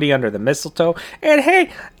out with Woody under the mistletoe. And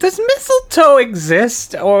hey, does mistletoe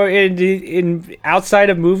exist or in outside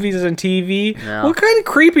of movies and TV? No. What kind of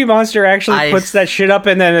creepy monster actually puts that shit up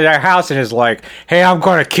in their house and is like, "Hey, I'm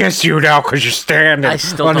gonna kiss you now because you're standing"? I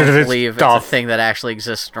still under don't this believe stuff. it's a thing that actually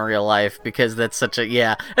exists in real life, because that's such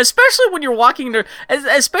a especially when you're walking there,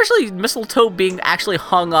 especially mistletoe being actually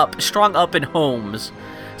strung up in homes.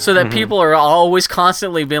 So that people are always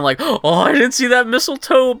constantly being like, "Oh, I didn't see that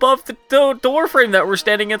mistletoe above the door frame that we're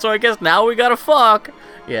standing in, so I guess now we gotta fuck."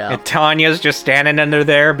 Yeah. And Tanya's just standing under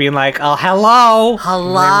there being like, "Oh, hello."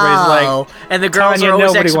 Hello. And the girls are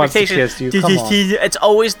always nobody wants to expectations. kiss you. Come on. It's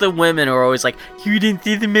always the women who are always like, "You didn't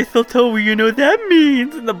see the mistletoe, well, you know what that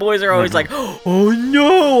means." And the boys are always like, "Oh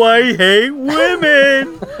no, I hate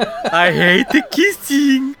women. I hate the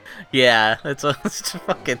kissing." Yeah, it's just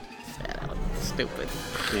fucking stupid.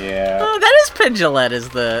 Yeah. Oh, that is Penn Jillette is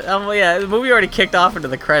the... the movie already kicked off into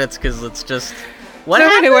the credits because it's just... What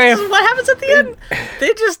happens at the end?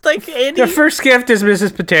 They just, like, Andy... The first gift is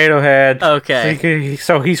Mrs. Potato Head. Okay.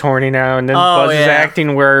 So he's horny now, and then Buzz is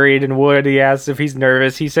acting worried, and Woody asks if he's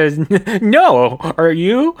nervous. He says, "No, are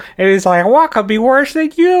you?" And he's like, "What could be worse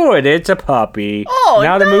than you?" And it's a puppy.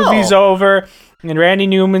 Now the movie's over. And Randy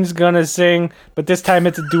Newman's gonna sing, but this time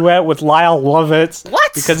it's a duet with Lyle Lovitz.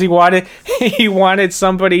 What? Because he wanted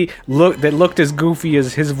somebody that looked as goofy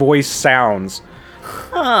as his voice sounds.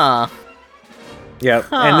 Huh. Yep.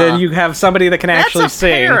 Huh. And then you have somebody that can actually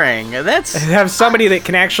sing. Pairing. Have somebody that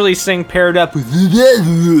can actually sing paired up with.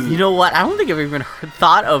 You know what? I don't think I've even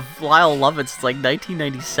thought of Lyle Lovitz since like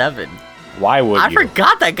 1997. Why would you? I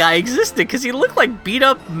forgot that guy existed because he looked like beat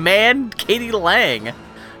up man Katie Lang.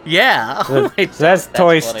 Yeah. That's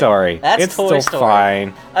Toy Story. It's Toy still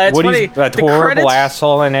fine. Woody's a horrible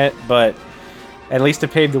asshole in it, but at least it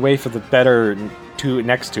paved the way for the better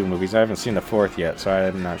next two movies. I haven't seen the fourth yet, so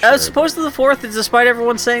I'm not sure. Supposedly the fourth, despite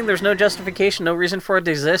everyone saying there's no justification, no reason for it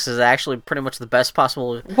to exist, is actually pretty much the best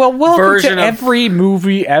possible version to every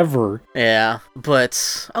movie ever. Yeah,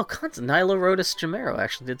 but Nilo Rodis Jamero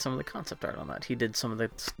actually did some of the concept art on that. He did some of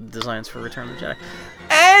the designs for Return of the Jedi.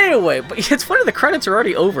 Anyway, but it's funny the credits are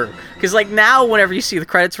already over, because like now whenever you see the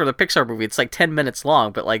credits for the Pixar movie, it's like 10 minutes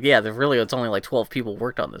long, but like it's only like 12 people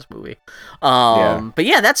worked on this movie. But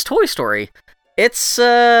yeah, that's Toy Story.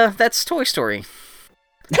 That's Toy Story.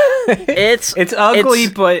 It's ugly,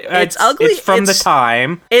 but it's ugly. It's from the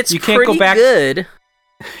time. You can't go back. Good.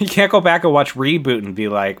 You can't go back and watch Reboot and be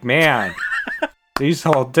like, "Man, this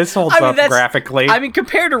holds up graphically." I mean,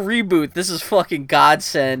 compared to Reboot, this is fucking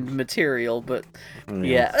godsend material. But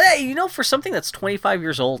yeah, for something that's 25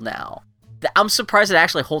 years old now, I'm surprised it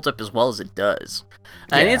actually holds up as well as it does.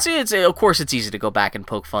 And it's of course it's easy to go back and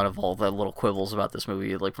poke fun of all the little quibbles about this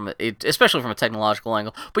movie, like especially from a technological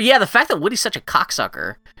angle. But yeah, the fact that Woody's such a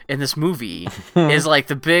cocksucker in this movie is like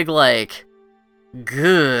the big like,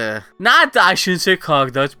 good. Not that I shouldn't say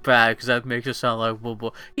cock. That's bad because that makes it sound like blah,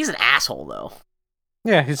 blah. He's an asshole though.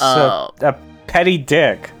 Yeah, he's a petty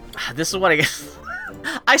dick. This is what I guess.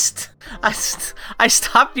 I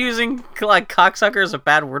stopped using like cocksucker as a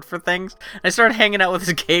bad word for things. I started hanging out with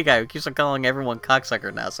this gay guy who keeps on calling everyone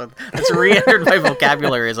cocksucker now, so that's re-entered my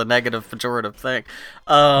vocabulary as a negative pejorative thing.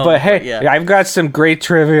 But hey, I've got some great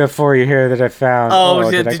trivia for you here that I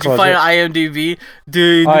found. Did you find IMDb?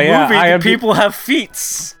 Dude, in the movie, the people have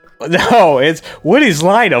feet. No, it's Woody's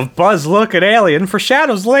line of "Buzz, look at alien"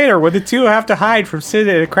 foreshadows later when the two have to hide from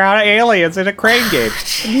sitting in a crowd of aliens in a crane game.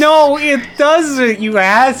 No, it doesn't, you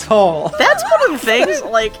asshole. That's one of the things,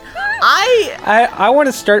 like, I want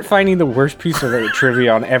to start finding the worst piece of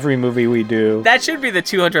trivia on every movie we do. That should be the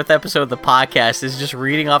 200th episode of the podcast, is just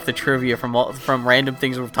reading off the trivia from random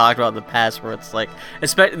things we've talked about in the past, where it's like,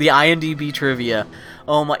 especially the IMDb trivia.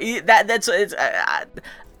 Oh my,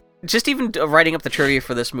 just even writing up the trivia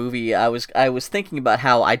for this movie, I was thinking about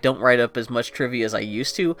how I don't write up as much trivia as I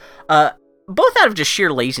used to, both out of just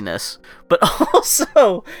sheer laziness, but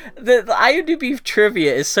also the IMDb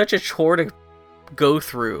trivia is such a chore to go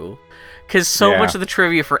through, because so much of the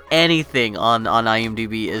trivia for anything on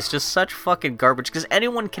IMDb is just such fucking garbage, because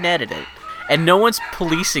anyone can edit it, and no one's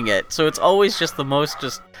policing it, so it's always just the most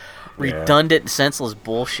just redundant, senseless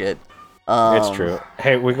bullshit. It's true.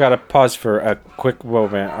 Hey, we gotta pause for a quick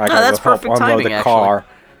moment. I gotta that's help perfect unload timing, the car.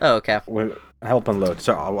 Oh, okay. We'll help unload,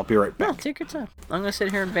 so I'll be right back. No, take your time. I'm gonna sit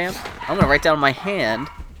here and vamp. I'm gonna write down in my hand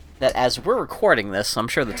that as we're recording this, I'm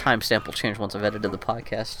sure the timestamp will change once I've edited the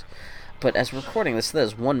podcast, but as we're recording this,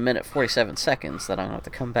 there's 1 minute 47 seconds that I'm gonna have to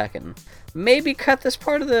come back and maybe cut this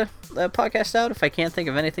part of the podcast out if I can't think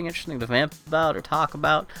of anything interesting to vamp about or talk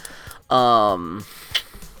about.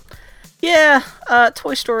 Yeah,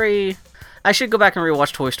 Toy Story... I should go back and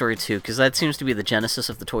rewatch Toy Story 2, because that seems to be the genesis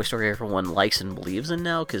of the Toy Story everyone likes and believes in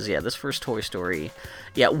now, because, yeah, this first Toy Story...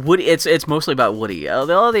 Yeah, Woody, it's mostly about Woody. All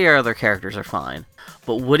the other characters are fine,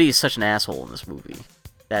 but Woody is such an asshole in this movie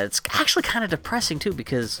that it's actually kind of depressing, too,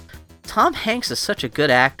 because Tom Hanks is such a good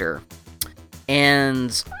actor,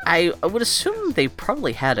 and I would assume they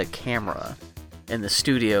probably had a camera in the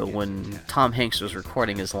studio when Tom Hanks was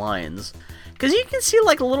recording his lines. Because you can see,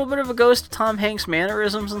 like, a little bit of a ghost of Tom Hanks'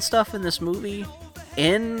 mannerisms and stuff in this movie,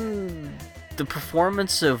 in the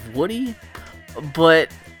performance of Woody, but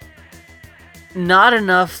not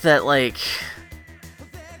enough that, like,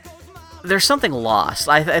 there's something lost.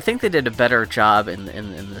 I think they did a better job in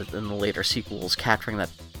the later sequels capturing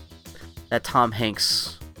that Tom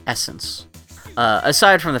Hanks essence.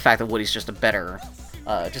 Aside from the fact that Woody's just a better,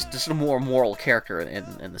 just a more moral character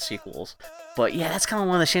in the sequels. But yeah, that's kind of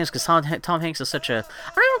one of the shames, because Tom Hanks is such a...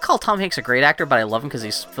 I don't even call Tom Hanks a great actor, but I love him because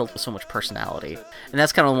he's filled with so much personality. And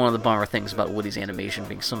that's kind of one of the bummer things about Woody's animation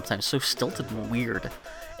being sometimes so stilted and weird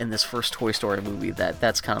in this first Toy Story movie,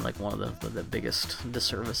 that's kind of like one of the biggest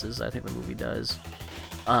disservices I think the movie does.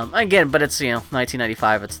 Again, but it's,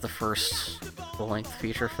 1995, it's the first full-length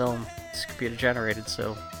feature film. It's computer-generated,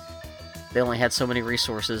 so they only had so many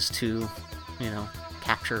resources to,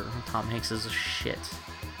 capture Tom Hanks' shit.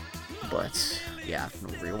 But, yeah,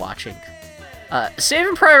 rewatching.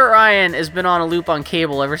 Saving Private Ryan has been on a loop on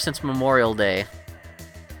cable ever since Memorial Day.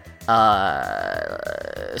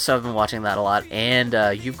 So I've been watching that a lot. And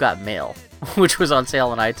You've Got Mail, which was on sale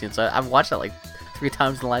on iTunes. I've watched that like 3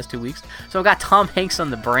 times in the last 2 weeks. So I've got Tom Hanks on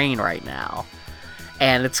the brain right now.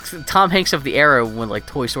 And it's Tom Hanks of the era when, like,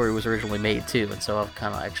 Toy Story was originally made, too. And so I'm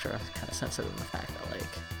kind of sensitive to the fact that, like,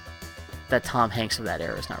 that Tom Hanks of that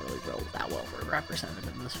era is not really that well represented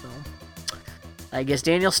in this film. I guess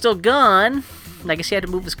Daniel's still gone. I guess he had to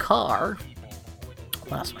move his car.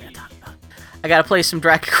 What else am I going to talk about? I got to play some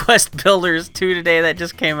Dragon Quest Builders 2 today that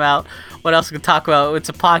just came out. What else can I talk about? It's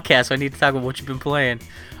a podcast, so I need to talk about what you've been playing.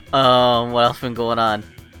 What else has been going on?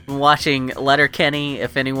 Been watching Letterkenny.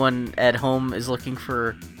 If anyone at home is looking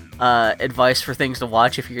for advice for things to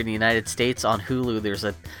watch if you're in the United States, on Hulu, there's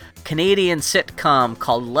a Canadian sitcom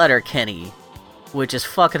called Letterkenny, which is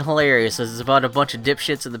fucking hilarious. It's about a bunch of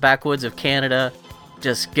dipshits in the backwoods of Canada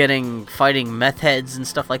just fighting meth heads and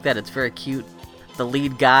stuff like that. It's very cute. The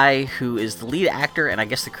lead guy, who is the lead actor and I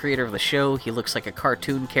guess the creator of the show, he looks like a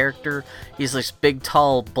cartoon character. He's this big,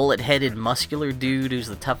 tall, bullet-headed, muscular dude who's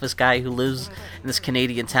the toughest guy who lives in this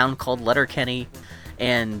Canadian town called Letterkenny.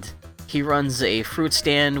 And he runs a fruit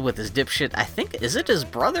stand with his dipshit, I think, is it his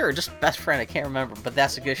brother or just best friend? I can't remember, but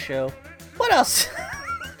that's a good show. What else?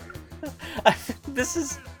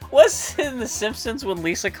 What's in The Simpsons when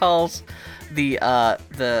Lisa calls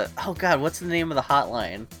oh god, what's the name of the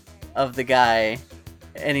hotline of the guy?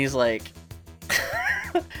 And he's like,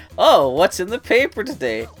 oh, what's in the paper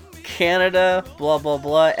today? Canada, blah, blah,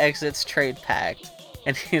 blah, exits trade pact.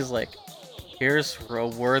 And he's like, here's a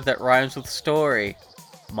word that rhymes with story.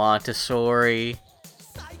 Montessori,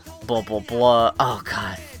 blah, blah, blah. Oh,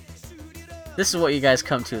 God. This is what you guys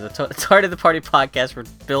come to. The Tart of the Party podcast for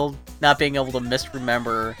Bill not being able to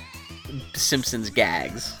misremember Simpsons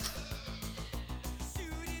gags.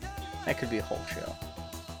 That could be a whole show.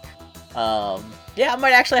 Yeah, I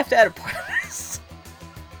might actually have to add a part of this.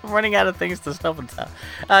 I'm running out of things to stuff and stuff.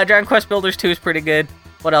 Dragon Quest Builders 2 is pretty good.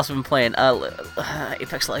 What else have I been playing?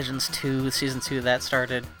 Apex Legends 2, Season 2, that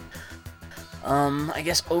started. I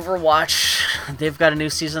guess Overwatch, they've got a new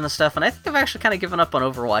season of stuff, and I think I've actually kind of given up on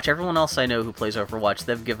Overwatch. Everyone else I know who plays Overwatch,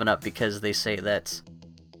 they've given up because they say that,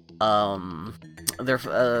 they're,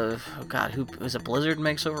 who is it, Blizzard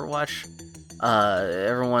makes Overwatch?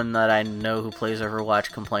 Everyone that I know who plays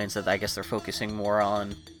Overwatch complains that I guess they're focusing more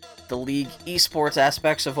on the League esports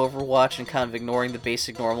aspects of Overwatch and kind of ignoring the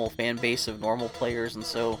basic normal fan base of normal players, and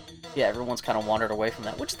so, yeah, everyone's kind of wandered away from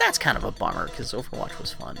that, which that's kind of a bummer, because Overwatch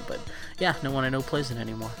was fun, but, yeah, no one I know plays it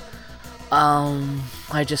anymore.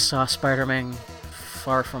 I just saw Spider-Man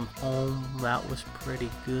Far From Home, that was pretty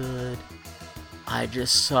good. I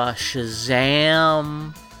just saw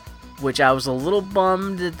Shazam, which I was a little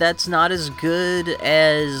bummed that that's not as good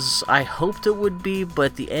as I hoped it would be,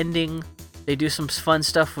 but the ending, they do some fun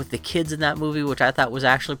stuff with the kids in that movie, which I thought was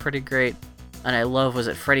actually pretty great. And I love, was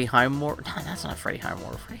it Freddie Highmore? No, that's not Freddie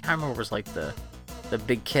Highmore. Freddie Highmore was like the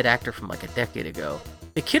big kid actor from like a decade ago.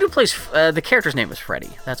 The kid who plays, the character's name is Freddy.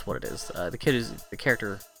 That's what it is. The kid who's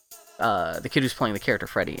playing the character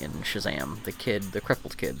Freddy in Shazam. The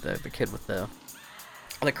crippled kid, the kid with the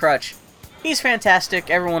crutch. He's fantastic.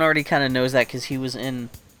 Everyone already kind of knows that because he was in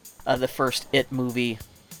the first It movie.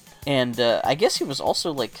 And I guess he was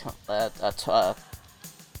also like a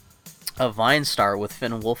Vine star with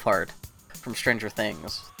Finn Wolfhard from Stranger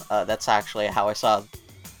Things. That's actually how I saw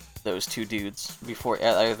those two dudes before.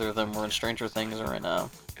 Either of them were in Stranger Things or in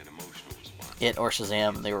It or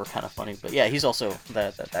Shazam, and they were kind of funny. But yeah, he's also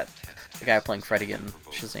the guy playing Freddy in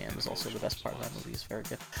Shazam is also the best part of that movie. He's very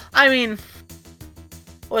good. I mean,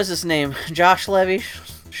 what is his name? Josh Levy?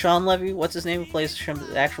 Sean Levy? What's his name? Who plays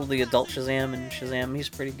the adult Shazam in Shazam? He's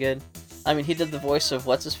pretty good. I mean, he did the voice of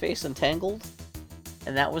what's-his-face in Tangled,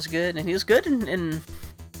 and that was good. And he was good in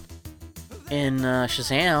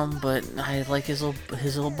Shazam, but I like his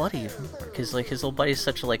little buddy, because like his little buddy's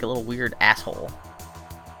such a little weird asshole.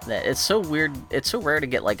 That it's so weird. It's so rare to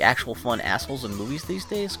get like actual fun assholes in movies these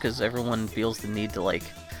days, because everyone feels the need to like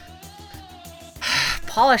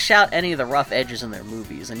polish out any of the rough edges in their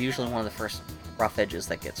movies, and usually one of the first rough edges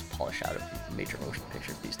that gets polished out of major motion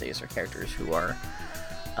pictures these days are characters who are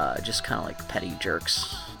just kind of like petty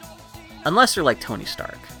jerks, unless they're like Tony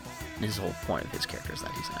Stark. And his whole point of his character is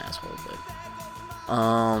that he's an asshole.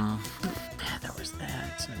 But there was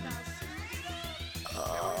that.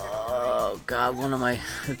 Oh god, what am I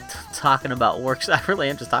talking about? Work stuff. I really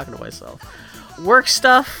am just talking to myself. Work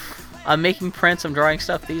stuff. I'm making prints. I'm drawing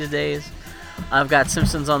stuff these days. I've got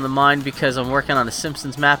Simpsons on the mind because I'm working on a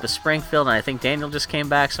Simpsons map of Springfield, and I think Daniel just came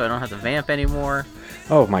back, so I don't have to vamp anymore.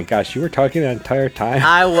 Oh my gosh, you were talking the entire time?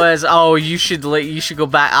 I was. Oh, you should go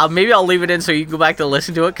back. Maybe I'll leave it in so you can go back to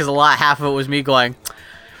listen to it, because half of it was me going,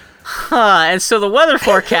 huh. And so the weather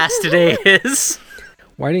forecast today is...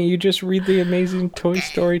 Why didn't you just read the amazing Toy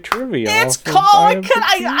Story trivia? It's called.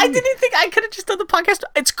 I didn't think I could have just done the podcast.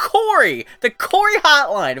 It's Corey, the Corey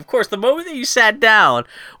hotline. Of course, the moment that you sat down,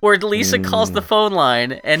 where Lisa calls the phone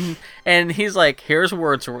line, and he's like, "Here's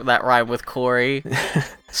words that rhyme with Corey: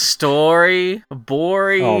 story,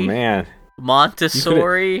 Bori. Oh man,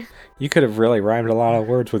 Montessori. You could have really rhymed a lot of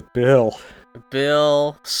words with Bill.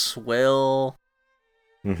 Bill, swill.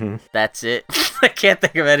 Mm-hmm. That's it. I can't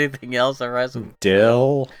think of anything else that rhymes with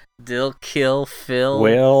Dill, kill, Phil,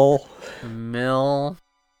 Will, Mill,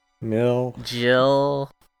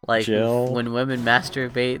 Jill. Like Jill. When women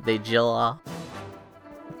masturbate, they Jill off.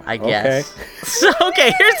 I guess. Okay. So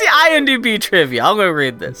here's the IMDb trivia. I'm gonna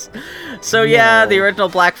read this. So yeah, the original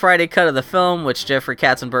Black Friday cut of the film, which Jeffrey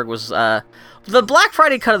Katzenberg was the Black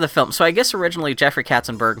Friday cut of the film. So I guess originally Jeffrey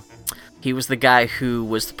Katzenberg, he was the guy who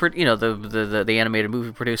was the animated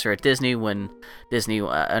movie producer at Disney when Disney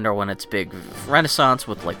underwent its big renaissance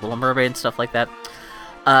with like Little Mermaid and stuff like that.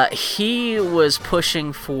 He was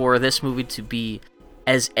pushing for this movie to be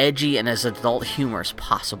as edgy and as adult humor as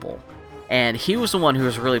possible. And he was the one who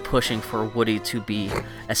was really pushing for Woody to be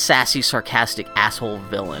a sassy, sarcastic asshole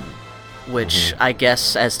villain, which I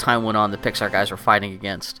guess as time went on, the Pixar guys were fighting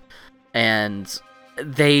against. And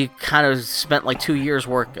they kind of spent like 2 years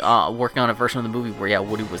working on a version of the movie where,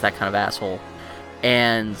 Woody was that kind of asshole.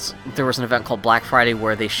 And there was an event called Black Friday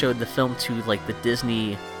where they showed the film to like the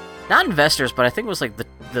Disney, not investors, but I think it was like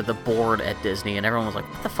the board at Disney, and everyone was like,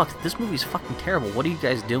 what the fuck, this movie's fucking terrible, what are you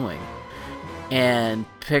guys doing? And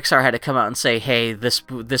Pixar had to come out and say, hey, this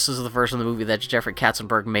is the version of the movie that Jeffrey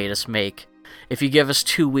Katzenberg made us make. If you give us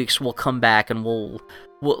 2 weeks, we'll come back and we'll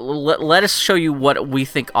let us show you what we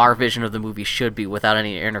think our vision of the movie should be without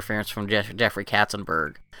any interference from Jeffrey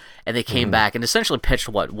Katzenberg. And they came back and essentially pitched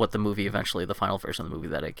what the movie eventually, the final version of the movie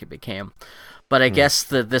that it became. But I guess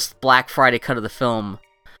this Black Friday cut of the film,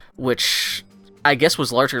 which I guess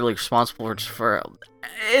was largely responsible for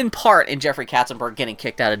in part, in Jeffrey Katzenberg getting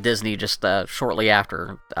kicked out of Disney just shortly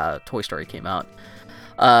after Toy Story came out.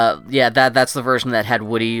 That's the version that had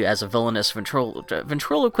Woody as a villainous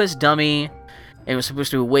ventriloquist dummy. It was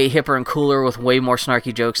supposed to be way hipper and cooler with way more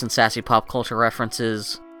snarky jokes and sassy pop culture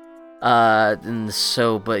references.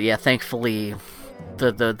 Thankfully,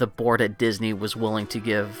 the board at Disney was willing to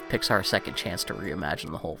give Pixar a second chance to reimagine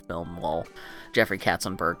the whole film, while Jeffrey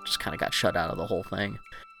Katzenberg just kind of got shut out of the whole thing.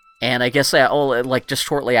 And I guess just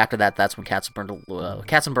shortly after that, that's when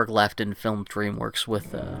Katzenberg left and filmed DreamWorks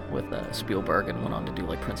with Spielberg and went on to do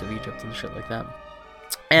like Prince of Egypt and shit like that.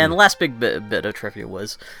 And the last big bit of trivia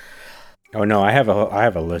was... Oh no, I have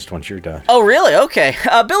a list once you're done. Oh really? Okay.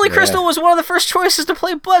 Billy Crystal was one of the first choices to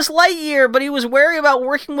play Buzz Lightyear, but he was wary about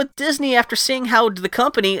working with Disney after seeing how the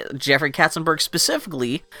company, Jeffrey Katzenberg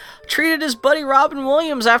specifically, treated his buddy Robin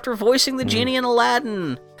Williams after voicing the genie in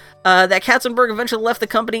Aladdin. That Katzenberg eventually left the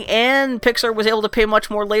company, and Pixar was able to pay much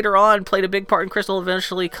more later on, played a big part in Crystal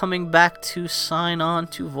eventually coming back to sign on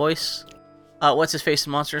to voice What's-His-Face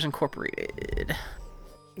in Monsters Incorporated.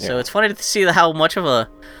 Yeah. So it's funny to see how much of a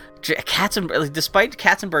Katzenberg, despite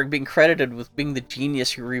Katzenberg being credited with being the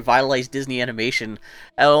genius who revitalized Disney animation,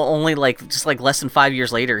 only just less than 5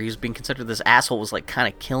 years later, he was being considered this asshole was like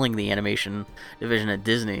kind of killing the animation division at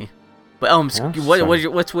Disney. But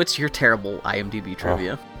what's your terrible IMDb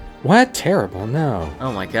trivia? What? Terrible? No.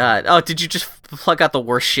 Oh my god. Oh, did you just plug out the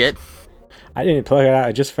worst shit? I didn't plug it out.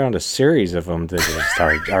 I just found a series of them that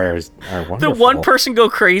are wonderful. The one person go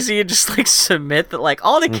crazy and just submit that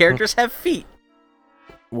all the characters have feet.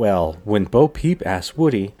 Well, when Bo Peep asks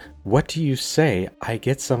Woody, "What do you say I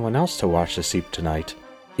get someone else to watch the sheep tonight?"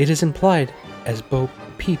 it is implied as Bo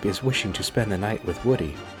Peep is wishing to spend the night with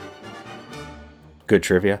Woody. Good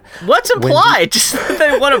trivia. What's implied? Just that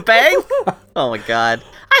they want to bang? Oh my god.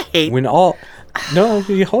 I hate... No,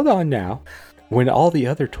 hold on now. When all the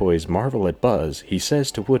other toys marvel at Buzz, he says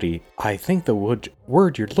to Woody, "I think the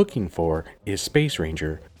word you're looking for is Space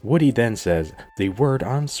Ranger." Woody then says, "The word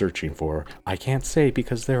I'm searching for, I can't say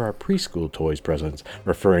because there are preschool toys present,"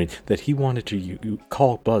 referring that he wanted to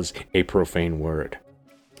call Buzz a profane word.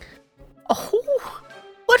 Oh,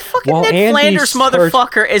 what fucking Nick Flanders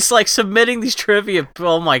motherfucker is submitting these trivia?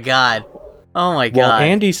 Oh my god. Oh my god. While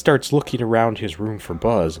Andy starts looking around his room for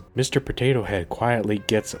Buzz, Mr. Potato Head quietly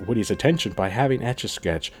gets Woody's attention by having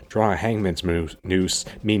Etch-a-Sketch draw a hangman's noose,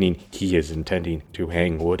 meaning he is intending to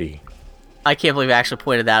hang Woody. I can't believe I actually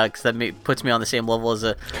pointed that out because that puts me on the same level as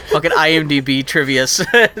a fucking IMDb trivia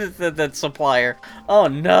that supplier. Oh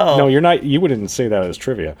no. No, you're not. You wouldn't say that as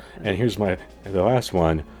trivia. And here's the last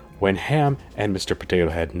one. When Ham and Mr. Potato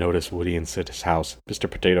Head notice Woody in Sid's house, Mr.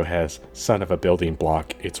 Potato Head's son of a building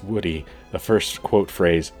block, it's Woody. The first quote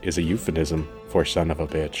phrase is a euphemism for son of a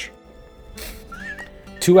bitch.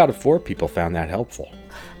 2 out of 4 people found that helpful.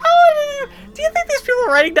 Do you think these people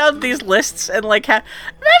are writing down these lists and imagine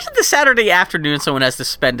the Saturday afternoon someone has to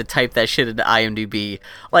spend to type that shit into IMDb.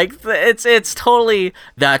 It's totally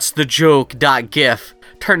that's the joke.gif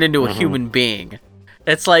turned into a human being.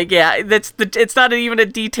 It's it's not even a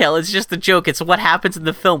detail, it's just a joke. It's what happens in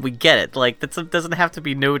the film. We get it. That doesn't have to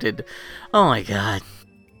be noted. Oh my god.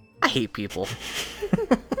 I hate people.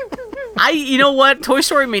 You know what? Toy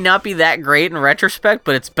Story may not be that great in retrospect,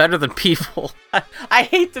 but it's better than people. I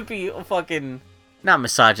hate to be fucking, not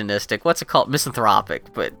misogynistic, what's it called?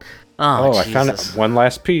 Misanthropic, but... Oh, I found one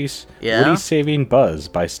last piece. Yeah? Woody saving Buzz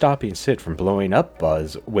by stopping Sid from blowing up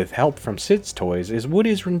Buzz with help from Sid's toys is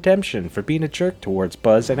Woody's redemption for being a jerk towards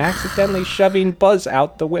Buzz and accidentally shoving Buzz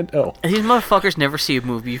out the window. These motherfuckers never see a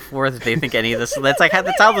movie before that they think any of this... That's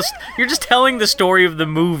how you're just telling the story of the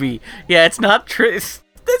movie. Yeah, it's not true.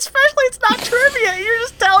 Especially, it's not trivia. You're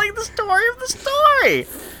just telling the story of the story.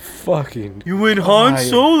 Fucking. When Han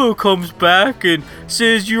Solo comes back and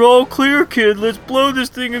says, "You're all clear, kid. Let's blow this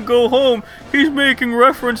thing and go home," he's making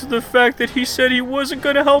reference to the fact that he said he wasn't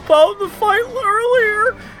going to help out in the fight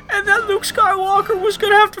earlier, and that Luke Skywalker was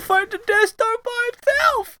going to have to fight the Death Star by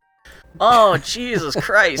himself. Oh, Jesus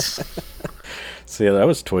Christ. So yeah, that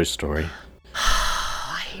was Toy Story.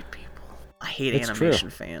 I hate people. I hate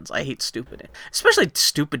animation fans. I hate especially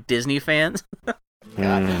stupid Disney fans.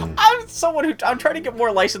 God. I'm someone I'm trying to get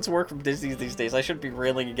more licensed work from Disney these days. I shouldn't be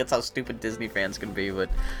railing against how stupid Disney fans can be, but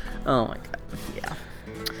oh my god, yeah.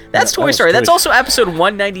 That's Toy Story. That's also episode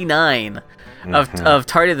 199 of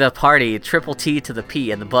Tardy the Party, Triple T to the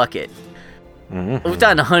P and the Bucket. We've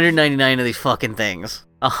done 199 of these fucking things.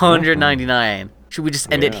 199. Should we just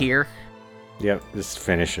end it here? Yep, just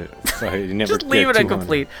finish it. So you never just leave it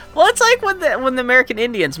incomplete. Well, it's like when the American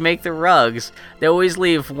Indians make the rugs, they always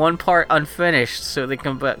leave one part unfinished so they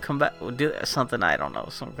come back do something. I don't know.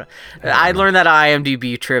 I learned that on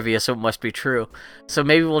IMDb trivia, so it must be true. So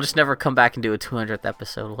maybe we'll just never come back and do a 200th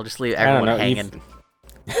episode. We'll just leave everyone hanging.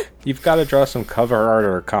 You've got to draw some cover art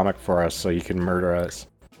or a comic for us so you can murder us.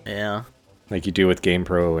 Yeah. Like you do with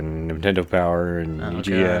GamePro and Nintendo Power and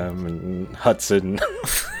EGM and Hudson.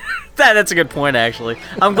 That's a good point, actually.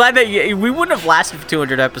 I'm glad that we wouldn't have lasted for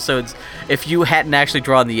 200 episodes if you hadn't actually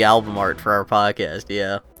drawn the album art for our podcast.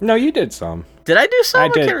 Yeah. No, you did some. Did I do some? I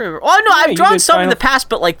can't remember. Oh no, I've drawn some in the past,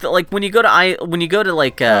 but like when you go to our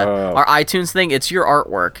iTunes thing, it's your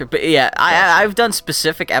artwork. But yeah, I've done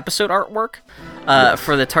specific episode artwork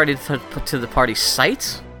for the Tardy to the Party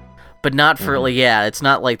site. But not for, it's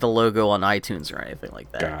not like the logo on iTunes or anything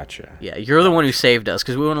like that. Gotcha. Yeah, you're the one who saved us,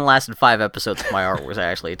 because we wouldn't have lasted 5 episodes if my art was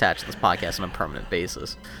actually attached to this podcast on a permanent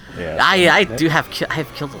basis. Yeah, I have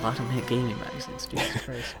killed a lot of gaming magazines, Jesus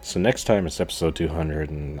Christ. So next time it's episode 200,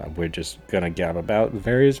 and we're just going to gab about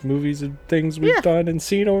various movies and things we've done and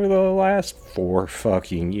seen over the last 4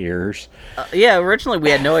 fucking years. Originally we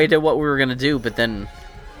had no idea what we were going to do, but then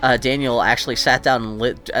Daniel actually sat down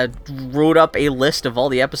and wrote up a list of all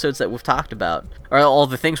the episodes that we've talked about, or all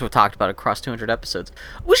the things we've talked about across 200 episodes.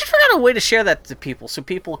 We should figure out a way to share that to people so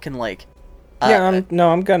people can, like...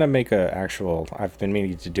 I'm gonna make I've been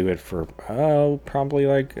meaning to do it for, probably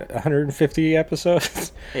like 150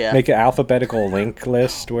 episodes. Yeah. Make an alphabetical link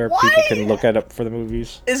list where people can look it up for the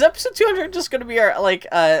movies. Is episode 200 just gonna be our, like,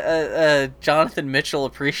 Jonathan Mitchell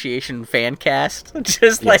appreciation fan cast?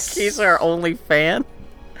 Just like he's our only fan?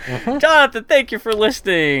 Jonathan, thank you for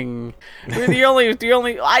listening. We're the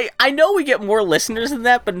only. I know we get more listeners than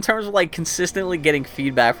that, but in terms of like consistently getting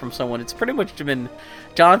feedback from someone, it's pretty much been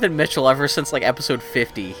Jonathan Mitchell ever since like episode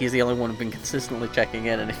 50. He's the only one who's been consistently checking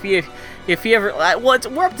in. And if he ever,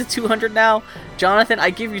 we're up to 200 now. Jonathan, I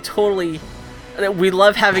give you totally. We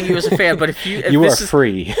love having you as a fan, but if you are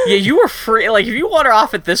free. Yeah, you are free. Like, if you wander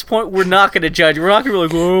off at this point, we're not going to judge. We're not going to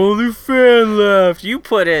be like, oh, the fan left. You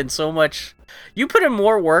put in so much. You put in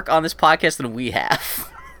more work on this podcast than we have.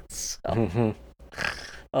 So.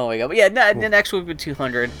 Oh my god! But yeah, next week will be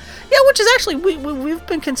 200. Yeah, which is actually we've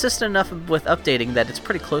been consistent enough with updating that it's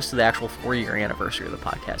pretty close to the actual 4-year anniversary of the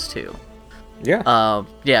podcast too. Yeah.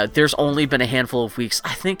 Yeah. There's only been a handful of weeks.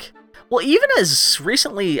 I think. Well, even as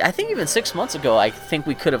recently, I think even 6 months ago, I think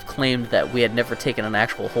we could have claimed that we had never taken an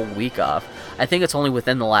actual whole week off. I think it's only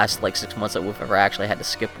within the last like 6 months that we've ever actually had to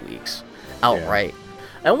skip weeks outright. Yeah.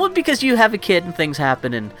 And well, because you have a kid and things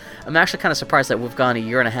happen, and I'm actually kind of surprised that we've gone a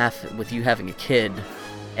year and a half with you having a kid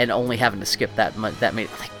and only having to skip that much. That made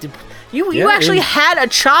like you actually had a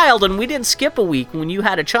child, and we didn't skip a week when you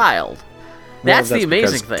had a child. That's the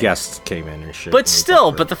amazing thing. Guests came in and shit. But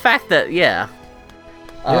still, the fact that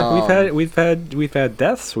we've had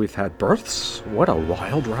deaths, we've had births. What a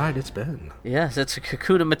wild ride it's been. Yes, it's a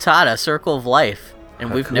Hakuna Matata, circle of life,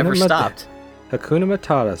 and we've never stopped. Hakuna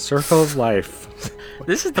Matata, circle of life.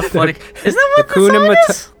 This is the funny. Isn't that what Hakuna Matata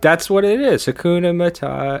is? That's what it is. Hakuna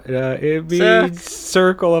Matata. It means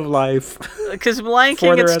circle of life. Because Lion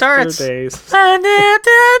King, it starts. Hakuna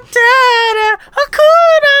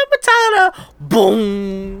Matata.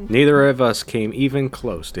 Boom. Neither of us came even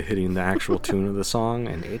close to hitting the actual tune of the song,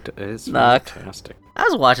 and it is fantastic. I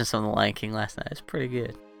was watching some of the Lion King last night. It's pretty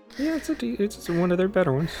good. Yeah, it's one of their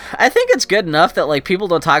better ones. I think it's good enough that like people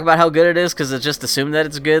don't talk about how good it is because it's just assumed that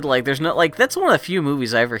it's good. Like, there's no like that's one of the few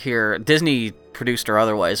movies I ever hear, Disney produced or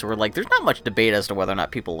otherwise, where like there's not much debate as to whether or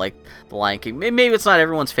not people like The Lion King. Maybe it's not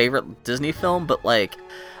everyone's favorite Disney film, but like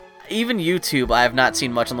even YouTube, I have not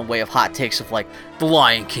seen much in the way of hot takes of like The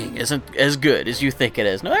Lion King isn't as good as you think it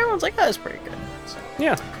is. No, everyone's like, oh, it's pretty good. So.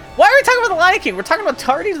 Yeah. Why are we talking about The Lion King? We're talking about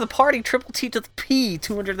Tardy to the Party, Triple T to the P,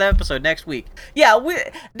 200th episode next week. Yeah,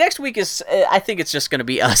 next week is, I think it's just going to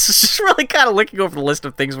be us. It's just really kind of looking over the list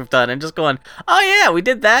of things we've done and just going, oh yeah, we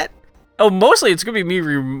did that. Oh, mostly it's going to be me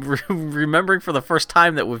remembering for the first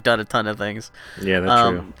time that we've done a ton of things. Yeah, that's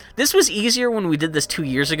true. This was easier when we did this 2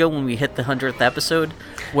 years ago when we hit the 100th episode.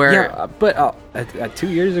 Where but 2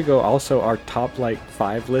 years ago, also our top like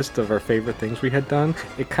 5 list of our favorite things we had done,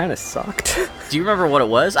 it kind of sucked. Do you remember what it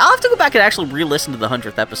was? I'll have to go back and actually re-listen to the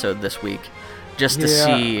 100th episode this week just to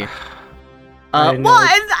see. Well,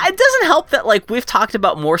 it doesn't help that like we've talked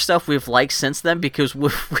about more stuff we've liked since then because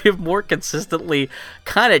we've more consistently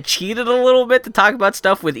kind of cheated a little bit to talk about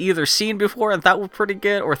stuff we'd either seen before and thought were pretty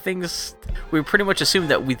good or things we pretty much assumed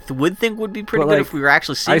that we would think would be pretty good if we were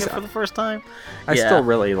actually seeing it for the first time. I still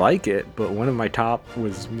really like it, but one of my top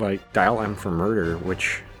was like Dial M for Murder,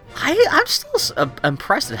 which... I'm still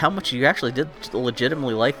impressed at how much you actually did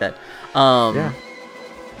legitimately like that. Yeah.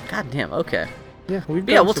 God damn, okay. Yeah,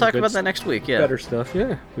 we'll talk about that next week. Yeah, better stuff.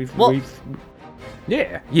 Yeah, we'll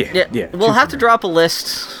have to drop a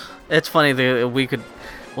list. It's funny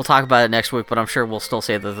we'll talk about it next week, but I'm sure we'll still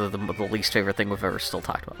say that the least favorite thing we've ever still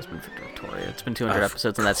talked about has been Victor Victoria. It's been 200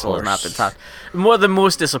 episodes, and that still has not been talked. More than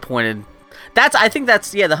most disappointed. I think the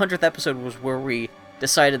 100th episode was where we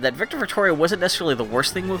decided that Victor Victoria wasn't necessarily the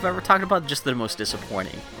worst thing we've ever talked about, just the most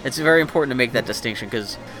disappointing. It's very important to make that distinction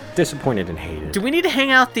because disappointed and hated. Do we need to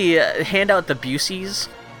hand out the Buseys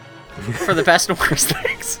for the best and worst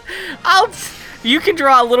things? You can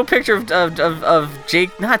draw a little picture of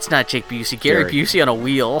Jake. No, it's not Jake Busey. Gary Busey on a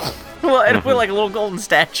wheel. Well, it'll be like a little golden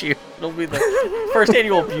statue. It'll be the first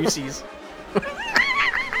annual Buseys.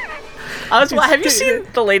 Have you seen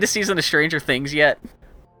the latest season of Stranger Things yet?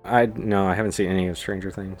 No, I haven't seen any of Stranger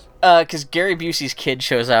Things. Because Gary Busey's kid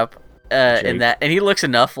shows up in that, and he looks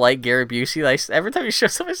enough like Gary Busey. Every time he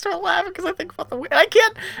shows up, I start laughing because I think about I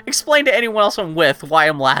can't explain to anyone else I'm with why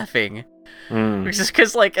I'm laughing. Just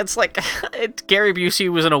because, like, it's like Gary Busey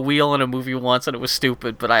was in a wheel in a movie once and it was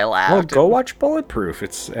stupid, but I laughed. Well, go watch Bulletproof.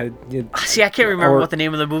 It's see, I can't remember what the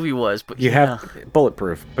name of the movie was, but you have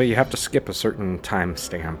Bulletproof, but you have to skip a certain time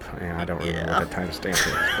stamp, and I don't remember what the time stamp is.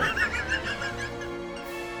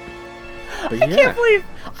 But I can't believe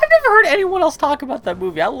I've never heard anyone else talk about that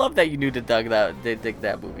movie. I love that you knew to dig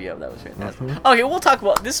that movie up. That was fantastic. Okay, we'll talk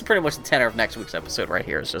about this. Is pretty much the tenor of next week's episode right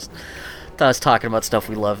here. It's just us talking about stuff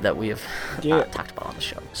we love that we have talked about on the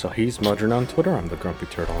show. So he's Mudron on Twitter. I'm the Grumpy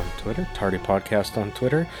Turtle on Twitter. Tardy Podcast on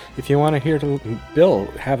Twitter. If you want to hear Bill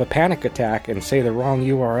have a panic attack and say the wrong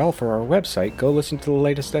URL for our website, go listen to the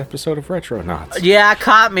latest episode of Retronauts. Yeah, it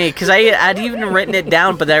caught me because I'd even written it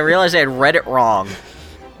down, but then I realized I had read it wrong.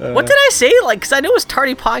 What did I say? Like, because I know it was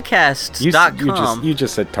tardypodcast.com. You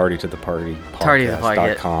just said tardy to the party.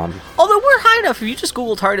 Tardy.com. Although we're high enough, if you just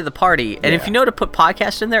Google tardy to the party, and if you know to put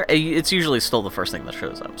podcast in there, it's usually still the first thing that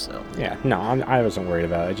shows up. So yeah, no, I wasn't worried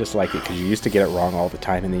about it. I just like it because you used to get it wrong all the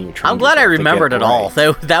time, and then you. I'm glad I remembered it all.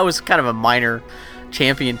 That was kind of a minor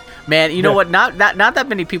champion. Man, you know what? Not that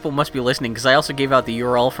many people must be listening because I also gave out the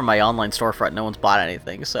URL for my online storefront. No one's bought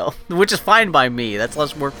anything, so which is fine by me. That's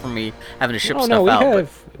less work for me having to ship stuff out.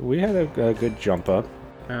 We had a good jump up.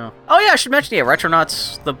 Oh yeah, I should mention the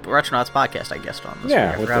Retronauts podcast I guessed on this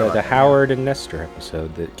week. With the Howard and Nestor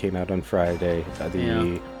episode that came out on Friday.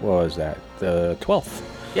 What was that? The 12th.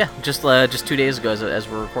 Yeah, just 2 days ago as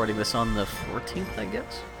we're recording this on the 14th, I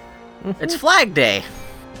guess. It's Flag Day.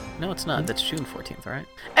 No, it's not. That's June 14th, right?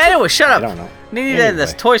 Anyway, shut up. I don't know. Need to end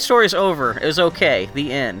this. Toy Story's over. It was okay.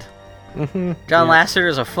 The end. John Lasseter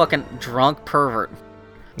is a fucking drunk pervert.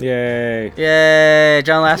 Yay. Yay.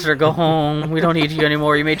 John Lasseter, go home. We don't need you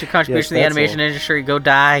anymore. You made your contribution to the animation industry. Go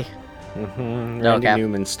die. Randy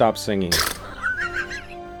Newman, stop singing.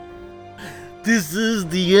 This is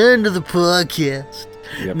the end of the podcast.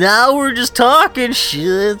 Yep. Now we're just talking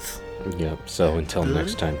shit. Yep, so until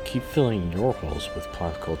next time, keep filling your holes with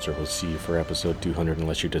pop culture. We'll see you for episode 200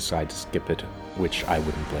 unless you decide to skip it, which I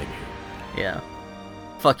wouldn't blame you. Yeah.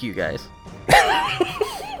 Fuck you guys.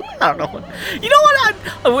 I don't know. You know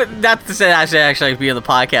what? Not to say I should actually be on the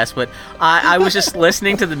podcast, but I was just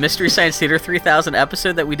listening to the Mystery Science Theater 3000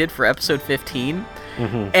 episode that we did for episode 15.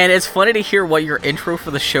 And it's funny to hear what your intro for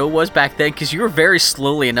the show was back then, because you were very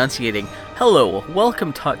slowly enunciating, "Hello,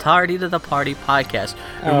 welcome to Tardy to the Party podcast,"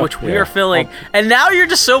 in which we are filling. And now you're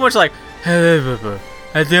just so much like, but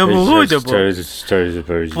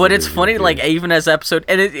it's funny, like, even as episode,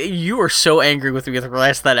 and you were so angry with me with the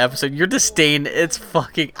rest of that episode. Your disdain, it's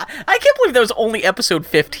fucking. I can't believe that was only episode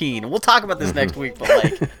 15. We'll talk about this next week, but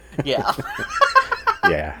like, yeah.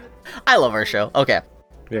 Yeah. I love our show. Okay.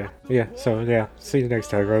 Yeah. So, yeah. See you next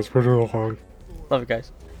time, guys. We're real long. Love you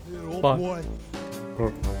guys. Bye.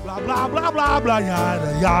 Blah, blah, blah, blah, blah,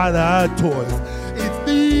 yada, yada, toys. It's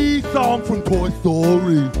the song from Toy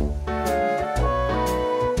Story.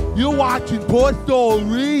 You're watching Toy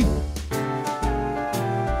Story.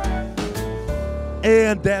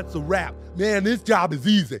 And that's a wrap. Man, this job is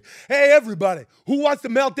easy. Hey, everybody, who wants to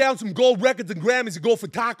melt down some gold records and Grammys and go for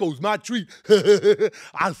tacos? My treat.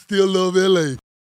 I still love LA.